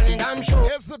 Kumbali damn show.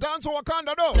 It's the dance of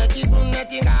Wakanda, though. Netty boom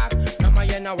netting up, nama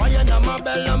yana wire nama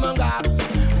bella mangap.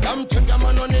 Damn chinga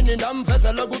man on in the damn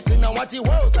vessel a good thing and what he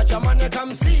was such a man that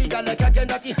come see got like again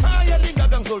that he higher linga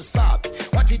gang will stop.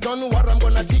 What he done what I'm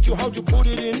gonna teach you how to put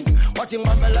it in. What in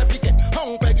my life it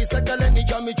hung peggy second and the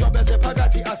jammy job as a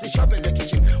pagati as the shop in the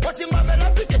kitchen. What in my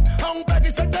life it hung peggy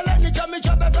second and the jammy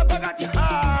job as a pagati.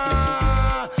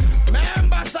 Ah,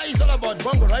 member size all about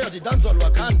Bongo Riot, the dancehall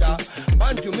Wakanda,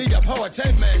 Bantu media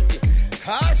powertainment.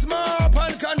 Cosmo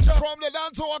upon control. From the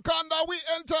dance of Wakanda we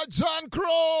enter John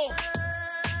Crow.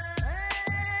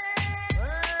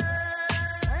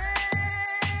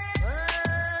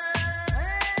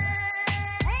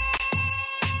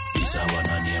 I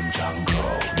wanna name John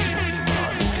Crow, the only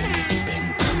man who can make the pen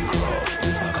and grow.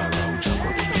 If I can round Choco,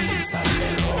 everything start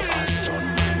mellow. As John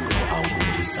Mango, how do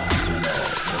he start swallow?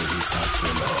 How he start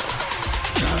swallow?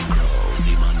 John Crow,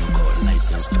 the man who got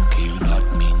license to kill. That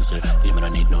means the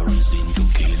man need no reason to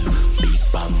kill. Big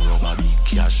bang rubber, big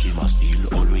cash, he must steal.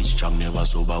 Always strong, never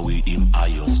sober with him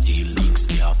iron steel. Leaks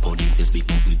care upon him, face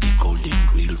beating with the golden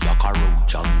grill. Fuck a road,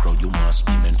 John Crow, you must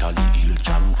be mentally ill.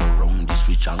 John Crow, round the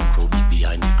street, John Crow, be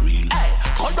behind the grill.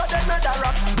 Colder than a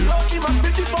rap, lucky man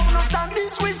with the phone no stand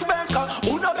this respect.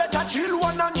 Who no better chill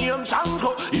one and name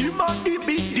Chanko. He man the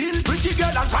big deal, pretty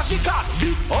girl and trashy cars.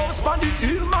 Big house man the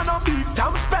hill man a big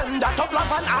time spend that top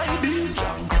laugh and I be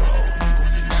Chanko, the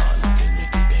only man who can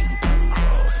make the pen and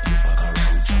grow. If I can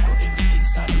round Chanko, everything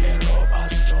start mellow.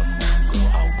 As John Mango,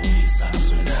 how boys are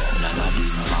swallow. None of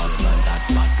this hard man that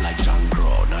bad like Chanko.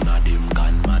 None of them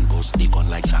gunman go stick on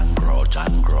like Chanko.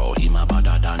 Chanko, him a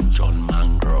better than John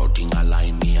Mango. Thing a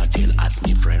line me a tell, ask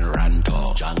me friend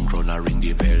Ranto. John Crow na ring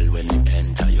the bell when he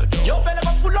enter your door. Your belly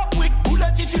go full up with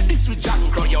bullet if you diss with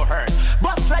John Crow, you heard.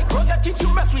 Bust like rocket if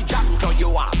you mess with John Crow, you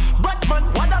are. Batman,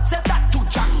 what that said that to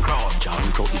John Crow?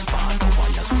 John Crow is part of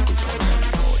why so to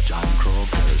Toronto. John Crow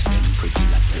girls them pretty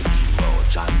like flamingo.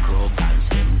 John Crow guns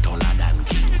them taller than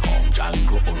King Kong. John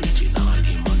Crow original,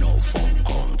 him a no phone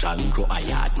Kong. John Crow a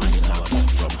yard man, never come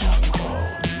from John Crow.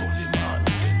 The only man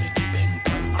who can make the pen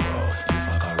and grow. If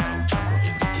I go round John Crow,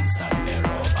 everything start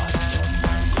error. As John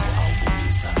Mango, how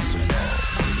boys are swallow.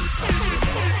 Boys are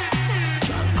swallow.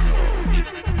 John Crow.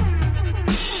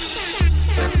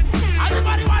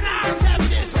 Everybody wanna attempt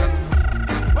this.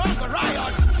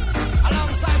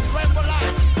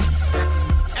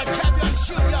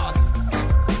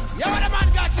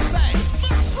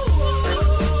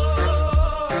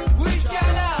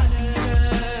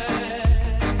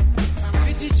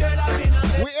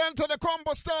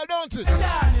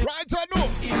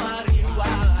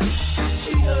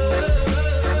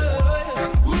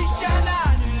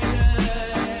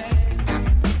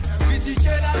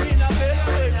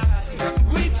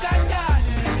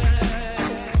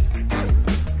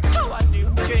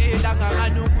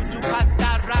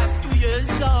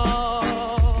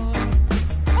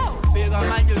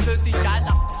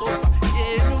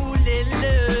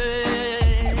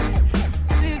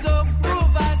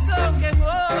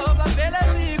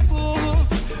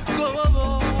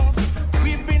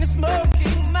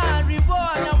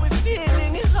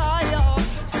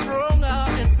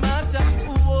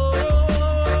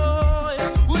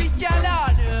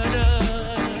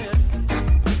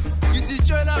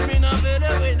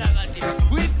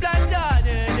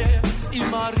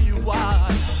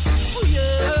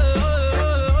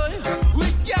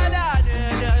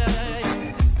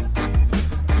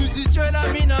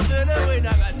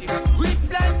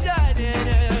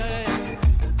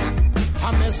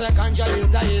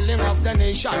 the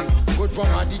nation. Good for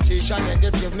meditation and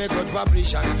it give me good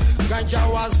vibration.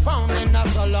 Ganja was found in a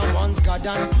Solomon's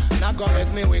garden. Not gonna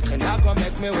make me weak, not gonna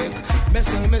make me weak. Me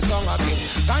sing me song again.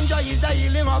 Ganja is the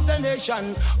healing of the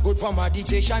nation. Good for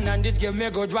meditation and it give me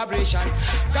good vibration.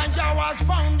 Ganja was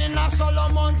found in a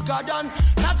Solomon's garden.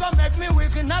 Not gonna make me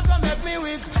weak, not gonna make me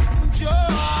weak.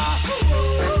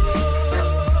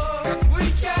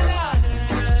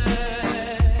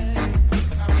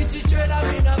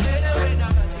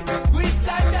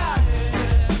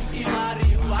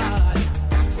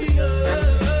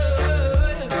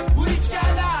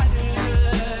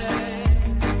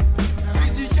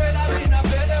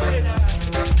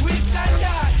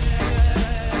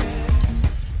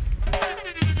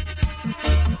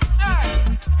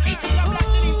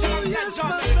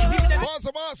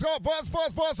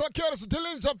 Boss, Curtis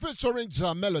Dillinger featuring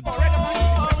Ja Melody.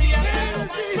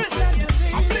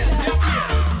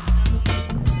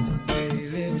 They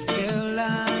live their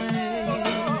life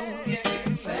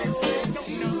fast and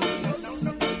furious.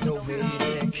 The way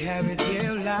they carry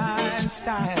their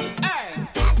lifestyle.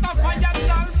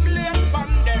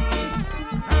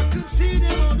 I could see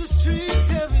them on the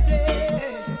streets every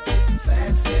day.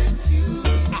 Fast and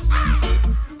furious.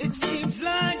 It seems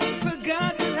like they've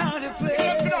forgotten how to play.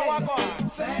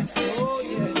 Fast and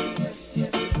furious.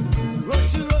 Yes.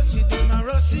 Rushy, them a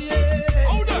rushy, yeah.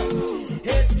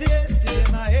 Hasty,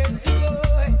 them a hasty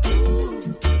boy.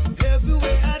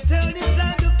 Everywhere I turn, it's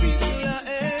like the people are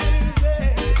angry.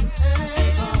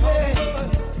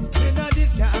 You know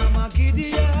this I'm a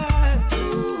Gideon.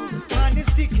 Man is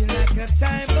sticking like a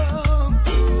time bomb.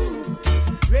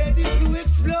 Ready to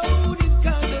explode in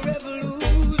counter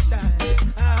revolution.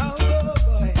 Oh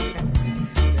boy,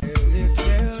 they live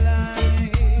their life.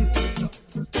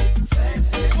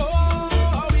 Fast and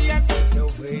furious. The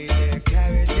way they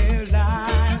carry their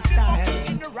lifestyle.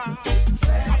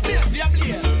 Fast and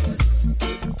furious.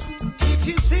 If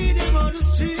you see them on the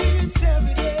streets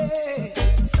every day.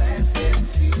 Fast and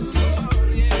furious.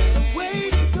 The way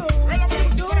they go,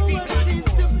 no one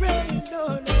seems to pray. No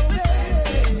way.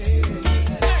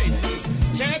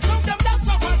 Check out them dogs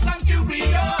of us and curious.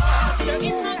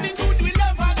 It's nothing good will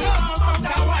ever come out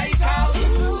of White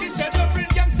House. She said the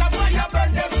brilliance of fire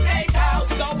burn them state house.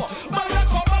 Now,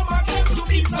 Barack Obama claims to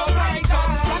be so righteous.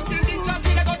 Black Dillinger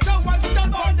still I got show and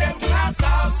stop on them class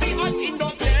house. See all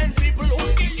innocent people who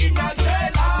still in a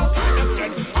jailhouse. Them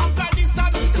turn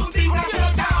Afghanistan to be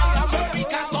national town.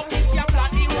 America stop this your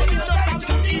bloody one in the time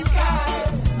to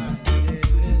discuss.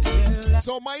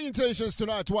 So my intentions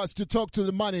tonight was to talk to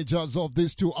the managers of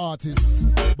these two artists.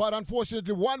 But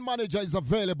unfortunately, one manager is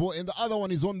available and the other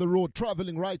one is on the road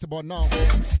traveling right about now.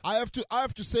 I have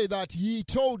to say that he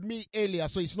told me earlier,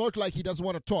 so it's not like he doesn't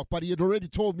want to talk, but he had already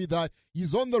told me that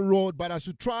he's on the road, but I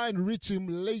should try and reach him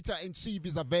later and see if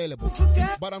he's available.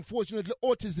 But unfortunately,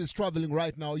 Otis is traveling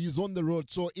right now. He's on the road,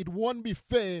 so it won't be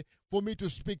fair for me to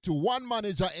speak to one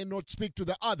manager and not speak to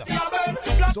the other.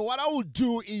 So what I will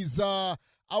do is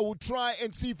I will try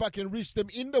and see if I can reach them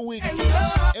in the week,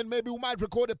 and maybe we might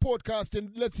record a podcast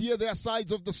and let's hear their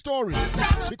sides of the story,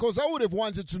 because I would have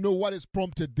wanted to know what has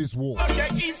prompted this war.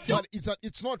 But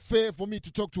it's not fair for me to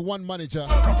talk to one manager.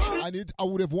 I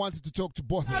would have wanted to talk to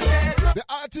both of them. The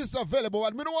artists are available,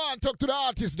 and we don't want to talk to the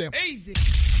artists them. Easy.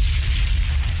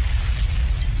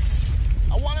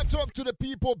 I want to talk to the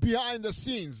people behind the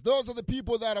scenes. Those are the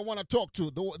people that I want to talk to.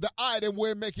 The item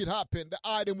will make it happen. The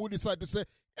item will decide to say,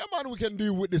 yeah, man, we can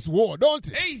deal with this war, don't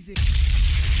it? Easy.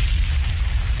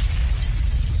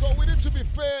 So we need to be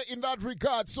fair in that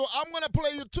regard. So I'm going to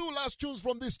play you two last tunes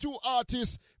from these two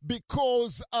artists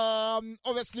because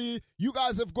obviously you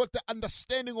guys have got the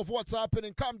understanding of what's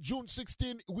happening. Come June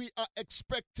 16, we are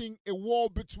expecting a war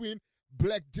between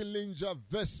Black Dillinger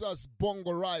versus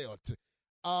Bongo Riot.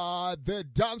 The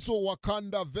Danso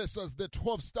Wakanda versus the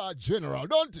 12-star General,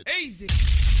 don't it? Easy.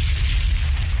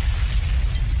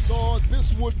 So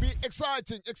this would be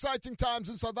exciting times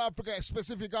in South Africa,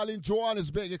 specifically in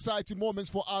Johannesburg. Exciting moments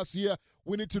for us here.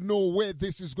 We need to know where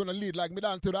this is going to lead. Like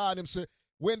Midan to the Adam say,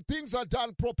 when things are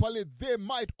done properly, they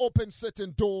might open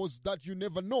certain doors that you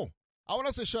never know. I want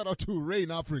to say shout out to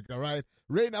Rain Africa, right?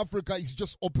 Rain Africa is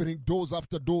just opening doors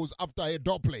after a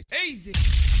door plate. Easy.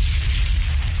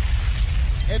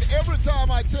 And every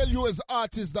time I tell you as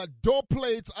artists that door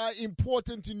plates are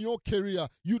important in your career,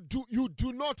 you do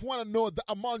not want to know the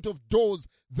amount of doors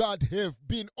that have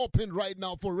been opened right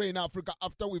now for Rain Africa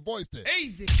after we voiced it.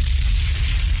 Easy.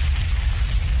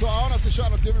 So I want to say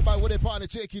shout out to everybody with a partner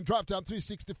checking Drive Time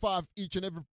 365 each and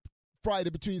every Friday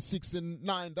between 6 and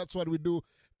 9. That's what we do.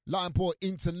 Lion Paul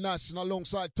International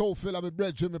alongside Tofil, I'm a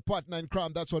bread, Jimmy partner in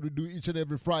crime. That's what we do each and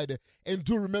every Friday. And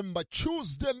do remember,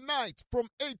 Tuesday night from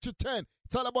 8 to 10,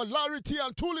 it's all about Larry T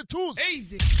and Toolie Toos.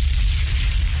 Easy.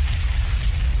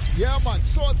 Yeah, man.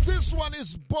 So this one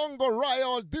is Bongo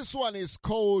Riot. This one is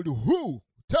called Who?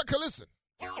 Take a listen.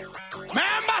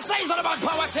 Remember, say it's all about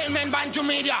powertainment, Bantu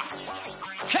Media.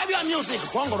 Caribbean music,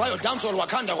 Bongo Riot, dancehall,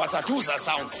 Wakanda, Watatusa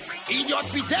sound. Idiot,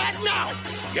 be dead now.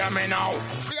 Hear me now.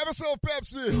 You have yourself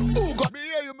Pepsi. Who got me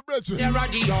here, you my brother? The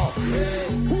radio.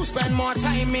 Who spend more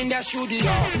time in the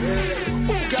studio?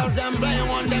 Who girls them playing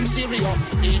on them stereo?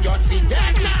 Idiot, be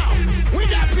dead now. With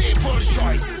the people's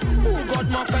choice. Who got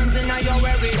more friends in your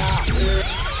area?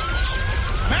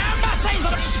 Remember, say it's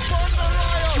all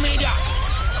about media.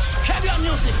 Caribbean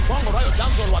music, Bongo Riot,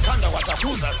 dancehall, Wakanda,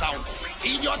 Watatusa sound.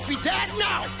 Idiot, be dead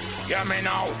now. Hear me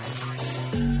now.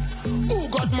 Who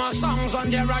got more songs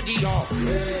on the radio?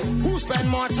 Who spend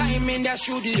more time in the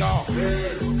studio?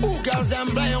 Who girls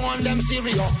them playing on them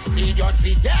stereo? Idiot,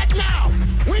 be dead now.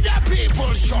 With the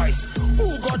people's choice.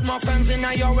 Who got more friends in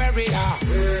your area?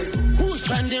 Who's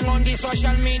trending on the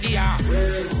social media?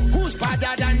 Who's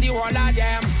better than the whole of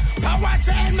them?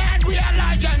 Powertainment, we are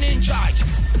large and in charge.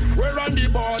 We're on the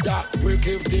border, we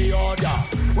give the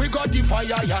order. We got the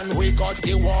fire and we got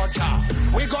the water.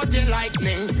 We got the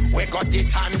lightning, we got the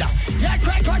thunder. Yeah,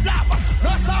 quick or lava,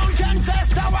 no sound can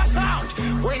test our sound.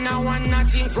 We now want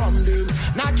nothing from them,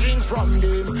 not drink from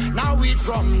them, now eat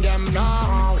from them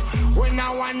now. We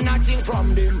now want nothing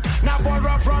from them, not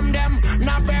borrow from them,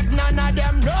 not beg none of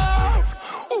them, no.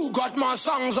 Who got more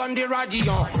songs on the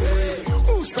radio?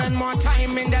 Who spend more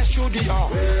time in the studio?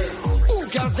 Who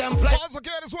girls them play? Once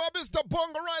again, it's what Mr.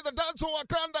 Bongo Riot, the dancer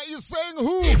Wakanda is saying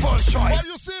who? People's choice. But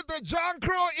you see, the John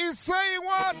Crow is saying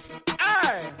what?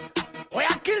 Hey, we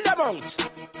are kill them out.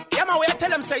 Yeah, man, we are tell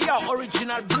them say, yo,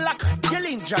 original Black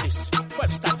Dillinger is.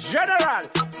 Webster General.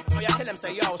 We are tell them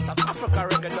say, yo, South Africa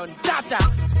reggae done data.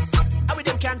 How we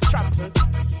them can trample.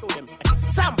 Show them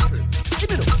example. Give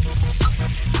me no.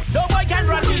 No boy can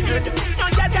run me good. No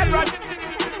girl can run.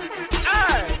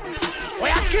 Hey, we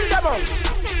are kill them out.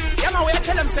 Yeah, man, we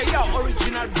tell them say, yo,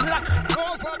 original Black.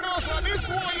 No, sir, this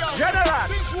warrior. General.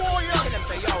 This warrior. Tell them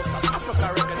say, yo, South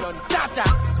Africa reggae done data.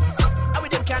 How we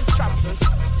them can trample.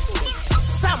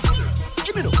 Sample.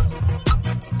 Give me no.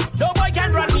 No boy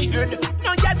can run me head.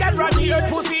 No girl can run me head.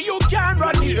 Pussy, you can't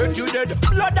run me head. You dead.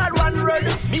 Blood that run red.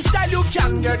 Me style you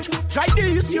can get. Try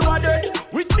this, you are dead.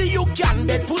 With me you can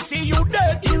dead. Pussy, you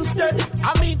dead instead.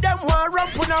 I mean them want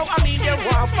rump now. I mean them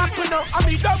want fuck now. I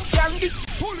mean them can get.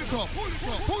 Pull it up, pull it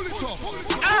up, pull it up, pull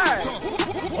it up. Hey,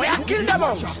 we are kill them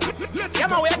out. Yeah,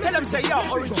 man, we tell them say,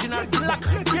 yo, original Black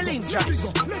Dillinger.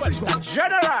 Well, it's the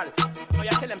General. We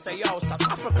tell them say, yo, South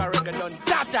Africa reggae done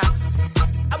data.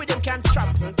 How we them can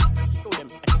trample. Show them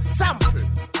example.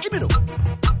 Give me no.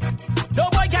 No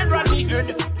boy can run me head.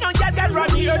 No girl can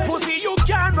run me head. Pussy, you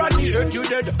can't run me head. You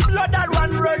dead. Blood that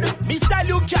run red. Me style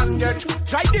you can get.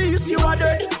 Try this, you are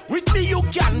dead. With me you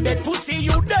can dead. Pussy,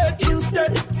 you dead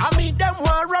instead. I mean them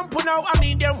want rump now. I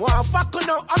mean them want fuck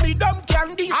now. I mean them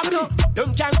can this. I mean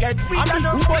them can get free. I mean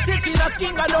who was it in a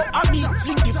sting now. I mean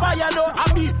fling the fire now.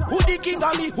 I mean who the king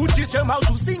of me. Who teach them how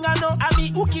to sing now. I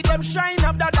mean who keep them shine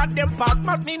after that them part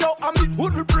mat me now. I mean who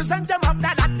represent them after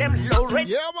that them low rate.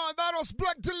 Yeah man, that was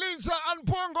Black Dillinger and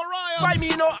Bongo Riot. Why me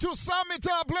no? To sum it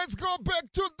up, let's go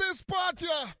back to this part,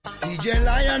 yeah. DJ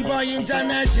Lion Boy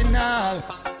International,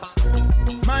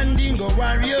 Mandingo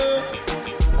Warrior.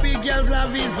 Big girls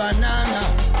love his banana.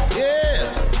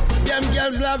 Yeah, them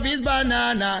girls love his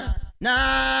banana.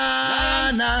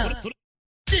 Nah, nah.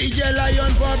 DJ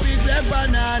Lion Boy Big Black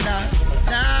Banana.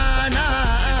 Nah,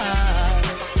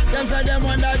 nah. Them say them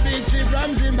want that big trip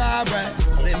from Zimbabwe.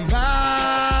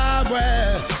 Zimbabwe.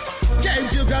 Came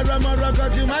to Karama, Morocco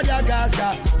to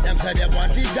Madagascar. Them say they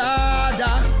want it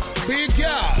harder. Big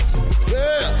girls,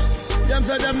 yeah. Them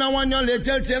say them no want your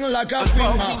little thing like a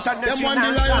finger. Them want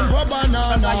the lion for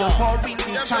banana.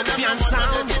 Champion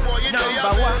sound,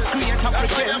 number one, create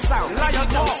African sound. Lion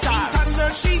don't start.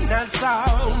 International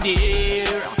sound,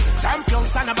 yeah. Champion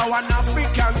sound, number one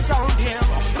African sound,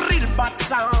 yeah. Real bad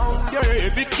sound, yeah.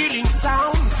 Big killing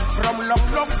sound. From long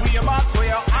way back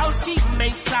where our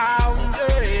teammates sound,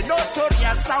 yeah.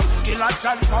 Notorious sound, killer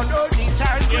champion, only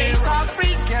time. Great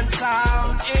African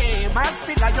sound, yeah. Must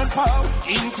be Lion Power,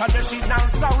 international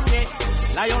sound, yeah.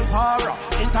 Lion Power,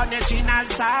 international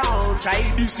sound.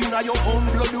 Try this in your own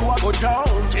blood, you are go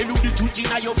down. Tell you the truth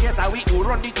in your face, how we go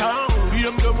run the town.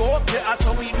 Bring them up, yeah,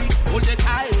 so we do all the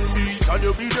time. Each and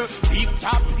every day, big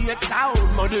top, big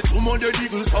sound. Monday to Monday,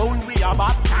 eagle sound. we are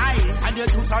baptized. And the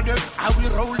truth are there, and we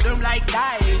roll them like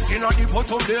dice. You know the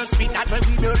bottom they speak, that's when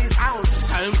we dirty sound.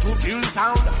 Time to kill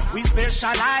sound, we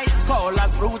specialize. Call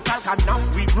us brutal,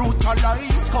 enough we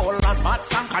brutalize. Call us bad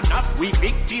some enough we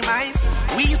victimize.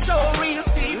 We so real,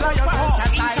 see,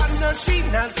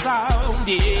 international sound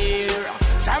here.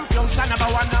 Champion sound,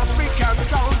 number one African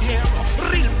sound here.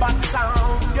 Real bad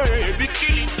sound, yeah. Big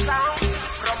killing sound.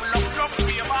 From Love,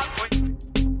 we are back.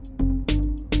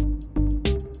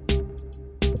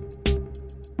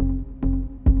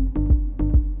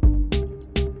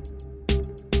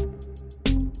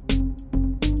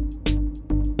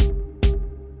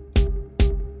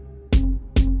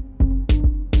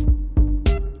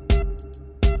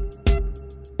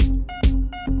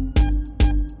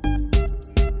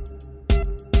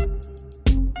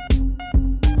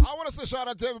 Shout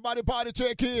out to everybody party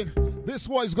check-in. This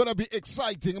one is gonna be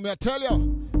exciting. May I tell you?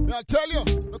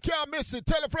 You can't miss it.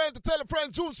 Tell a friend to tell a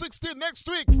friend. June 16 next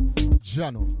week.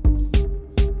 Jano.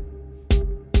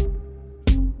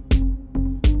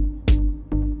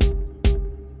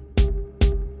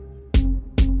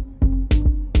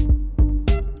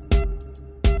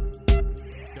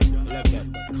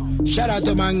 Shout out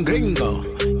to man Gringo.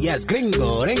 Yes,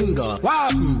 Gringo, Ringo. Wow,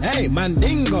 hey, man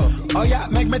Dingo. Oh yeah,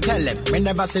 make me tell him. Me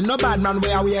never see no bad man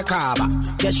where we a carver.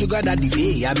 Yes, you got that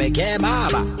DV, I make him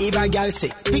harbor. If a girl say,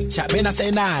 picture, me not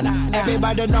say nana.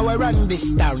 Everybody know we run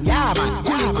this town. Yeah, man.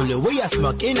 Kuli, we a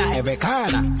smoke in a every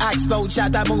corner. Ask about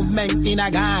shatter movement in a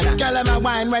Ghana. Tell them a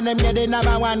wine when them get the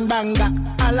number one banger.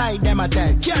 I like them a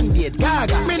tell, can't get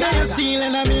gaga. Me not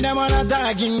stealing, I mean them on a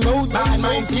talking boat. Bad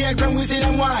mind take from we see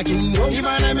them walking.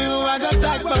 Even them who I got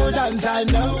talk about dance, I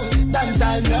know. Dance,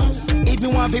 I know. If me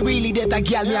want to really date a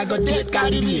girl, me I go date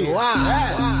Cardi B.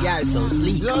 Wow, girl so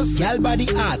sleek. Girl body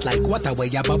hot like water where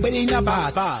you bubble in a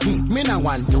bath. Me no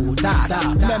want to that.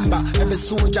 Remember, every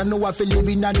soldier know I feel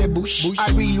living in the bush.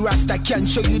 A real rasta can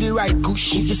show you the right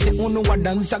kush. If you say oh no what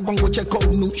dance, I gon' go check out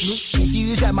noosh. If you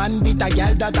use a man beat a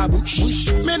girl that a bush.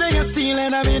 Me no you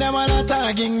stealing, I mean them all a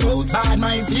talking about. Bad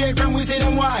mind take from we see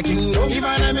them walking. Even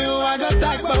them who I got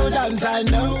talk about dance, I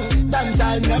know. Dance,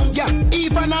 I know. Yeah,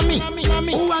 even a me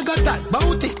who I got talk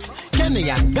about it.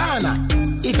 Kenya, Ghana.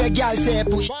 If a girl say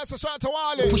push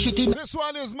it in. This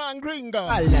one is Man Gringo.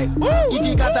 I like, if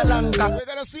you got a long cock. We're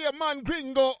gonna see a Man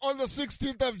Gringo on the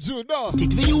 16th of June. No.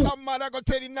 Some man I gonna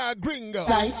tell you now Gringo.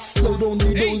 Nice. Slow down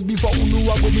the doors before you know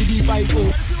what we be fight for.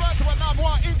 I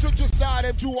want to introduce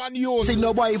them to one youth. See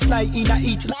no boy fly in a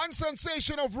eat. One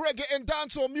sensation of reggae and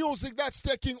dancehall music that's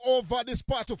taking over this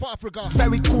part of Africa.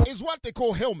 Very cool. Is what they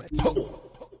call helmet.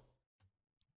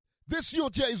 This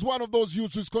youth here is one of those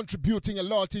youths who's contributing a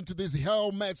lot into this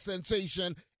helmet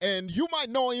sensation, and you might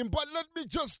know him, but let me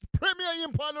just premiere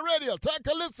him on the radio. Take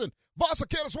a listen. Vasa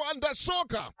Keres one that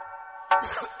Shoka.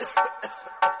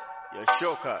 Yo,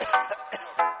 Shoka.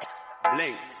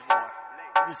 Blinks.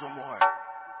 Do some more.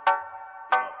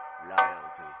 Yo,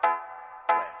 loyalty.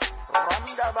 From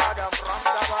the bottom. From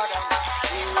the bottom.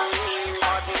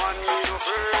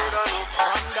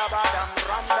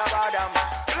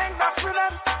 Blink back to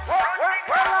them.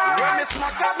 When me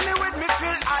smack at me with me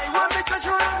feel I when me touch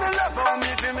you with me love how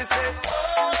me feel me say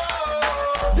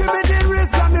give me the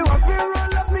reason me want feel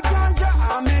roll up me ganja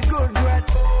and me good red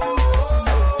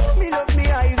me love me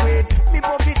high grade me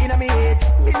pop it in me head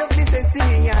me love me sense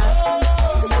in ya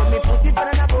me put it on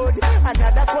a board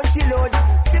another country load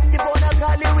 50 pound of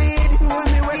cali weed when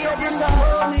me wear this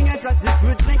morning I got this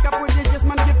sweet drink up with this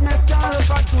man give me style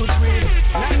for good weed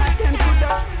none I can put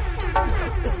up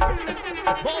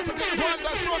Boss against one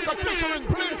that Shoka featuring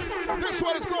Blinks. This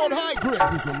one is called High Grade.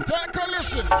 Take a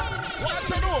listen.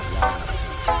 Watch it out.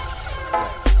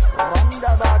 From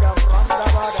the bottom. From the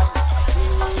bottom.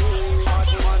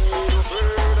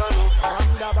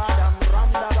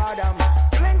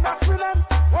 Blink back to them.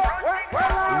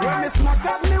 When me smack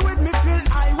at me with me feel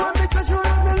I when me touch you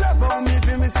with me love how me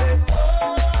feel me say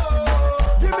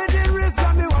give me the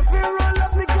reason me want feel roll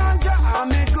up me ganja and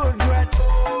me good red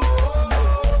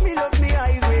me love me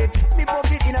high grade me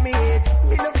pop it in me head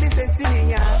me love me sense in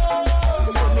ya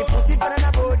me put it on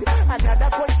a board another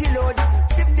country load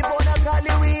 50 pound of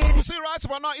cali weed. You see right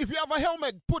about now if you have a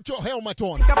helmet put your helmet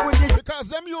on because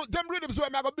them rhythms where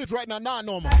I go beat right now nah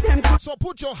normal so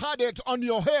put your hat on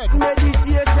your head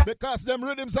because them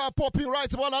rhythms are popping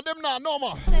right about now them nah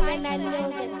normal.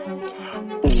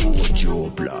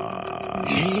 Joe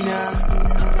Nina.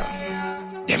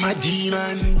 Them a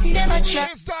demon. Them a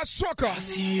check. It's that sucker.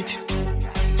 See it.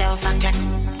 Tell factor,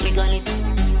 we got it.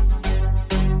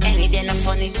 Any day no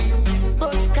funny.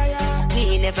 Boskaya.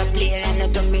 Me never play and no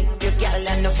dummy. You girl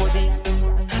and no funny.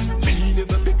 Me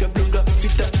never pick a blogger.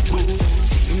 Fit that boat.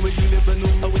 See me when you never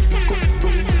know how it go.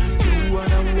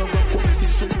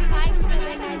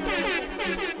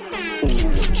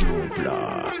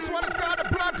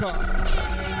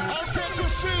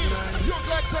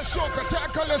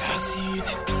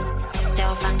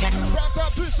 Shout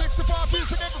out 365 each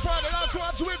and every Friday. That's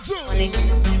what we do.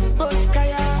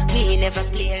 Boskaya, me never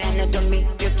play and no dummy.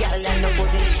 You girl and no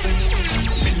funny.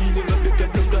 Me never pick up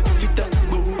the gun, fit up,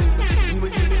 go. See when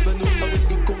you never know how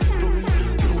it come from.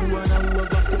 You wanna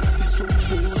walk up this so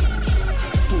poor.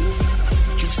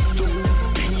 Just do.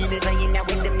 Me never in a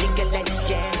with them nigga like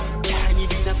yeah. Can't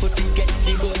even afford to get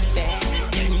the bus fare.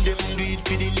 Them do it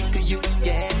for the liquor you,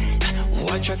 yeah.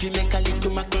 Watch if you make a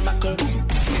little muckle.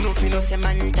 You know if you know say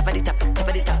man, top of the top.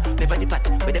 Never the pot,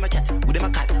 with them a chat, with them a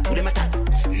call, with them a talk.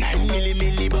 9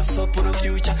 milli bus up for the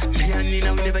future. Me and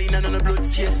Nina, we never in another blood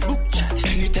Facebook chat.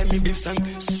 Anytime me build song,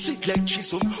 sweet like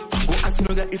chisum. Go ask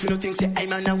Noga if you don't think say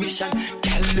I'm on a wish and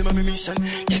call them on my mission.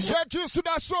 Yes, get used to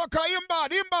that soca,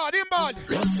 inbound.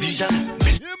 Lost vision,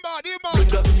 inbound.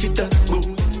 Blood got fit up, go.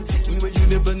 Say well you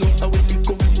never know how it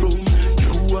come from.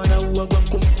 You wanna walk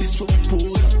come this so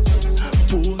poor.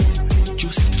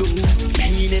 Just do.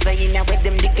 Me never in a with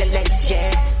them nigga like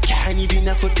yeah. Can't even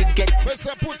afford to get.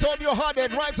 Listen, put on your hard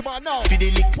head right about now.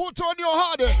 Put on your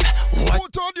hard head.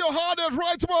 Put on your hard head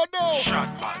right about now.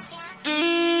 Shot pass.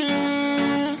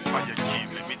 Fire team,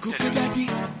 let me tell you. Daddy.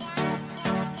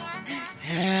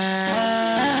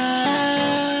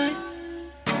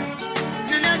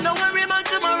 No worry about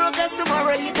tomorrow, cause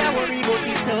tomorrow you can't worry about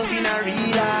itself in a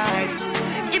real life.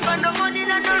 If I no money,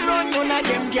 no run, none of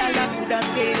them gyal coulda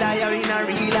stay liar in a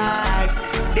real life.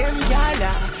 Them gyal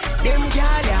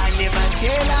never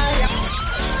stay liar.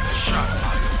 Shot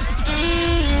pass.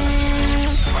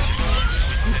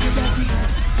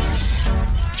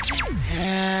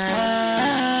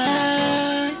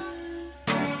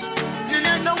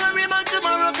 No worry about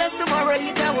tomorrow, cause tomorrow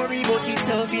you can't worry about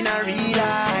itself in a real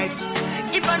life.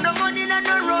 If I no money, no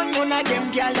run, none of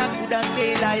them gyal coulda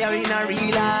stay liar in a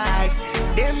real life.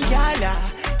 Them gyal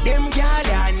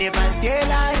never stay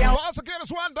liar. Once again,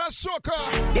 this one does soca.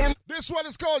 This one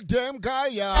is called Damn Guy,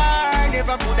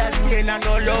 Never coulda stay in a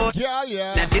no load.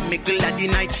 Yeah. Now the middle of the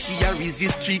night, she a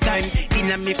resist 3 times. In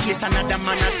a me face, another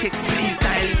man a text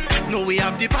freestyle. No we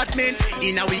have department,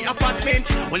 in a we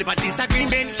apartment. Only about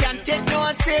disagreement, can't take no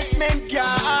assessment.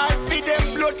 Yeah, feed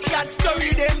them blood clot,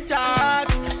 story them talk.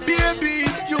 Baby,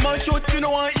 you might shout, you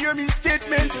know I hear me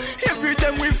statement. Every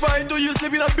time we find you, you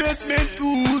sleep in a basement.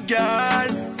 Ooh, girl.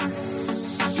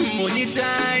 Money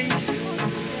time.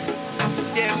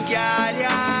 Them girl,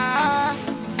 yeah.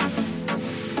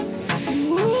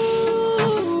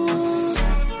 Ooh.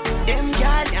 Them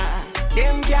girl, yeah.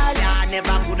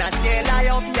 Never coulda stay lie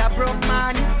off your broke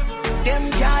man. Them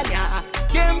girl, yeah.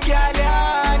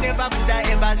 Never coulda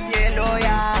ever stay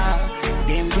loyal.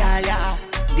 Them girl, yeah.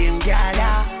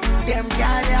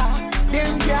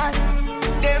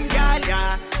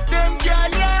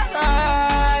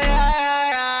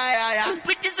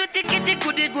 Pretty sweetie kitty,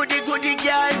 goody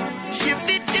girl. She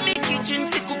fit for me kitchen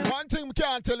fi cook. One thing we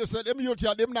can't tell you, sir, them youth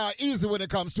here, them not easy when it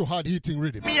comes to hard hitting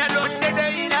rhythm. Me alone the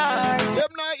day in her.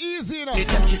 Them not easy, you know.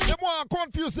 Them want to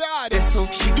confuse the hard. So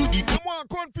she do the. Them want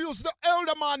to confuse the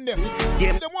elder man them.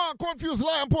 Them want to confuse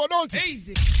Lion Paul, don't it?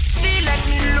 Easy. Feel like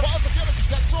me look. Also, get us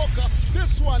that soca.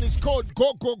 This one is called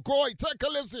Go. Take a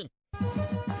listen.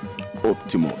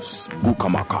 Optimus,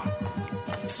 Gukamaka,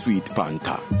 Sweet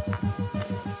Panther.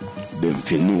 Them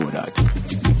feel know that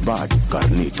the bad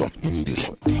carnito in the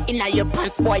road. Inna your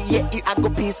pants, boy, yeah, you a go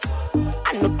piece.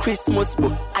 I know Christmas,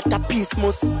 but at a piece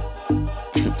must.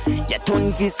 You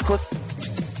turn viscous,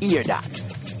 hear that.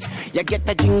 You get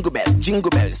a jingle bell.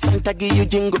 Santa give you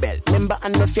jingle bell. Remember, I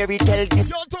no fairy tale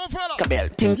this. Bell,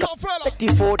 think of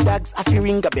 34 dogs, I feel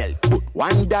ring a bell. Put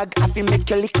one dog, I feel make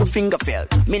your little finger fell.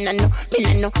 Me no in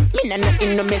no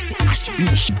messy ash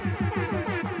beach.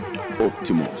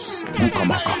 Optimus,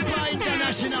 Bukamaka,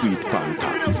 Sweet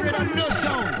Panther.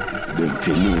 Them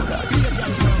feel know that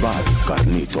bad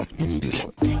carnito in the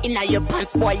road. Inna your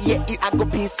pants, boy, yeah, you a go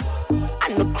piece. I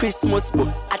know Christmas, but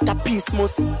at a piece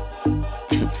must.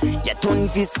 You turn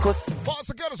viscous. Once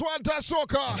again, it's one dash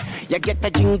soca. You get a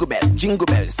jingle bell.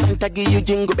 Santa give you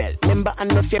jingle bell. Remember, I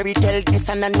no fairy tale this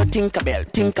and I no Tinkerbell.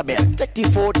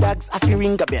 34 dogs, I feel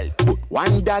ring a bell. Put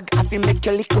one dog, I feel make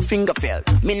your little finger fell.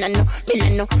 Me no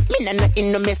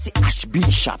in no messy ash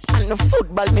bishop. I no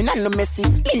football, me no messy.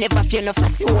 Me never fear no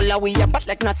fussy. All away a bat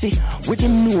like Nazi. We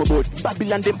them know about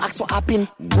Babylon, them ask what happen.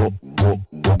 Go,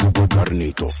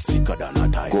 Garnito. Sicker than a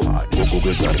tie. Go,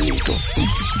 Garnito.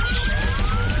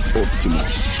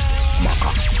 Optimus, Maka.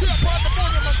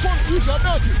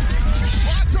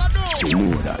 You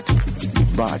know that the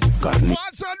bad carnage.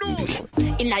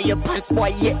 Inna your pants,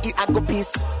 boy, yeah, you a go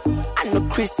piece. I know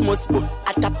Christmas, but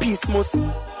at a piece must.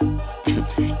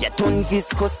 You turn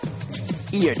viscous,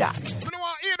 hear that. You know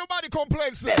what? Ain't nobody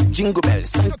complain, sir. Jingle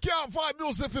bells. You can't find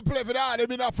music if you play with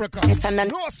them in Africa. Yes, and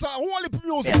no, sir. Holy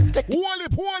music. Holy.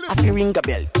 I feel ring a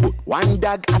bell. Put one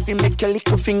dog, I feel make your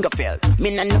little finger fell.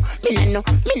 Me no in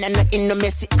no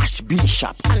messy ash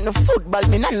bishop. And no football,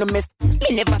 me no mess. Me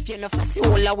never fear no fussy.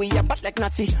 All away your butt like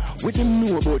Nazi. We didn't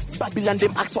know about Babylon,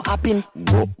 them acts what happen.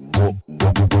 Go,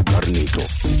 Carnito.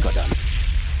 Sicker than.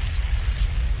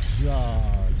 Yo.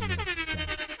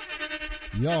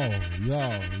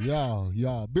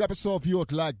 Big up yourself,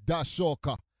 youth like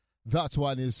Dashoka. That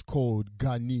one is called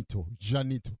Janito.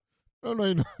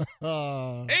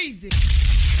 No. Easy.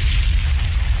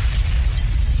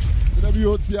 So them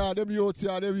youths here,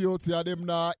 them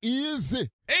nah easy.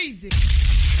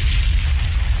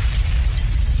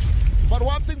 But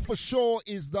one thing for sure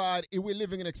is that we're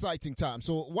living in exciting times.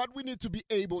 So what we need to be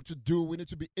able to do, we need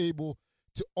to be able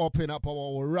to open up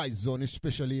our horizon,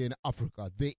 especially in Africa.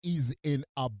 There is an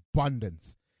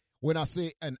abundance. When I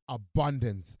say an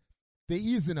abundance, there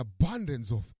is an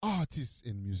abundance of artists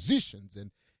and musicians,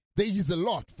 and there is a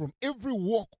lot from every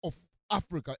walk of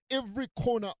Africa, every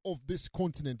corner of this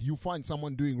continent. You find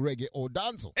someone doing reggae or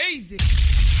dancehall. Easy.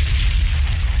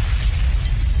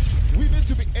 We need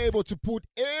to be able to put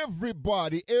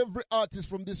everybody, every artist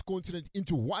from this continent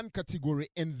into one category,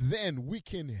 and then we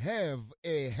can have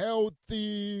a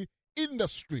healthy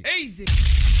industry. Easy.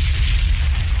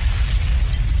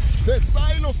 The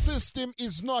silo system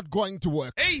is not going to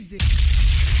work. Easy.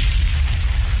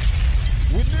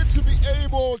 We need to be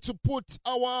able to put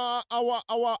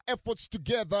our efforts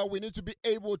together. We need to be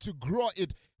able to grow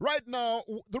it. Right now,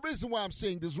 the reason why I'm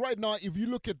saying this, right now, if you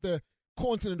look at the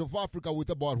continent of Africa with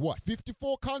about,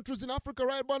 54 countries in Africa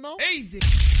right about now? Easy.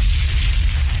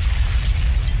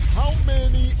 How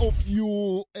many of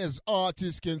you as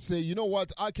artists can say, you know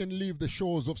what, I can leave the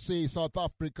shores of, say, South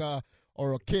Africa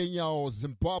or Kenya or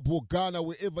Zimbabwe, Ghana,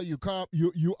 wherever you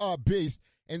are based,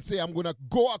 and say, I'm going to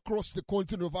go across the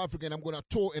continent of Africa and I'm going to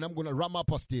tour and I'm going to ram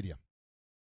up a stadium?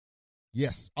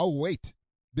 Yes, I'll wait.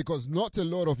 Because not a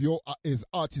lot of you as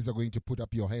artists are going to put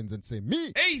up your hands and say,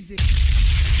 me. Easy.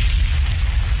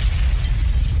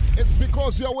 It's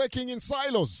because you're working in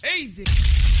silos. Easy.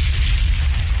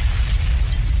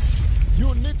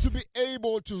 You need to be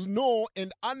able to know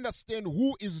and understand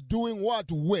who is doing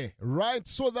what where, right?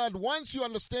 So that once you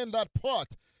understand that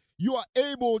part, you are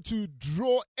able to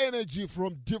draw energy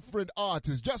from different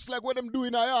artists, just like what I'm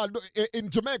doing in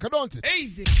Jamaica, don't it?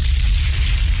 Easy.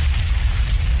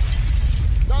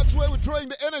 That's where we're drawing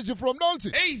the energy from, don't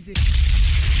it? Easy.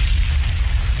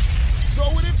 So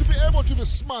we need to be able to be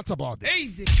smart about this.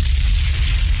 Easy.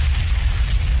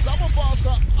 Some of us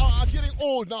are getting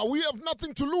old now. We have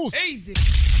nothing to lose. Easy.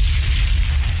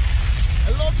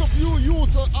 A lot of you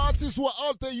youths or artists who are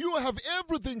out there, you have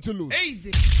everything to lose.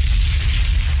 Easy.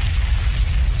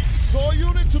 So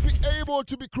you need to be able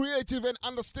to be creative and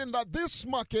understand that this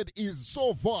market is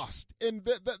so vast. And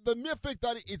the mere fact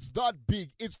that it's that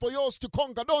big, it's for yours to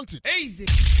conquer, don't it? Easy.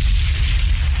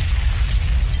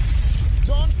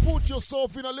 Don't put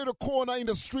yourself in a little corner in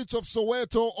the streets of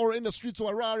Soweto or in the streets of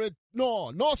Harare.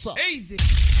 No, sir. Easy.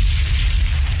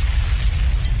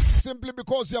 Simply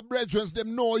because your brethren,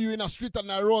 them know you in a street of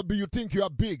Nairobi, you think you are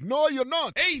big. No, you're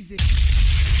not. Easy.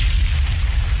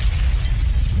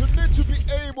 You need to be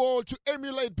able to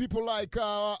emulate people like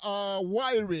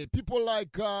Wairi, people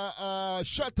like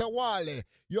Shatta Wale,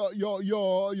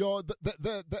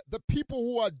 the people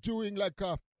who are doing like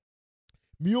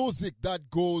music that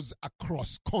goes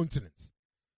across continents.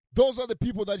 Those are the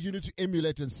people that you need to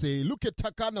emulate and say, look at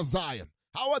Takana Zion.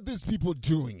 How are these people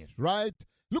doing it, right?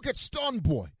 Look at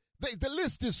Stoneboy. The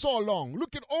list is so long.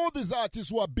 Look at all these artists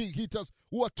who are big hitters,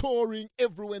 who are touring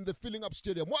everywhere and they're filling up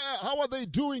stadium. How are they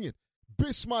doing it?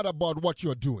 Be smart about what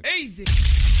you're doing. Easy.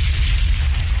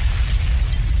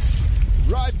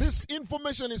 Right, this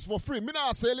information is for free. Me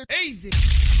not sell it. Easy.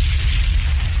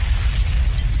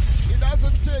 It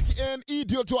doesn't take an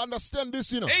idiot to understand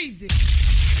this, you know. Easy.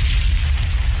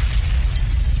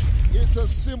 It's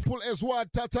as simple as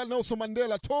what Tata Nelson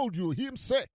Mandela told you. Him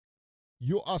say,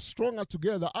 you are stronger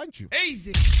together, aren't you?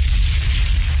 Easy.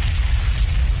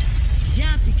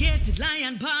 Yeah, forget it,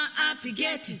 lion paw, I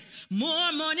forget it.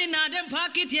 More money now them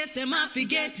pocket, yes, them I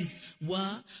forget it.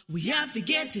 What? We have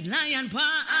forget it, lion paw,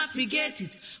 I forget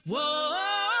it. Whoa.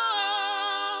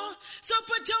 So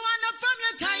put your hand up from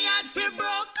your tired fi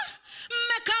broke.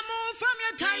 Make a move from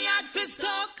your tired fi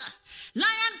stuck.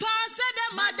 Lion paw said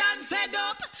them mad and fed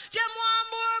up. Them want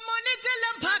more money till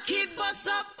them pocket bust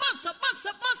up, bust up, bust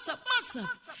up, bust up, bust up.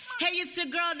 Hey, it's your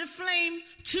girl, The Flame.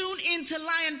 Tune in to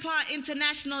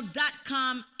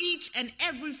LionPowerInternational.com each and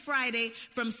every Friday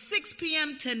from 6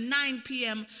 p.m. to 9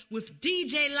 p.m. with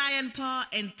DJ Lion Paw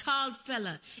and Tall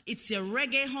Fella. It's your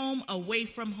reggae home away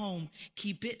from home.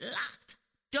 Keep it locked.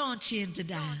 Don't change the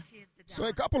dial. So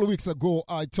a couple of weeks ago,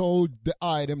 I told the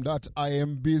item that I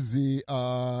am busy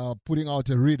putting out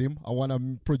a rhythm. I want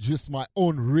to produce my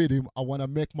own rhythm. I want to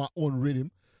make my own rhythm.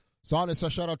 So I want to say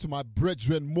shout out to my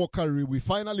brethren, Mokari. We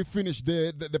finally finished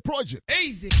the project.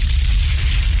 Easy.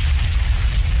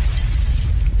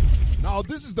 Now,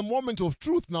 this is the moment of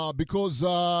truth now because,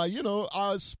 I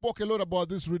spoke a lot about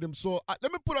this rhythm. So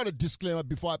let me put out a disclaimer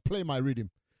before I play my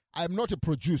rhythm. I am not a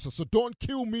producer, so don't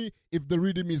kill me if the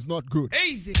rhythm is not good.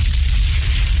 Easy.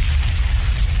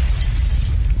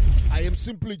 I am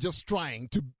simply just trying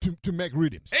to make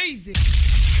rhythms. Easy.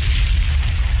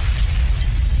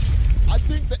 I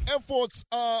think the efforts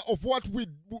of what we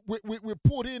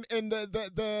put in and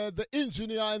the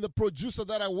engineer and the producer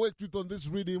that I worked with on this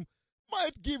rhythm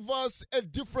might give us a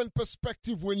different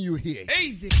perspective when you hear it.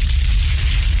 Easy.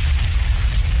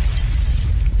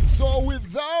 So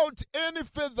without any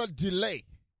further delay,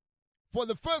 for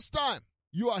the first time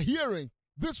you are hearing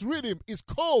this rhythm is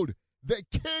called the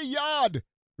K-Yard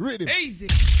rhythm. Easy.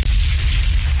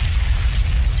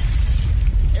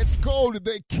 It's called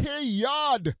the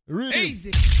K-Yard rhythm.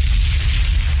 Easy.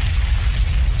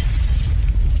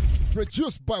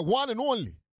 Produced by one and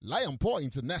only Lion Paw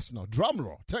International. Drum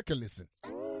roll. Take a listen.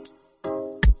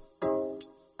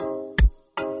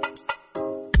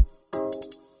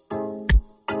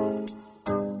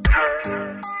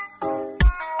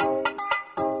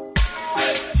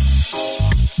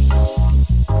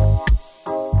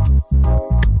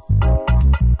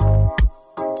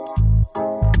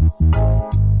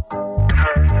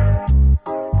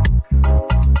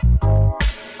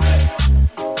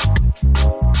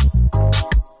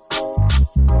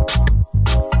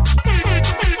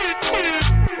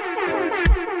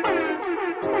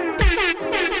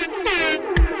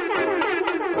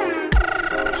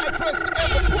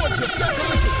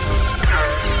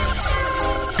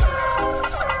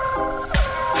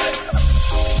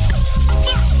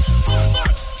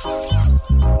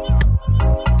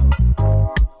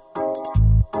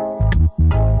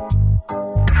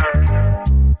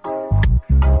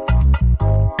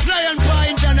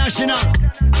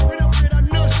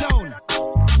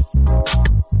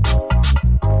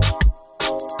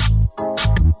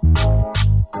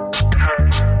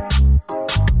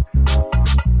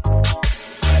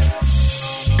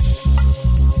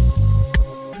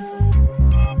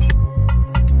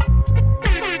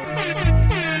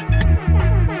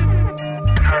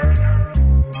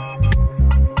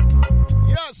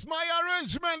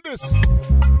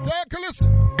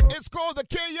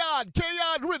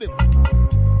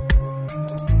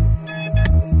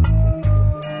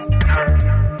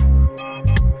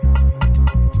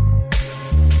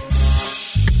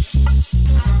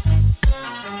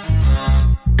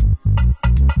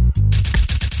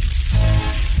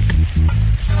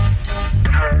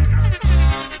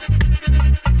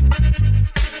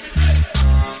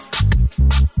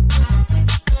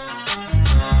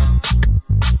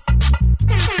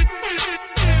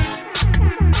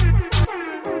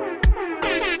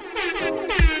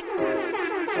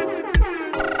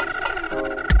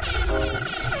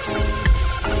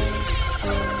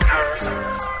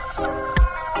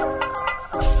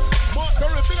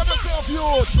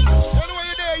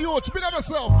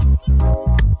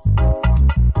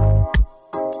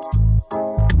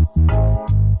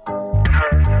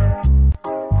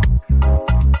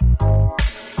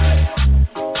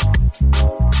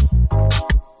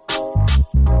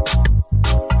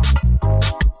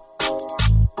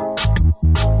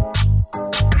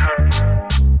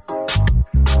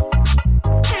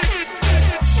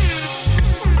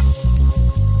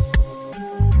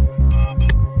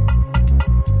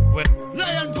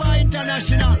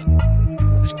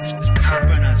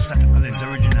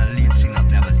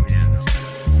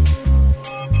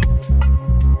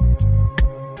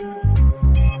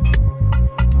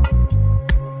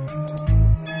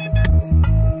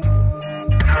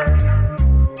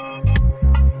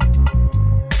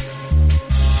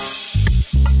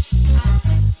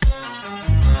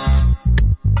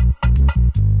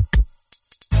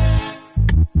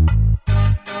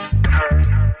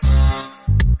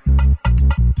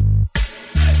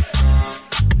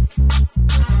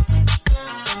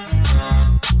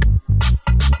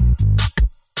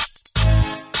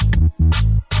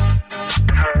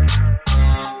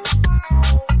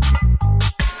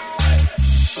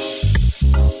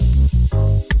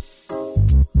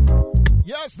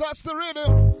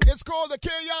 rhythm. It's called the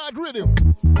K-Yard rhythm.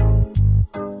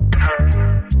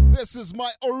 This is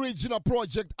my original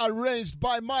project arranged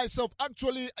by myself.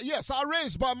 Actually, yes,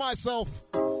 arranged by myself.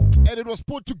 And it was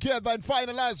put together and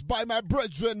finalized by my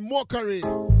brethren, Mockery.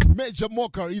 Major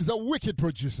Mockery. He's a wicked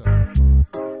producer.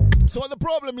 So the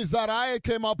problem is that I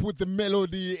came up with the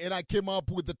melody and I came up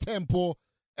with the tempo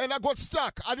and I got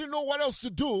stuck. I didn't know what else to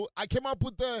do. I came up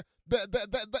with the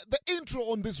intro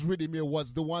on this rhythm here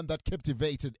was the one that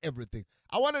captivated everything.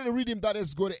 I wanted a rhythm that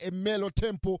has got a mellow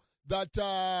tempo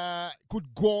that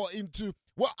could go into,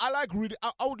 well, I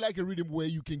would like a rhythm where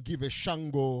you can give a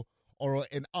Shango or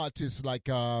an artist like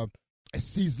a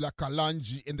Sizzla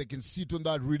Kalanji and they can sit on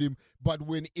that rhythm, but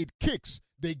when it kicks,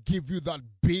 they give you that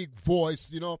big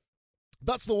voice, you know.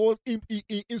 That's the whole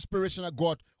inspiration I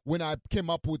got when I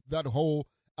came up with that whole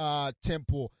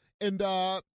tempo. And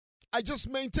I just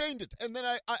maintained it. And then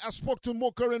I spoke to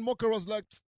Mocker, and Mocker was like,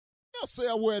 no, say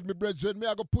a word, me brethren. Me,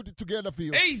 I go put it together for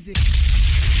you. Easy.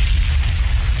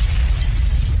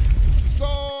 So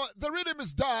the rhythm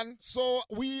is done. So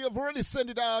we have already sent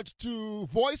it out to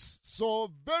voice.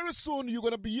 So very soon you're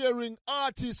going to be hearing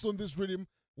artists on this rhythm.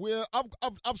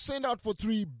 I've sent out for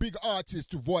 3 big artists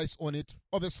to voice on it.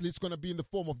 Obviously, it's going to be in the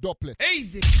form of dubplate.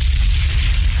 Easy.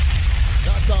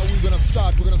 That's how we're going to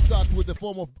start. We're going to start with the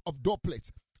form of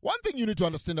dubplates. One thing you need to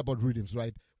understand about rhythms,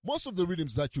 right? Most of the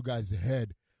rhythms that you guys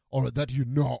heard or that you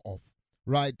know of,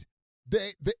 right?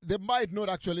 They might not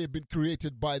actually have been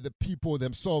created by the people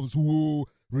themselves who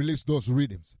released those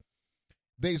rhythms.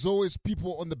 There's always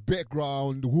people on the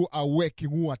background who are working,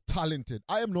 who are talented.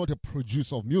 I am not a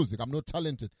producer of music. I'm not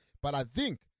talented. But I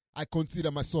think I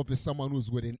consider myself as someone who's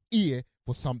with an ear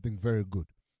for something very good.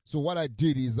 So what I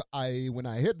did is when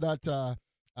I heard that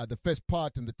the first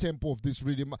part and the tempo of this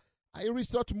rhythm, I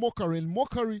reached out to Mockery. And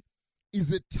Mockery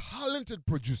is a talented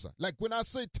producer. Like when I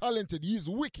say talented, he is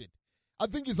wicked. I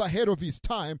think he's ahead of his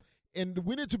time. And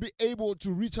we need to be able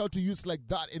to reach out to youths like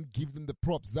that and give them the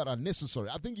props that are necessary.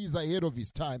 I think he's ahead of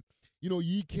his time. You know,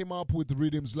 he came up with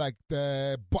rhythms like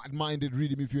the Bad-Minded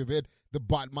rhythm, if you've heard the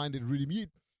Bad-Minded rhythm. He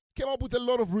came up with a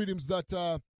lot of rhythms that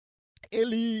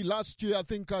early last year, I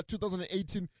think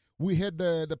 2018, we had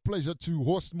the pleasure to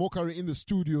host Mockery in the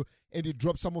studio and he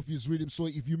dropped some of his rhythms. So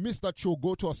if you missed that show,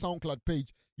 go to our SoundCloud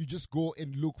page. You just go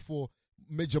and look for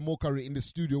Major Mockery in the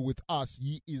studio with us.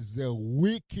 He is a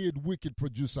wicked, wicked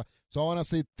producer. So I want to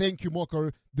say thank you,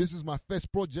 Mockery. This is my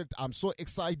first project. I'm so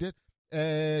excited.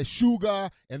 Sugar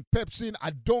and Pepsi,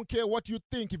 I don't care what you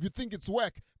think. If you think it's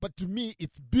whack, but to me,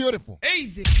 it's beautiful.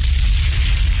 Easy.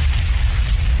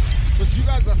 Because you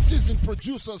guys are seasoned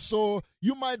producers, so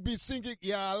you might be thinking,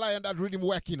 yeah, Lion, that rhythm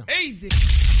whacking. Easy.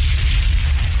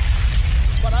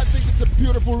 But I think it's a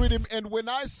beautiful rhythm. And when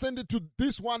I send it to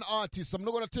this one artist, I'm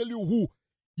not going to tell you who,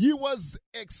 he was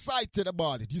excited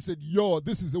about it. He said, yo,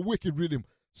 this is a wicked rhythm.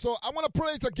 So I want to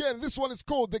play it again. This one is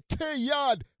called the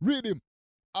K-Yard rhythm,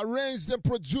 arranged and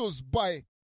produced by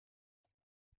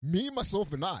me,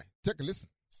 myself, and I. Take a listen.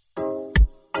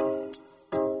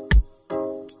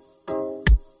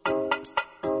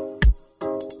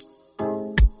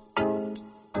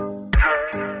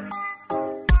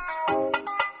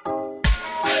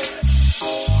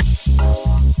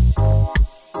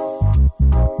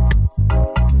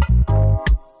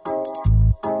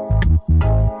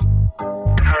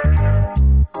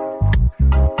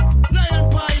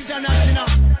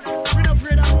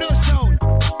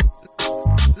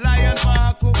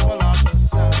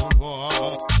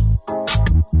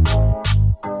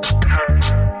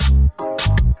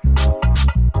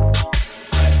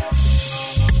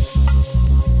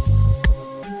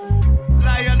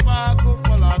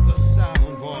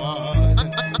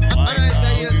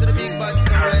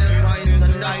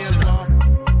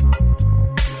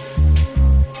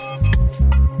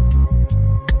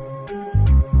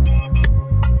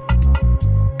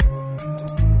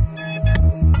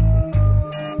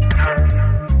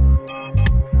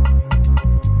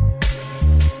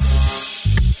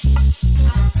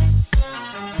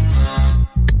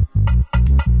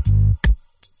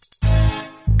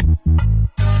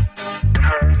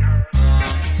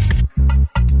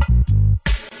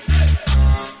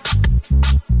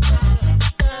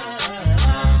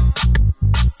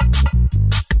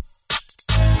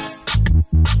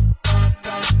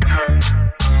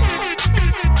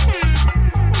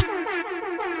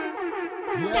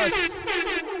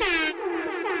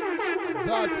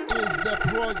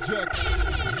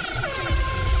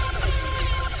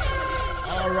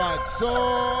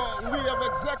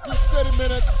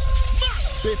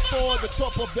 Before the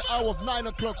top of the hour of 9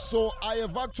 o'clock. So I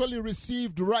have actually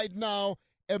received right now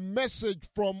a message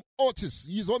from Otis.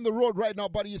 He's on the road right now,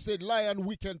 but he said, Lion,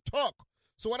 we can talk.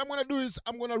 So what I'm going to do is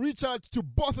I'm going to reach out to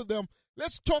both of them.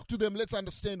 Let's talk to them. Let's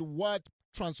understand what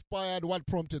transpired, what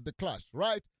prompted the clash,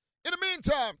 right? In the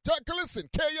meantime, take a listen.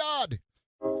 K-Yard.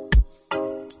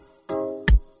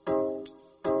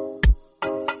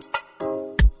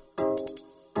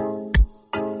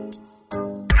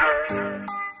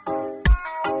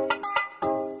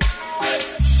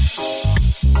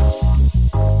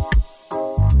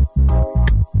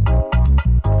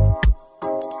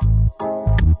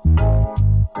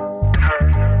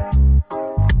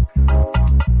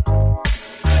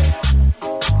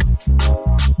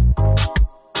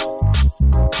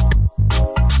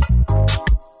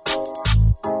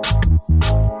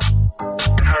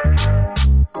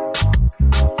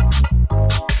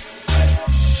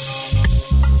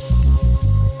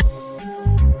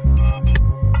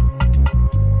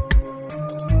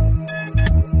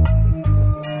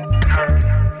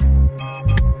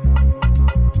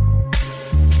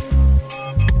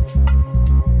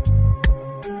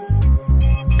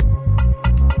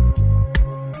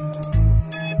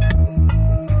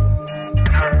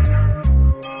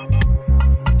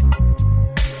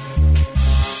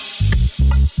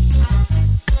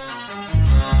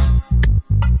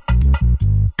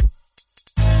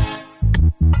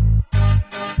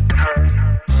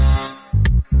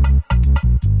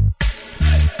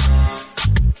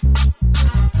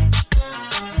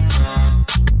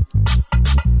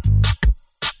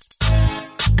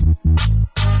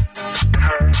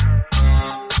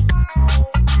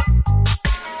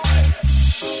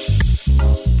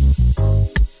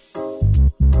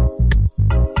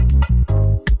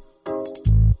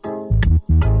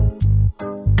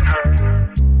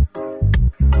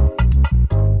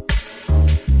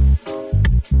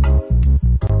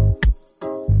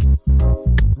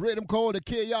 Called the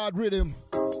K-Yard Rhythm.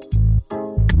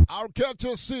 Our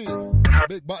courtesy.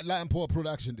 Big Butt Lion Poor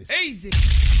production this. Easy.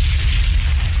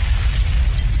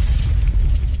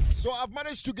 So I've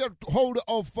managed to get hold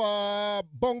of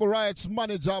Bongo Riot's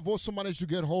manager. I've also managed to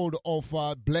get hold of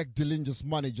Black Dillinger's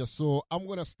manager. So I'm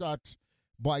going to start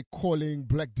by calling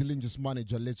Black Dillinger's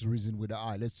manager. Let's reason with the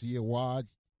eye. Let's hear what.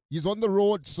 He's on the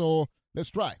road, so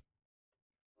let's try.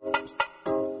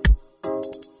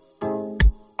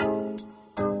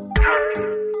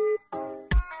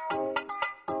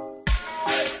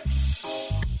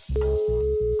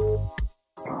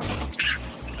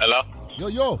 Hello?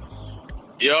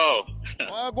 Yo.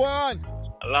 Wagwan.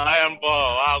 Lion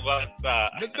Ball, Wagwan, sir.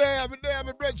 Me there,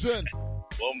 my brethren.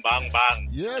 Boom, bang, bang.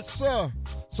 Yes, sir.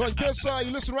 So in case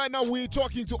you listen right now, we're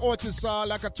talking to Otis.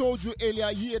 Like I told you earlier,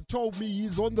 he had told me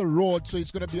he's on the road, so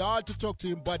it's going to be hard to talk to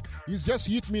him, but he's just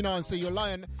hit me now and say, you're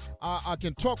Lion, I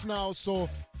can talk now. So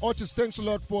Otis, thanks a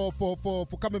lot for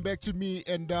coming back to me,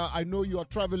 and I know you are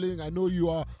traveling, I know you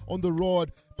are on the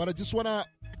road, but I just want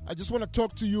to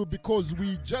talk to you because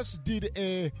we just did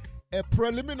a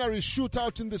preliminary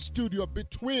shootout in the studio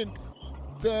between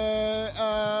the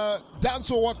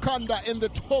Danso Wakanda and the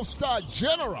 12-star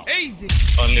General. Easy.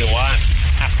 Only one.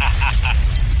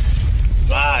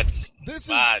 So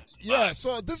bad.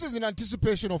 So this is in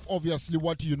anticipation of obviously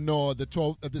what you know, the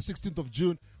 16th of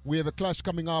June. We have a clash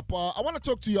coming up. I want to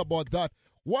talk to you about that.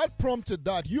 What prompted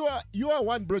that? You are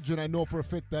one brethren, I know for a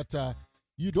fact that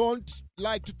you don't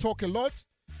like to talk a lot,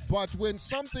 but when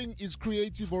something is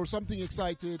creative or something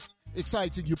exciting,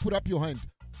 you put up your hand.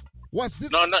 Was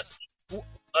this? No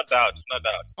doubt.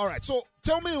 All right. So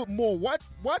tell me more. What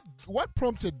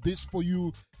prompted this for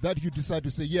you that you decided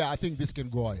to say, yeah, I think this can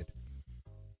go ahead?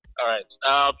 All right.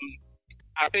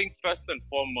 I think first and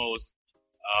foremost,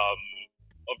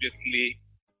 obviously,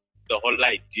 the whole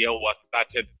idea was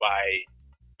started by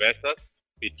versus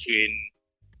between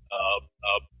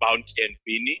Bounty and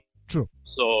Beanie. True.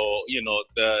 So,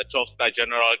 the 12-star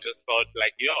General just felt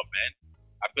like, yo, man,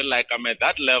 I feel like I'm at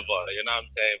that level, you know what I'm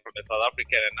saying, from a South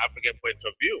African and African point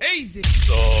of view. Easy.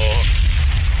 So,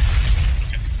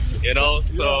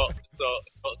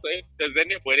 so if there's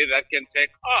anybody that can take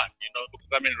on,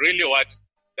 because I mean, really what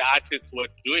the artists were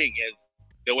doing is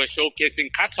they were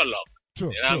showcasing catalog. True.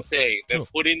 You know what I'm saying? They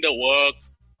put in the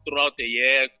works throughout the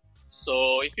years.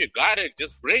 So if you got it,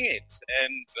 just bring it.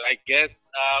 And I guess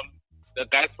the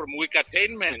guys from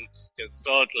Wickertainment just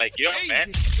felt like, yo,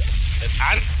 man,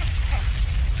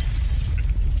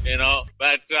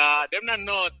 but them not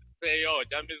know to say, yo,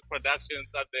 Jamie's Productions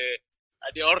are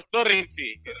the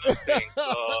authority. You know what I'm saying?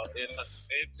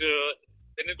 So,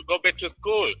 they need to go back to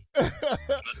school.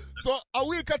 So, a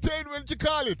Wickertainment, you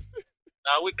call it?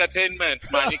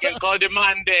 Wickertainment, man. You can call the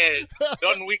man there.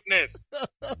 Don't weakness.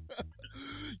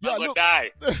 Yeah, look,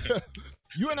 die.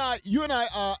 You and I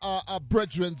are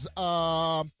brethren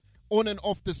on and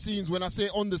off the scenes. When I say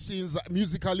on the scenes,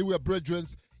 musically we are brethren.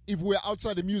 If we're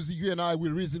outside the music, you and I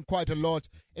will reason quite a lot.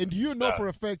 And you know for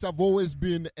a fact I've always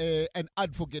been an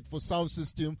advocate for sound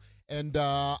system. And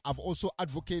I've also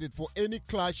advocated for any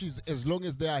clashes as long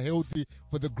as they are healthy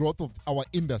for the growth of our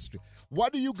industry.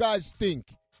 What do you guys think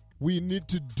we need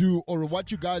to do, or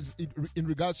what you guys, in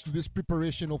regards to this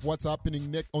preparation of what's happening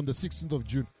next on the 16th of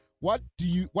June, what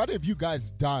have you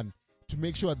guys done to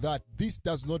make sure that this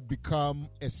does not become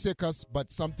a circus,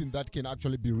 but something that can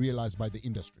actually be realized by the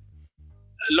industry?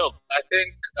 Look, I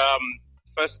think,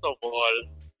 first of all,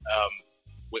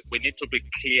 we need to be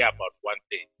clear about one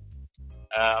thing.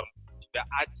 The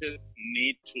artists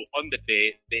need to, on the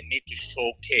day, they need to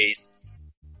showcase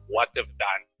what they've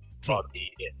done throughout the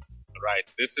years, right?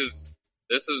 This is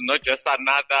not just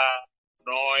another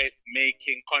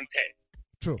noise-making contest.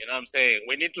 True. You know what I'm saying?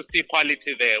 We need to see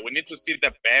quality there. We need to see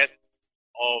the best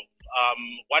of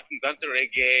what Mzansi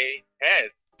Reggae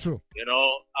has. True. You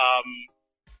know,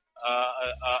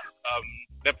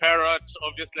 the Parrot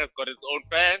obviously has got his own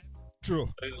fans. True.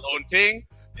 His own thing.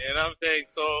 You know what I'm saying?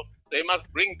 So they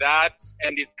must bring that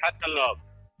and his catalog.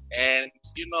 And,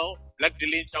 you know, Black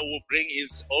Dillinger will bring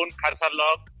his own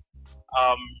catalog.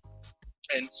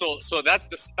 And so that's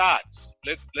the start.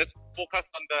 Let's focus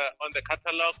on the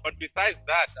catalog. But besides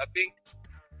that, I think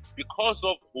because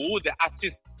of who the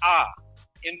artists are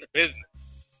in the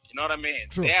business, you know what I mean?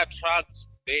 True. They attract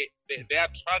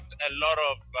a lot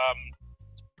of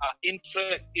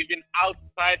interest even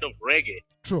outside of reggae.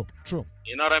 True.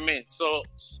 You know what I mean? So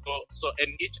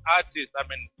and each artist, I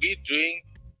mean, we're doing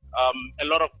a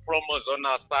lot of promos on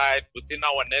our side within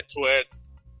our networks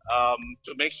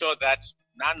to make sure that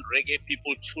non-reggae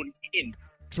people tune in.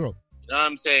 True. You know what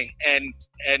I'm saying? And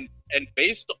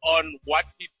based on what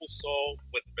people saw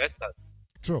with Versus,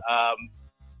 true.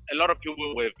 A lot of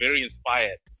people were very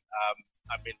inspired.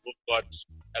 I mean, we've got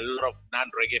a lot of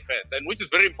non-reggae fans, and which is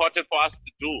very important for us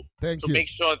to do. Thank to you. Make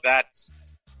sure that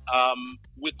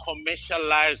we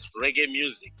commercialize reggae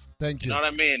music. Thank you. You know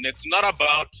what I mean? It's not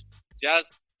about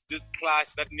just this clash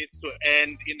that needs to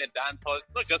end in a dance hall.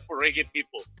 It's not just for reggae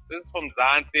people. This is from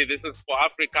Zanzi. This is for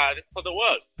Africa. This is for the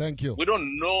world. Thank you. We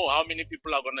don't know how many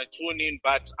people are going to tune in,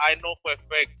 but I know for a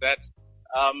fact that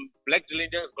Black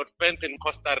Dillinger has got fans in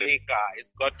Costa Rica.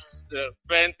 It's got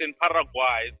fans in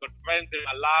Paraguay. It's got fans in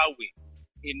Malawi,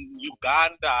 in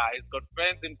Uganda. It's got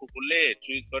fans in Kukuletu.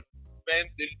 It's got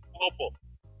fans in Popo.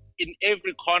 In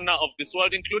every corner of this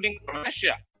world, including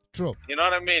Russia. True. You know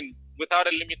what I mean? Without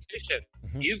a limitation.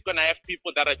 Mm-hmm. He's going to have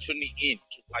people that are tuning in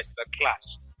to watch the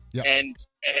clash. Yeah. And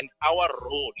our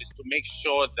role is to make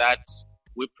sure that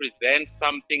we present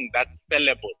something that's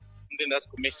sellable, something that's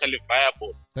commercially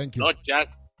viable. Thank you. Not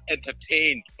just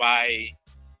entertained by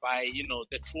you know,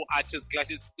 the true artist clash.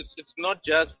 It's not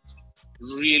just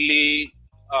really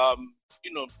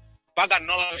you know, bugger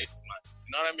noise, man.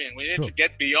 You know what I mean? We need True. to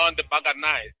get beyond the bugger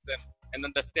noise and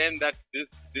understand that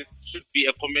this should be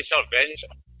a commercial venture.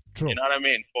 True. You know what I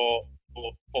mean? For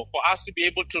us to be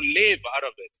able to live out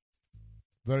of it.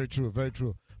 Very true, very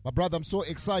true. My brother, I'm so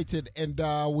excited. And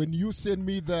when you send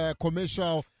me the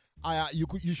commercial,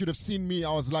 you should have seen me.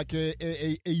 I was like a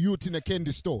youth in a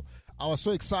candy store. I was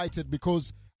so excited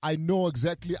because I know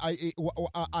exactly.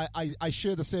 I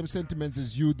share the same sentiments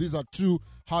as you. These are two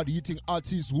hard-hitting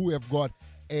artists who have got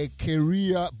a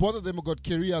career. Both of them have got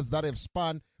careers that have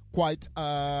spanned quite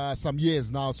some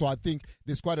years now. So I think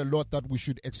there's quite a lot that we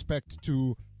should expect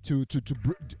to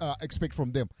expect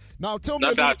from them. Now tell me.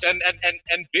 No doubt. And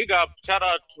big up, shout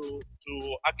out to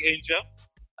Archangel,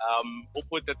 who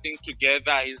put the thing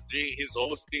together. He's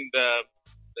hosting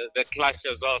the clash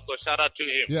as well. So shout out to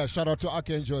him. Yeah, shout out to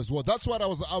Archangel as well. That's what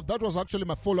that was actually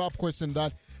my follow-up question.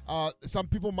 That some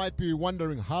people might be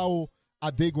wondering, how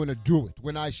are they going to do it?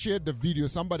 When I shared the video,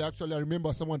 I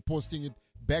remember someone posting it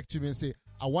back to me and say,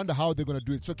 I wonder how they're going to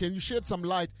do it. So can you shed some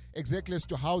light exactly as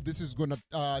to how this is going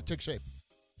to take shape?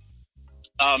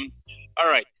 All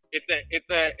right. It's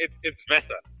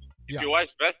Versus. If you watch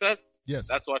Versus, yes,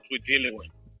 that's what we're dealing with.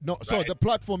 No, so right? The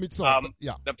platform itself,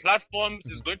 the platforms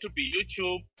is going to be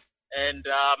YouTube and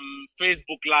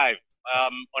Facebook Live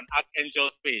on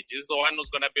Archangel's page. He's the one who's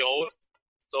going to be host.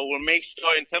 So we'll make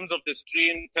sure in terms of the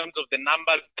stream, in terms of the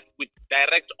numbers, that we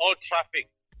direct all traffic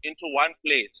into one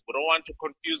place. We don't want to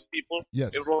confuse people.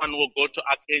 Yes. Everyone will go to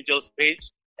Archangel's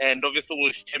page, and obviously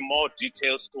we'll share more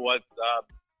details towards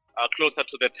closer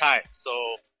to the time. So,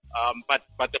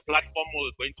 but the platform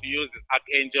we're going to use is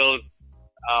Archangel's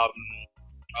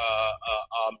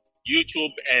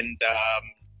YouTube and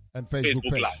Facebook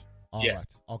page. Live. All right.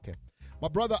 Okay. My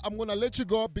brother, I'm going to let you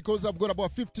go because I've got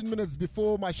about 15 minutes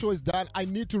before my show is done. I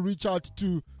need to reach out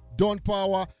to Don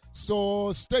Power.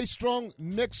 So stay strong.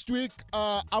 Next week,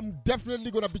 I'm definitely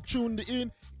going to be tuned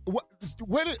in. I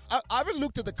haven't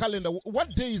looked at the calendar.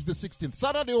 What day is the 16th?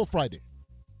 Saturday or Friday?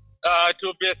 It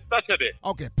will be a Saturday.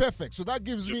 Okay, perfect. So that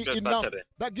gives me enough.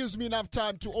 That gives me enough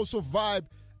time to also vibe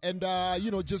and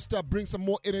just bring some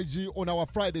more energy on our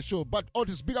Friday show. But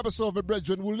Otis, big up yourself, my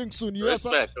brethren. We'll link soon.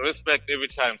 Respect every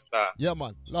time, star. Yeah,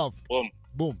 man. Love.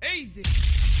 Boom. Easy.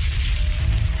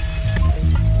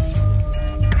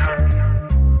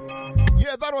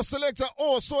 Yeah, that was Selector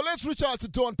O. So let's reach out to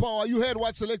Don Power. You heard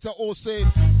what Selector O said.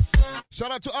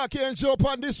 Shout out to Archangel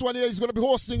on this one here. He's going to be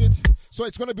hosting it. So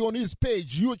it's going to be on his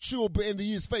page, YouTube, and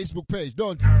his Facebook page.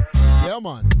 Don't? Yeah,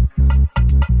 man.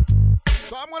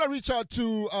 So I'm going to reach out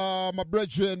to my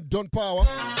brethren, Don Power.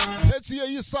 Let's hear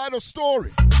his side of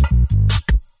story.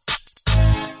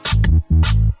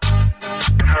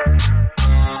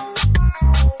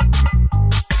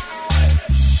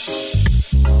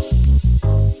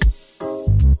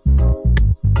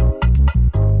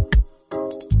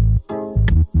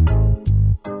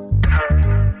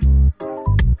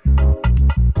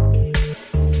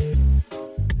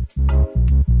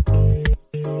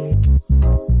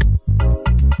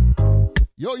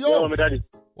 Yo, me daddy.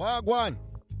 Wagwan.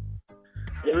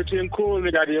 Everything cool,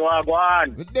 me daddy.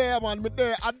 Wagwan. Me there, man. Me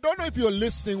there. I don't know if you're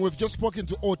listening. We've just spoken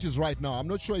to Otis right now. I'm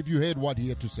not sure if you heard what he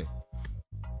had to say.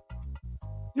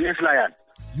 Yes, Lion.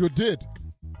 You did.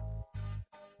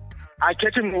 I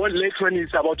catch him late when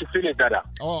he's about to finish, Dada.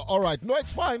 Oh, all right. No,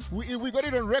 it's fine. We got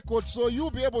it on record, so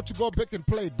you'll be able to go back and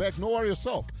play it back. No worry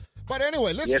yourself. But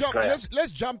anyway, let's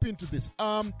jump into this.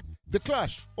 The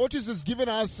clash. Otis has given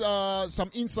us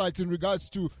some insights in regards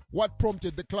to what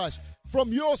prompted the clash.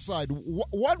 From your side,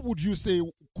 what would you say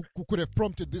could have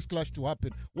prompted this clash to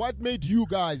happen? What made you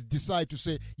guys decide to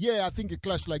say, yeah, I think a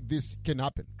clash like this can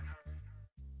happen?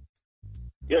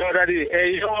 Daddy,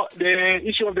 the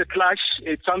issue of the clash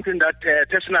is something that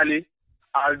personally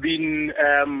I've been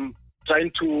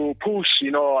trying to push,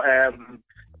 and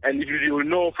if you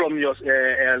know from your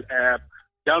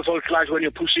dancehall clash, when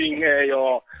you're pushing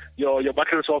your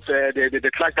battles of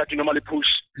the clash that you normally push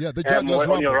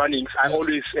on your runnings, I'm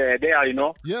always there,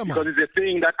 yeah, because it's a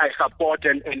thing that I support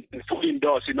and fully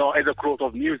endorse, as a growth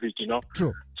of music,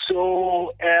 True.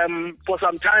 So for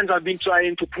some time I've been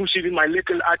trying to push even my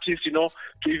little artists,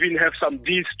 to even have some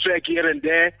diss track here and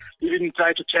there, even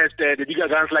try to test the bigger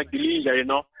guns like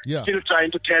Dillinger, still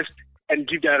trying to test and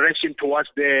give direction towards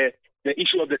the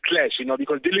issue of the clash,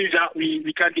 because Dillinger,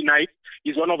 we can't deny it,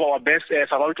 is one of our best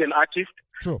South African artists.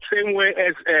 True. Same way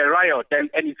as Riot, and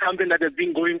it's something that has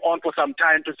been going on for some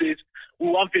time to say we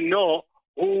want to know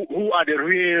who are the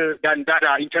real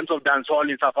Dandada in terms of dancehall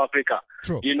in South Africa.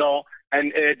 True.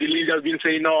 And Dillinger has been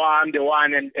saying, no, I'm the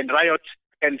one, and Riot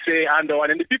can say I'm the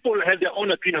one, and the people have their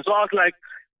own opinion. So I was like,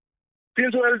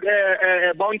 since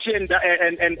Bounty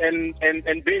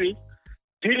and Benny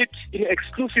did it in an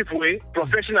exclusive way,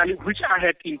 professionally, which I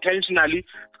had intentionally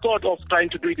thought of trying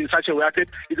to do it in such a way. I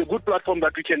said it's a good platform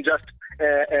that we can just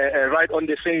ride on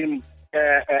the same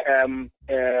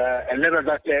level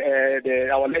that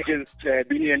our legends,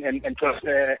 Benny and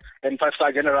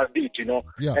Five-Star General did,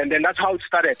 Yeah. And then that's how it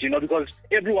started, because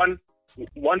everyone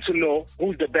wants to know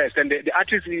who's the best. And the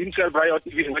artist himself, Riot,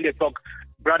 even when they talk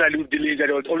brotherly with Dillinger,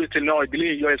 they would always say, no,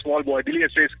 Dillinger, you're a small boy. Dillinger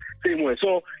says same way.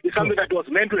 So it's something that was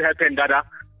meant to happen, Dada.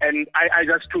 And I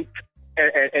just took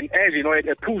an edge,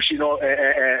 a push,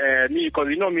 me, because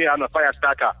me, I'm a fire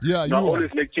starter. Yeah, I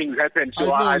always make things happen.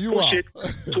 So I push it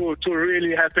to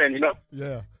really happen,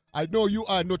 Yeah, I know you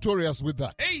are notorious with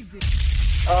that. Easy.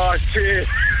 Oh, shit.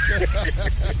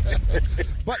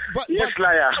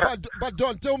 But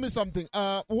Don, tell me something.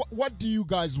 What do you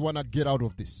guys want to get out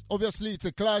of this? Obviously, it's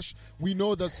a clash. We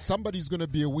know that somebody's going to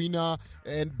be a winner.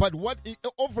 But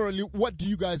overall, what do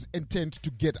you guys intend to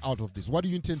get out of this? What do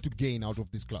you intend to gain out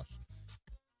of this clash?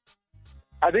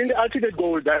 I think the ultimate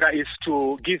goal, Dada, is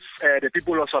to give the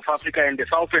people of South Africa and the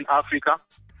Southern Africa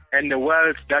and the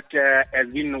world that has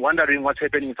been wondering what's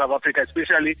happening in South Africa,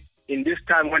 especially in this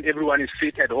time when everyone is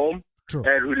fit at home,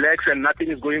 relaxed, and nothing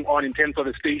is going on in terms of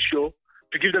the stage show,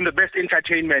 to give them the best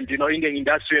entertainment, in the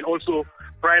industry, and also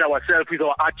pride ourselves with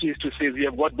our artists to say we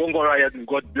have got Bongo Riot, we've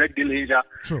got Black Dillinger,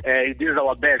 this is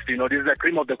our best, this is the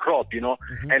cream of the crop,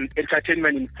 and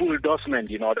entertainment in full endorsement,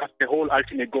 that's the whole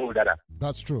ultimate goal, Dada.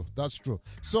 That's true.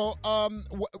 So,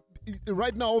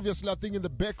 right now, obviously, I think in the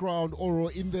background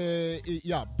or in the,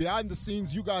 behind the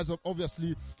scenes, you guys are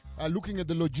obviously looking at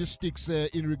the logistics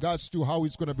in regards to how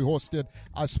it's going to be hosted.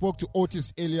 I spoke to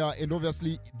Otis earlier, and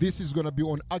obviously this is going to be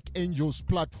on Archangel's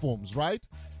platforms, right?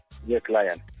 Yes,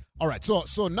 Lion. All right.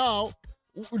 So now,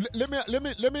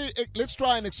 let's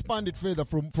try and expand it further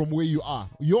from where you are.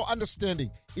 Your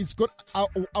understanding is good. Are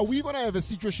we going to have a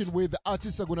situation where the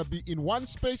artists are going to be in one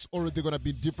space, or are they going to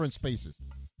be in different spaces?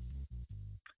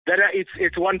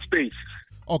 It's one space.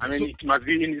 Okay, I mean, it must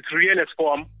be in its realest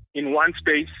form in one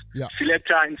space. Yeah.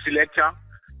 Selector in selector,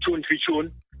 tune for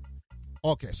tune.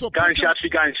 Okay, so gunshot for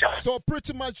gunshot. So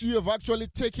pretty much you have actually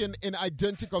taken an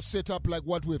identical setup like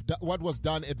what was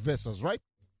done at Versus, right?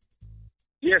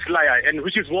 Yes, Lion, and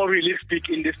which is more realistic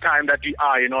in this time that we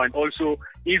are, and also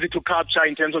easy to capture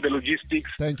in terms of the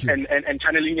logistics. Thank you. And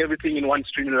channeling everything in one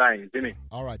streamline, you know?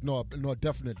 All right, no,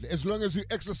 definitely. As long as you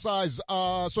exercise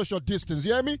social distance,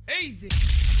 you hear me? Easy.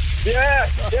 Yeah.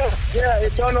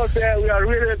 It's almost there. We are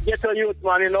really ghetto youth,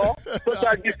 man,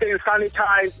 Social distance,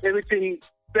 sanitize, everything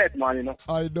set, man,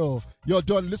 I know. Yo,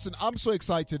 Don, listen, I'm so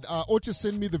excited. Otis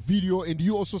sent me the video, and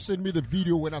you also sent me the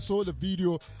video. When I saw the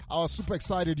video, I was super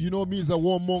excited. You know me as a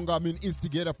warmonger, I'm an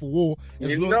instigator for war.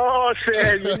 Sir. I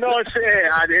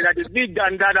the big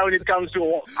gun that when it comes to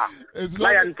war.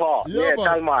 Lion Paw.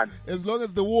 Yeah, man. As long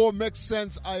as the war makes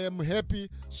sense, I am happy.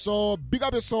 So big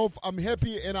up yourself. I'm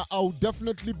happy, and I'll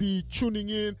definitely be tuning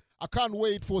in. I can't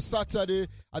wait for Saturday.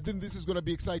 I think this is going to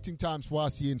be exciting times for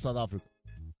us here in South Africa.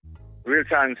 Real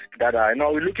chance that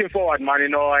we're looking forward, man,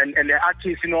 and the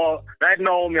artists, right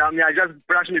now, I just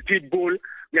brush my pit bull,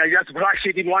 I just brush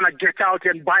it, and want to get out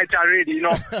and bite already,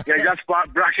 I just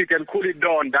brush it and cool it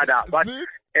down, But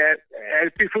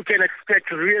people can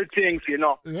expect real things,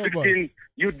 16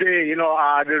 you day,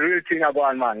 the real thing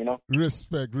about, man,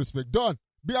 Respect. Don,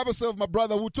 be up yourself, my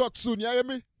brother. We'll talk soon, you hear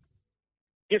me?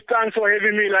 Give thanks for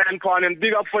having me, Lion Pawn, and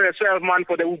big up for yourself, man,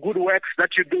 for the good works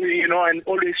that you're doing, and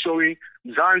always showing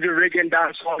Zanzi reggae and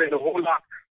dancehall and the whole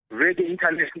reggae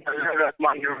international level,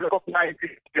 man. You recognize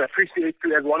it, you appreciate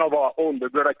it as one of our own,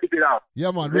 but brother, keep it up.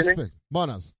 Yeah, man, really? Respect.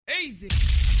 Manners. Easy.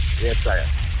 Yes, sir.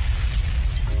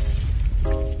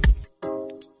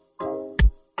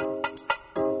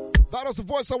 That was the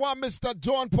voice of one Mr.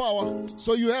 John Power.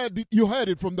 So you heard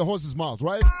it from the horse's mouth,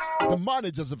 right? The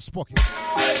managers have spoken.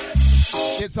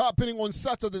 It's happening on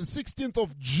Saturday, the 16th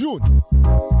of June.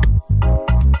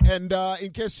 And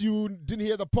in case you didn't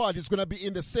hear the part, it's going to be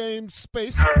in the same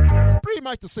space. It's pretty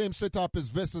much the same setup as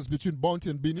Versus between Bounty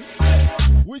and Bini,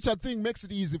 which I think makes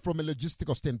it easy from a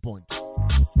logistical standpoint.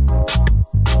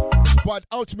 But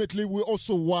ultimately, we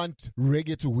also want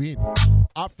reggae to win,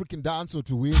 African dancehall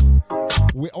to win.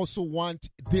 We also want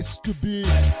this to be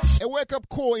a wake-up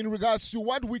call in regards to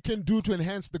what we can do to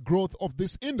enhance the growth of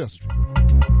this industry.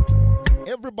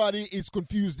 Everybody is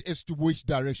confused as to which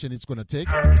direction it's going to take.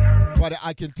 But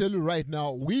I can tell you right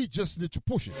now, we just need to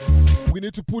push it. We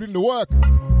need to put in the work.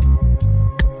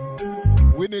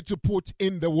 We need to put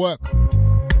in the work.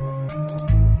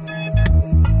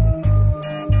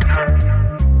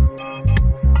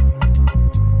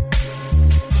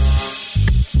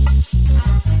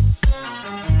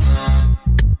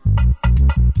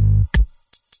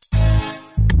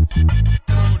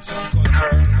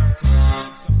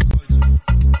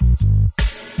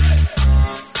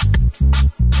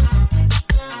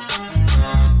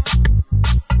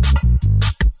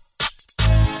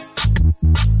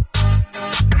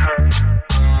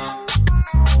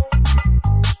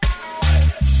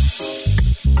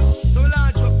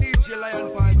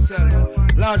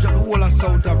 Large of the whole of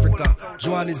South Africa,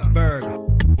 Johannesburg.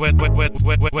 Well,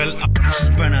 this is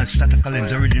Bernard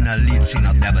Statacolin's original lead singer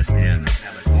of the Abyssinians.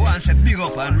 Who wants a big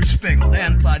up and respect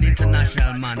Lion Pawn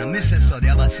International man and Mrs. So the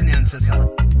Abyssinian sister.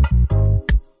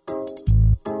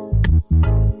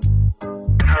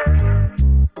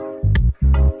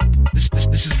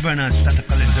 This is Bernard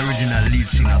Statacolin's original lead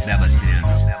singer of the Abyssinians.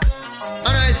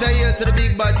 And I say here to the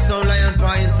big bad sound Lion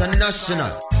Pawn International.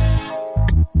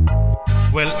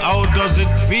 Well, how does it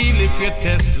feel if you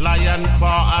test Lion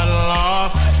Paw and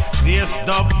lost? This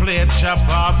dub plate chop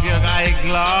off your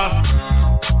eyeglass.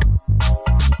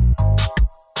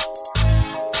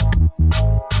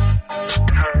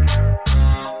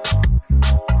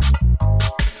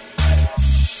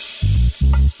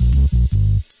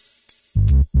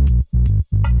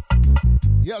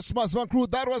 Yes, Masman Crew,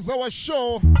 that was our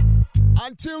show.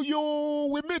 Until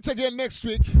we meet again next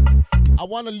week, I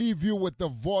want to leave you with the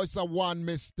voice of one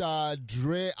Mr.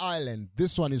 Dre Island.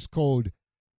 This one is called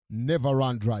Never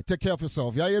Run Dry. Take care of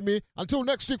yourself, you hear me? Until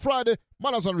next week, Friday,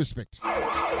 manners and respect.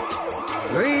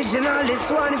 Regional, this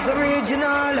one is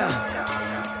original.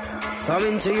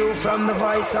 Coming to you from the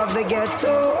voice of the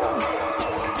ghetto.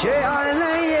 Dre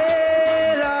Island,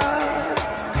 yeah, Lord.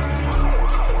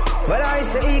 Well, I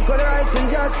say equal rights and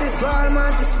justice for all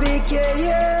man to speak, yeah.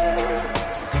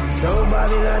 So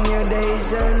Babylon, your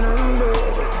days are numbered.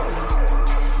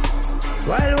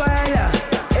 Well,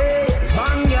 hey,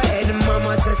 bang your head,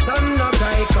 mama say son no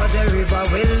cry, cause the river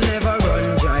will never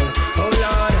run dry. Oh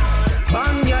Lord,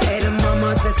 bang your head,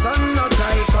 mama say son no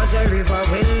cry, cause the river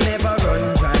will never run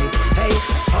dry. Hey,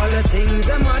 all the things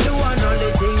them a do and all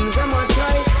the things them a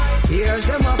try. Here's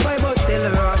them a fight but still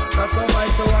rasta, so why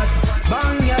so what?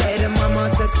 Bang your head,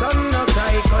 mama say son no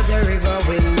cry, cause the river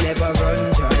will never run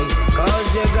dry.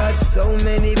 Cause you got so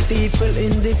many people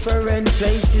in different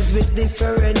places with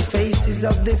different faces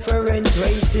of different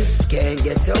races. Can't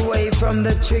get away from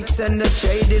the tricks and the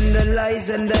trading, the lies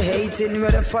and the hating, where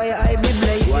the fire I be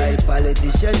blazing. While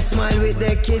politicians smile with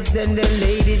their kids and their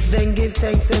ladies, then give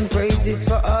thanks and praises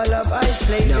for all of our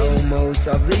slaves. Now most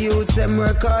of the youths them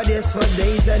work hard yes for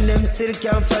days and them still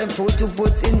can't find food to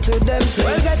put into them plates.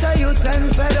 Well get the youths them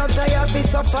fed up, tired of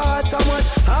so far so much.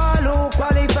 All who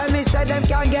qualify me say them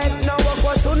can't get no work,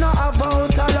 was to not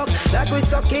about a luck. Like we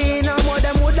stuck in a mud,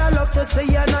 them woulda love to see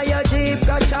you now your Jeep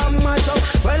crash and mash up.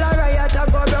 Well a riot a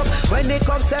go up, when the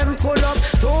cups them full up.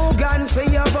 2 grand for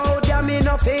your vote, yeah me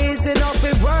no fees enough. We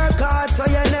work hard so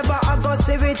you never a go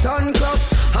see it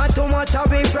uncroft. And too much of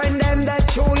we friend them that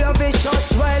chew your vicious.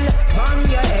 Well, bang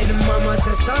your head mama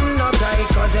say son no cry,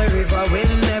 cause the river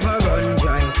will never run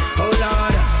dry. Oh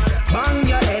Lord, bang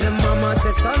your head mama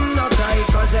say son no cry,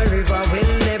 cause the river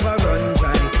will never run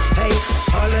dry. Hey,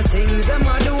 all the things them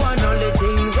a do and all the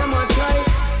things them a try.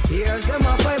 Here's them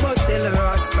a fight but still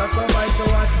rasta, so why so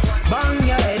what? Bang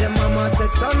your head mama say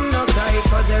son no cry,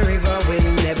 cause the river will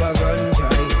never run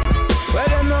dry. Well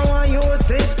them no want you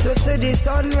sleep to see the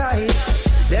sunrise.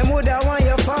 Them woulda want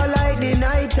you fall like the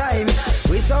night time.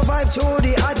 We survive through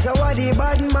the hot hour, the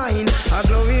bad mind. A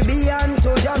glory be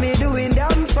unto Jamie doing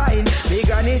damn fine.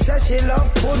 Big Granny says she love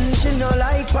pudding, she no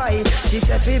like pie. She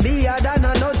said fi be a dan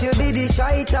and not you be the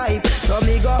shy type. So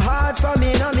me go hard for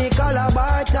me now me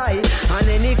calabar tie. And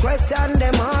any question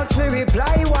them ask me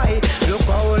reply why. Look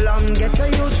how long get a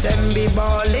youth them be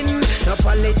ballin'. No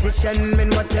politician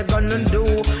mean what you gonna do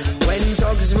when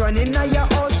dogs running at your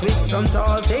house with some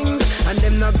tall things and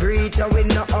them no greet you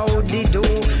with no howdy do.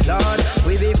 Lord,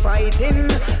 we be fighting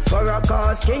for a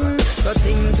cause king, so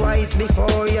think twice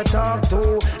before you talk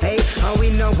to. Hey, and we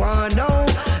no want no,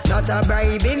 not a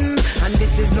bribing, and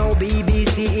this is no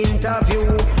BBC interview.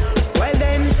 Well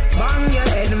then, bang your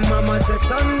head, mama say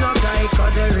son no cry,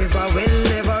 cause the river will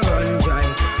never run dry.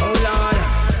 Oh Lord,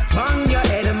 bang your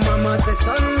head, mama say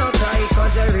son no cry,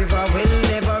 cause the river will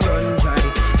never run dry.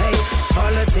 Hey,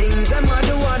 all the things them a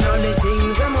do and all the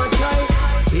things them a try.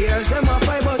 Here's them a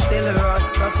fight but still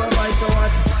rasta, so why so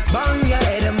what? Bang your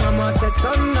head, mama say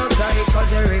son no cry, cause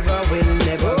the river will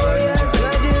never run dry. Oh yes,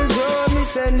 where this road me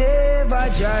say never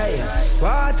dry.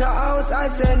 Waterhouse I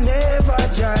say never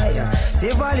dry.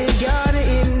 Tivoli Garden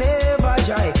it never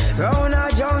dry. Round a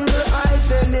jungle I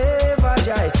say never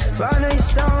dry.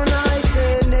 Spanish Town I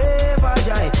say never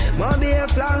dry. Mobile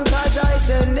Flankers I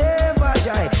say never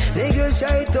dry. Niggas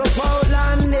straight to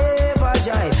Portland never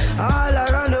dry. All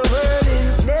around the world it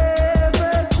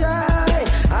never dry.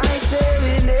 I say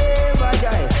we never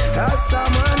dry.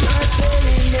 Rastaman I say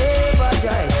we never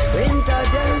dry. Winter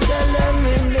James tell them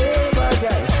we never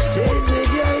dry. Chase with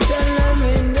joy tell them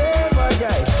we never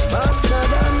dry.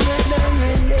 Amsterdam let them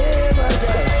we never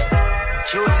dry.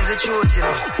 Truth is a truth, you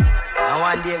know. And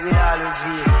one day we'll all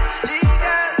reveal.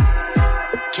 Legal.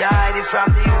 Can't hide it from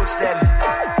the youths them.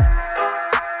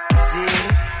 See?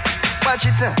 Watch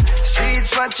it,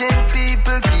 streets watching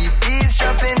people keep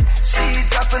eavesdropping.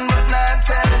 Seeds happen but not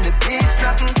telling the peace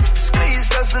nothing. Squeeze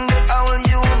doesn't the whole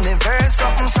universe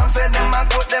something. Some say them a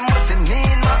goat, them mustn't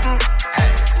mean nothing.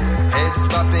 Hey. Heads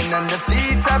popping and the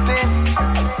feet tapping.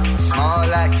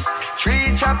 Small axe,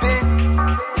 tree chopping.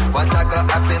 What I got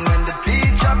happen when the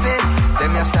beat dropping?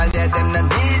 Them your style, yeah, them no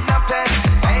need no pen.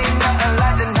 Ain't nothing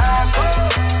like the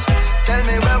narcos. Tell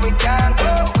me where we can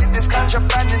go with this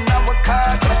contraband in our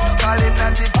cargo. Call it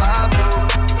Natty Pablo.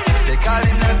 They call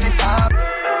it Natty Pablo.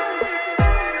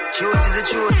 Truth is the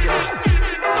truth, you know.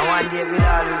 And one day we'll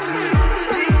all reveal.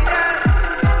 Legal.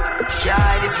 Can't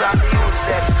hide it from the youths,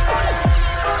 them.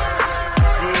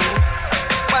 See?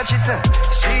 Watch it,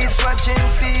 streets watching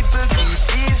people keep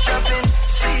eavesdropping.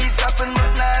 Seeds happen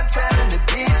but not telling the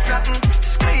peace nothing.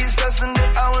 Squeeze doesn't the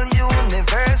whole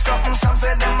universe something. Some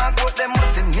say them a goat, them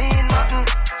mustn't mean nothing.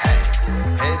 Hey.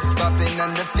 Heads popping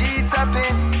and the feet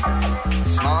tapping.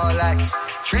 Small axe,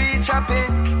 tree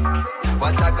chopping.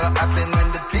 What I got happen when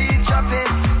the beat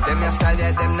dropping? Them your style,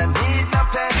 yeah, them no need no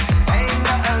pen. Ain't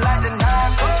nothing like the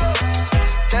narcos.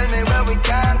 Tell me where we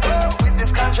can go with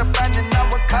this contraband in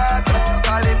our cargo.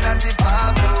 Call him Natty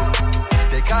Pablo.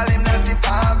 They call him Natty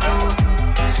Pablo.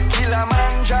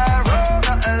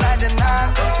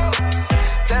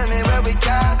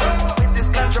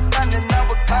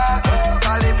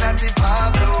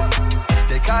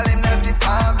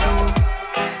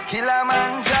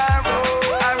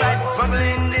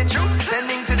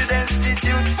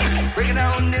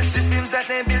 the systems that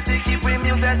they built to keep we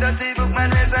muted. Dirty book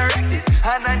man resurrected,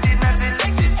 and I did not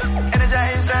elect it.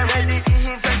 Energized already,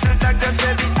 he touched to Dr.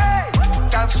 Sebi. Hey!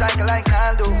 Top striker like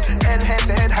Aldo, El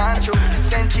Jefe head Andrew,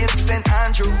 St. James, St.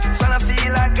 Andrew. So I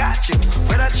feel I got you.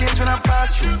 When I change when I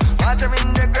pass through, water in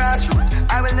the grassroots,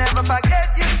 I will never forget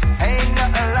you. Ain't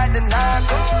nothing like the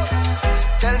narco.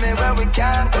 Tell me where we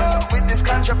can go with this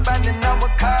contraband in our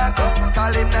cargo.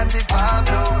 Call him Natty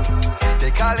Pablo. They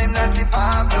call him Natty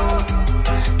Pablo.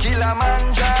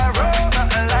 Kilimanjaro,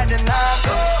 nothing like the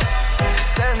narco.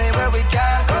 Tell me where we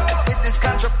can go with this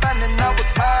contraband in our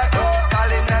cargo. Call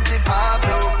him Natty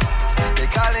Pablo. They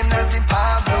call him Natty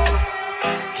Pablo.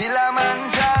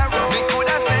 Kilimanjaro. We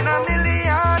coulda spent $1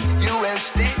 million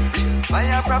USD. Buy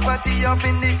a property up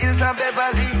in the hills of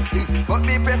Beverly. But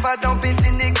me prefer dump it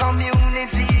in the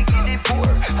community. Give the poor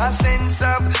a sense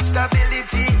of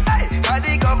stability. Aye, cause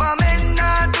the government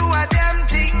not do a damn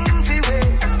thing fi way.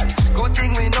 Good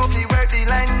thing we know fi work the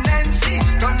line and see.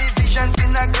 Turn the visions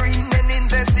in a green and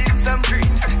invest in some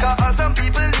dreams. Cause all some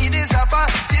people need is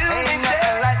opportunity. Ain't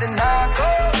nothing like the narco.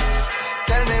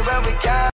 Tell me where we can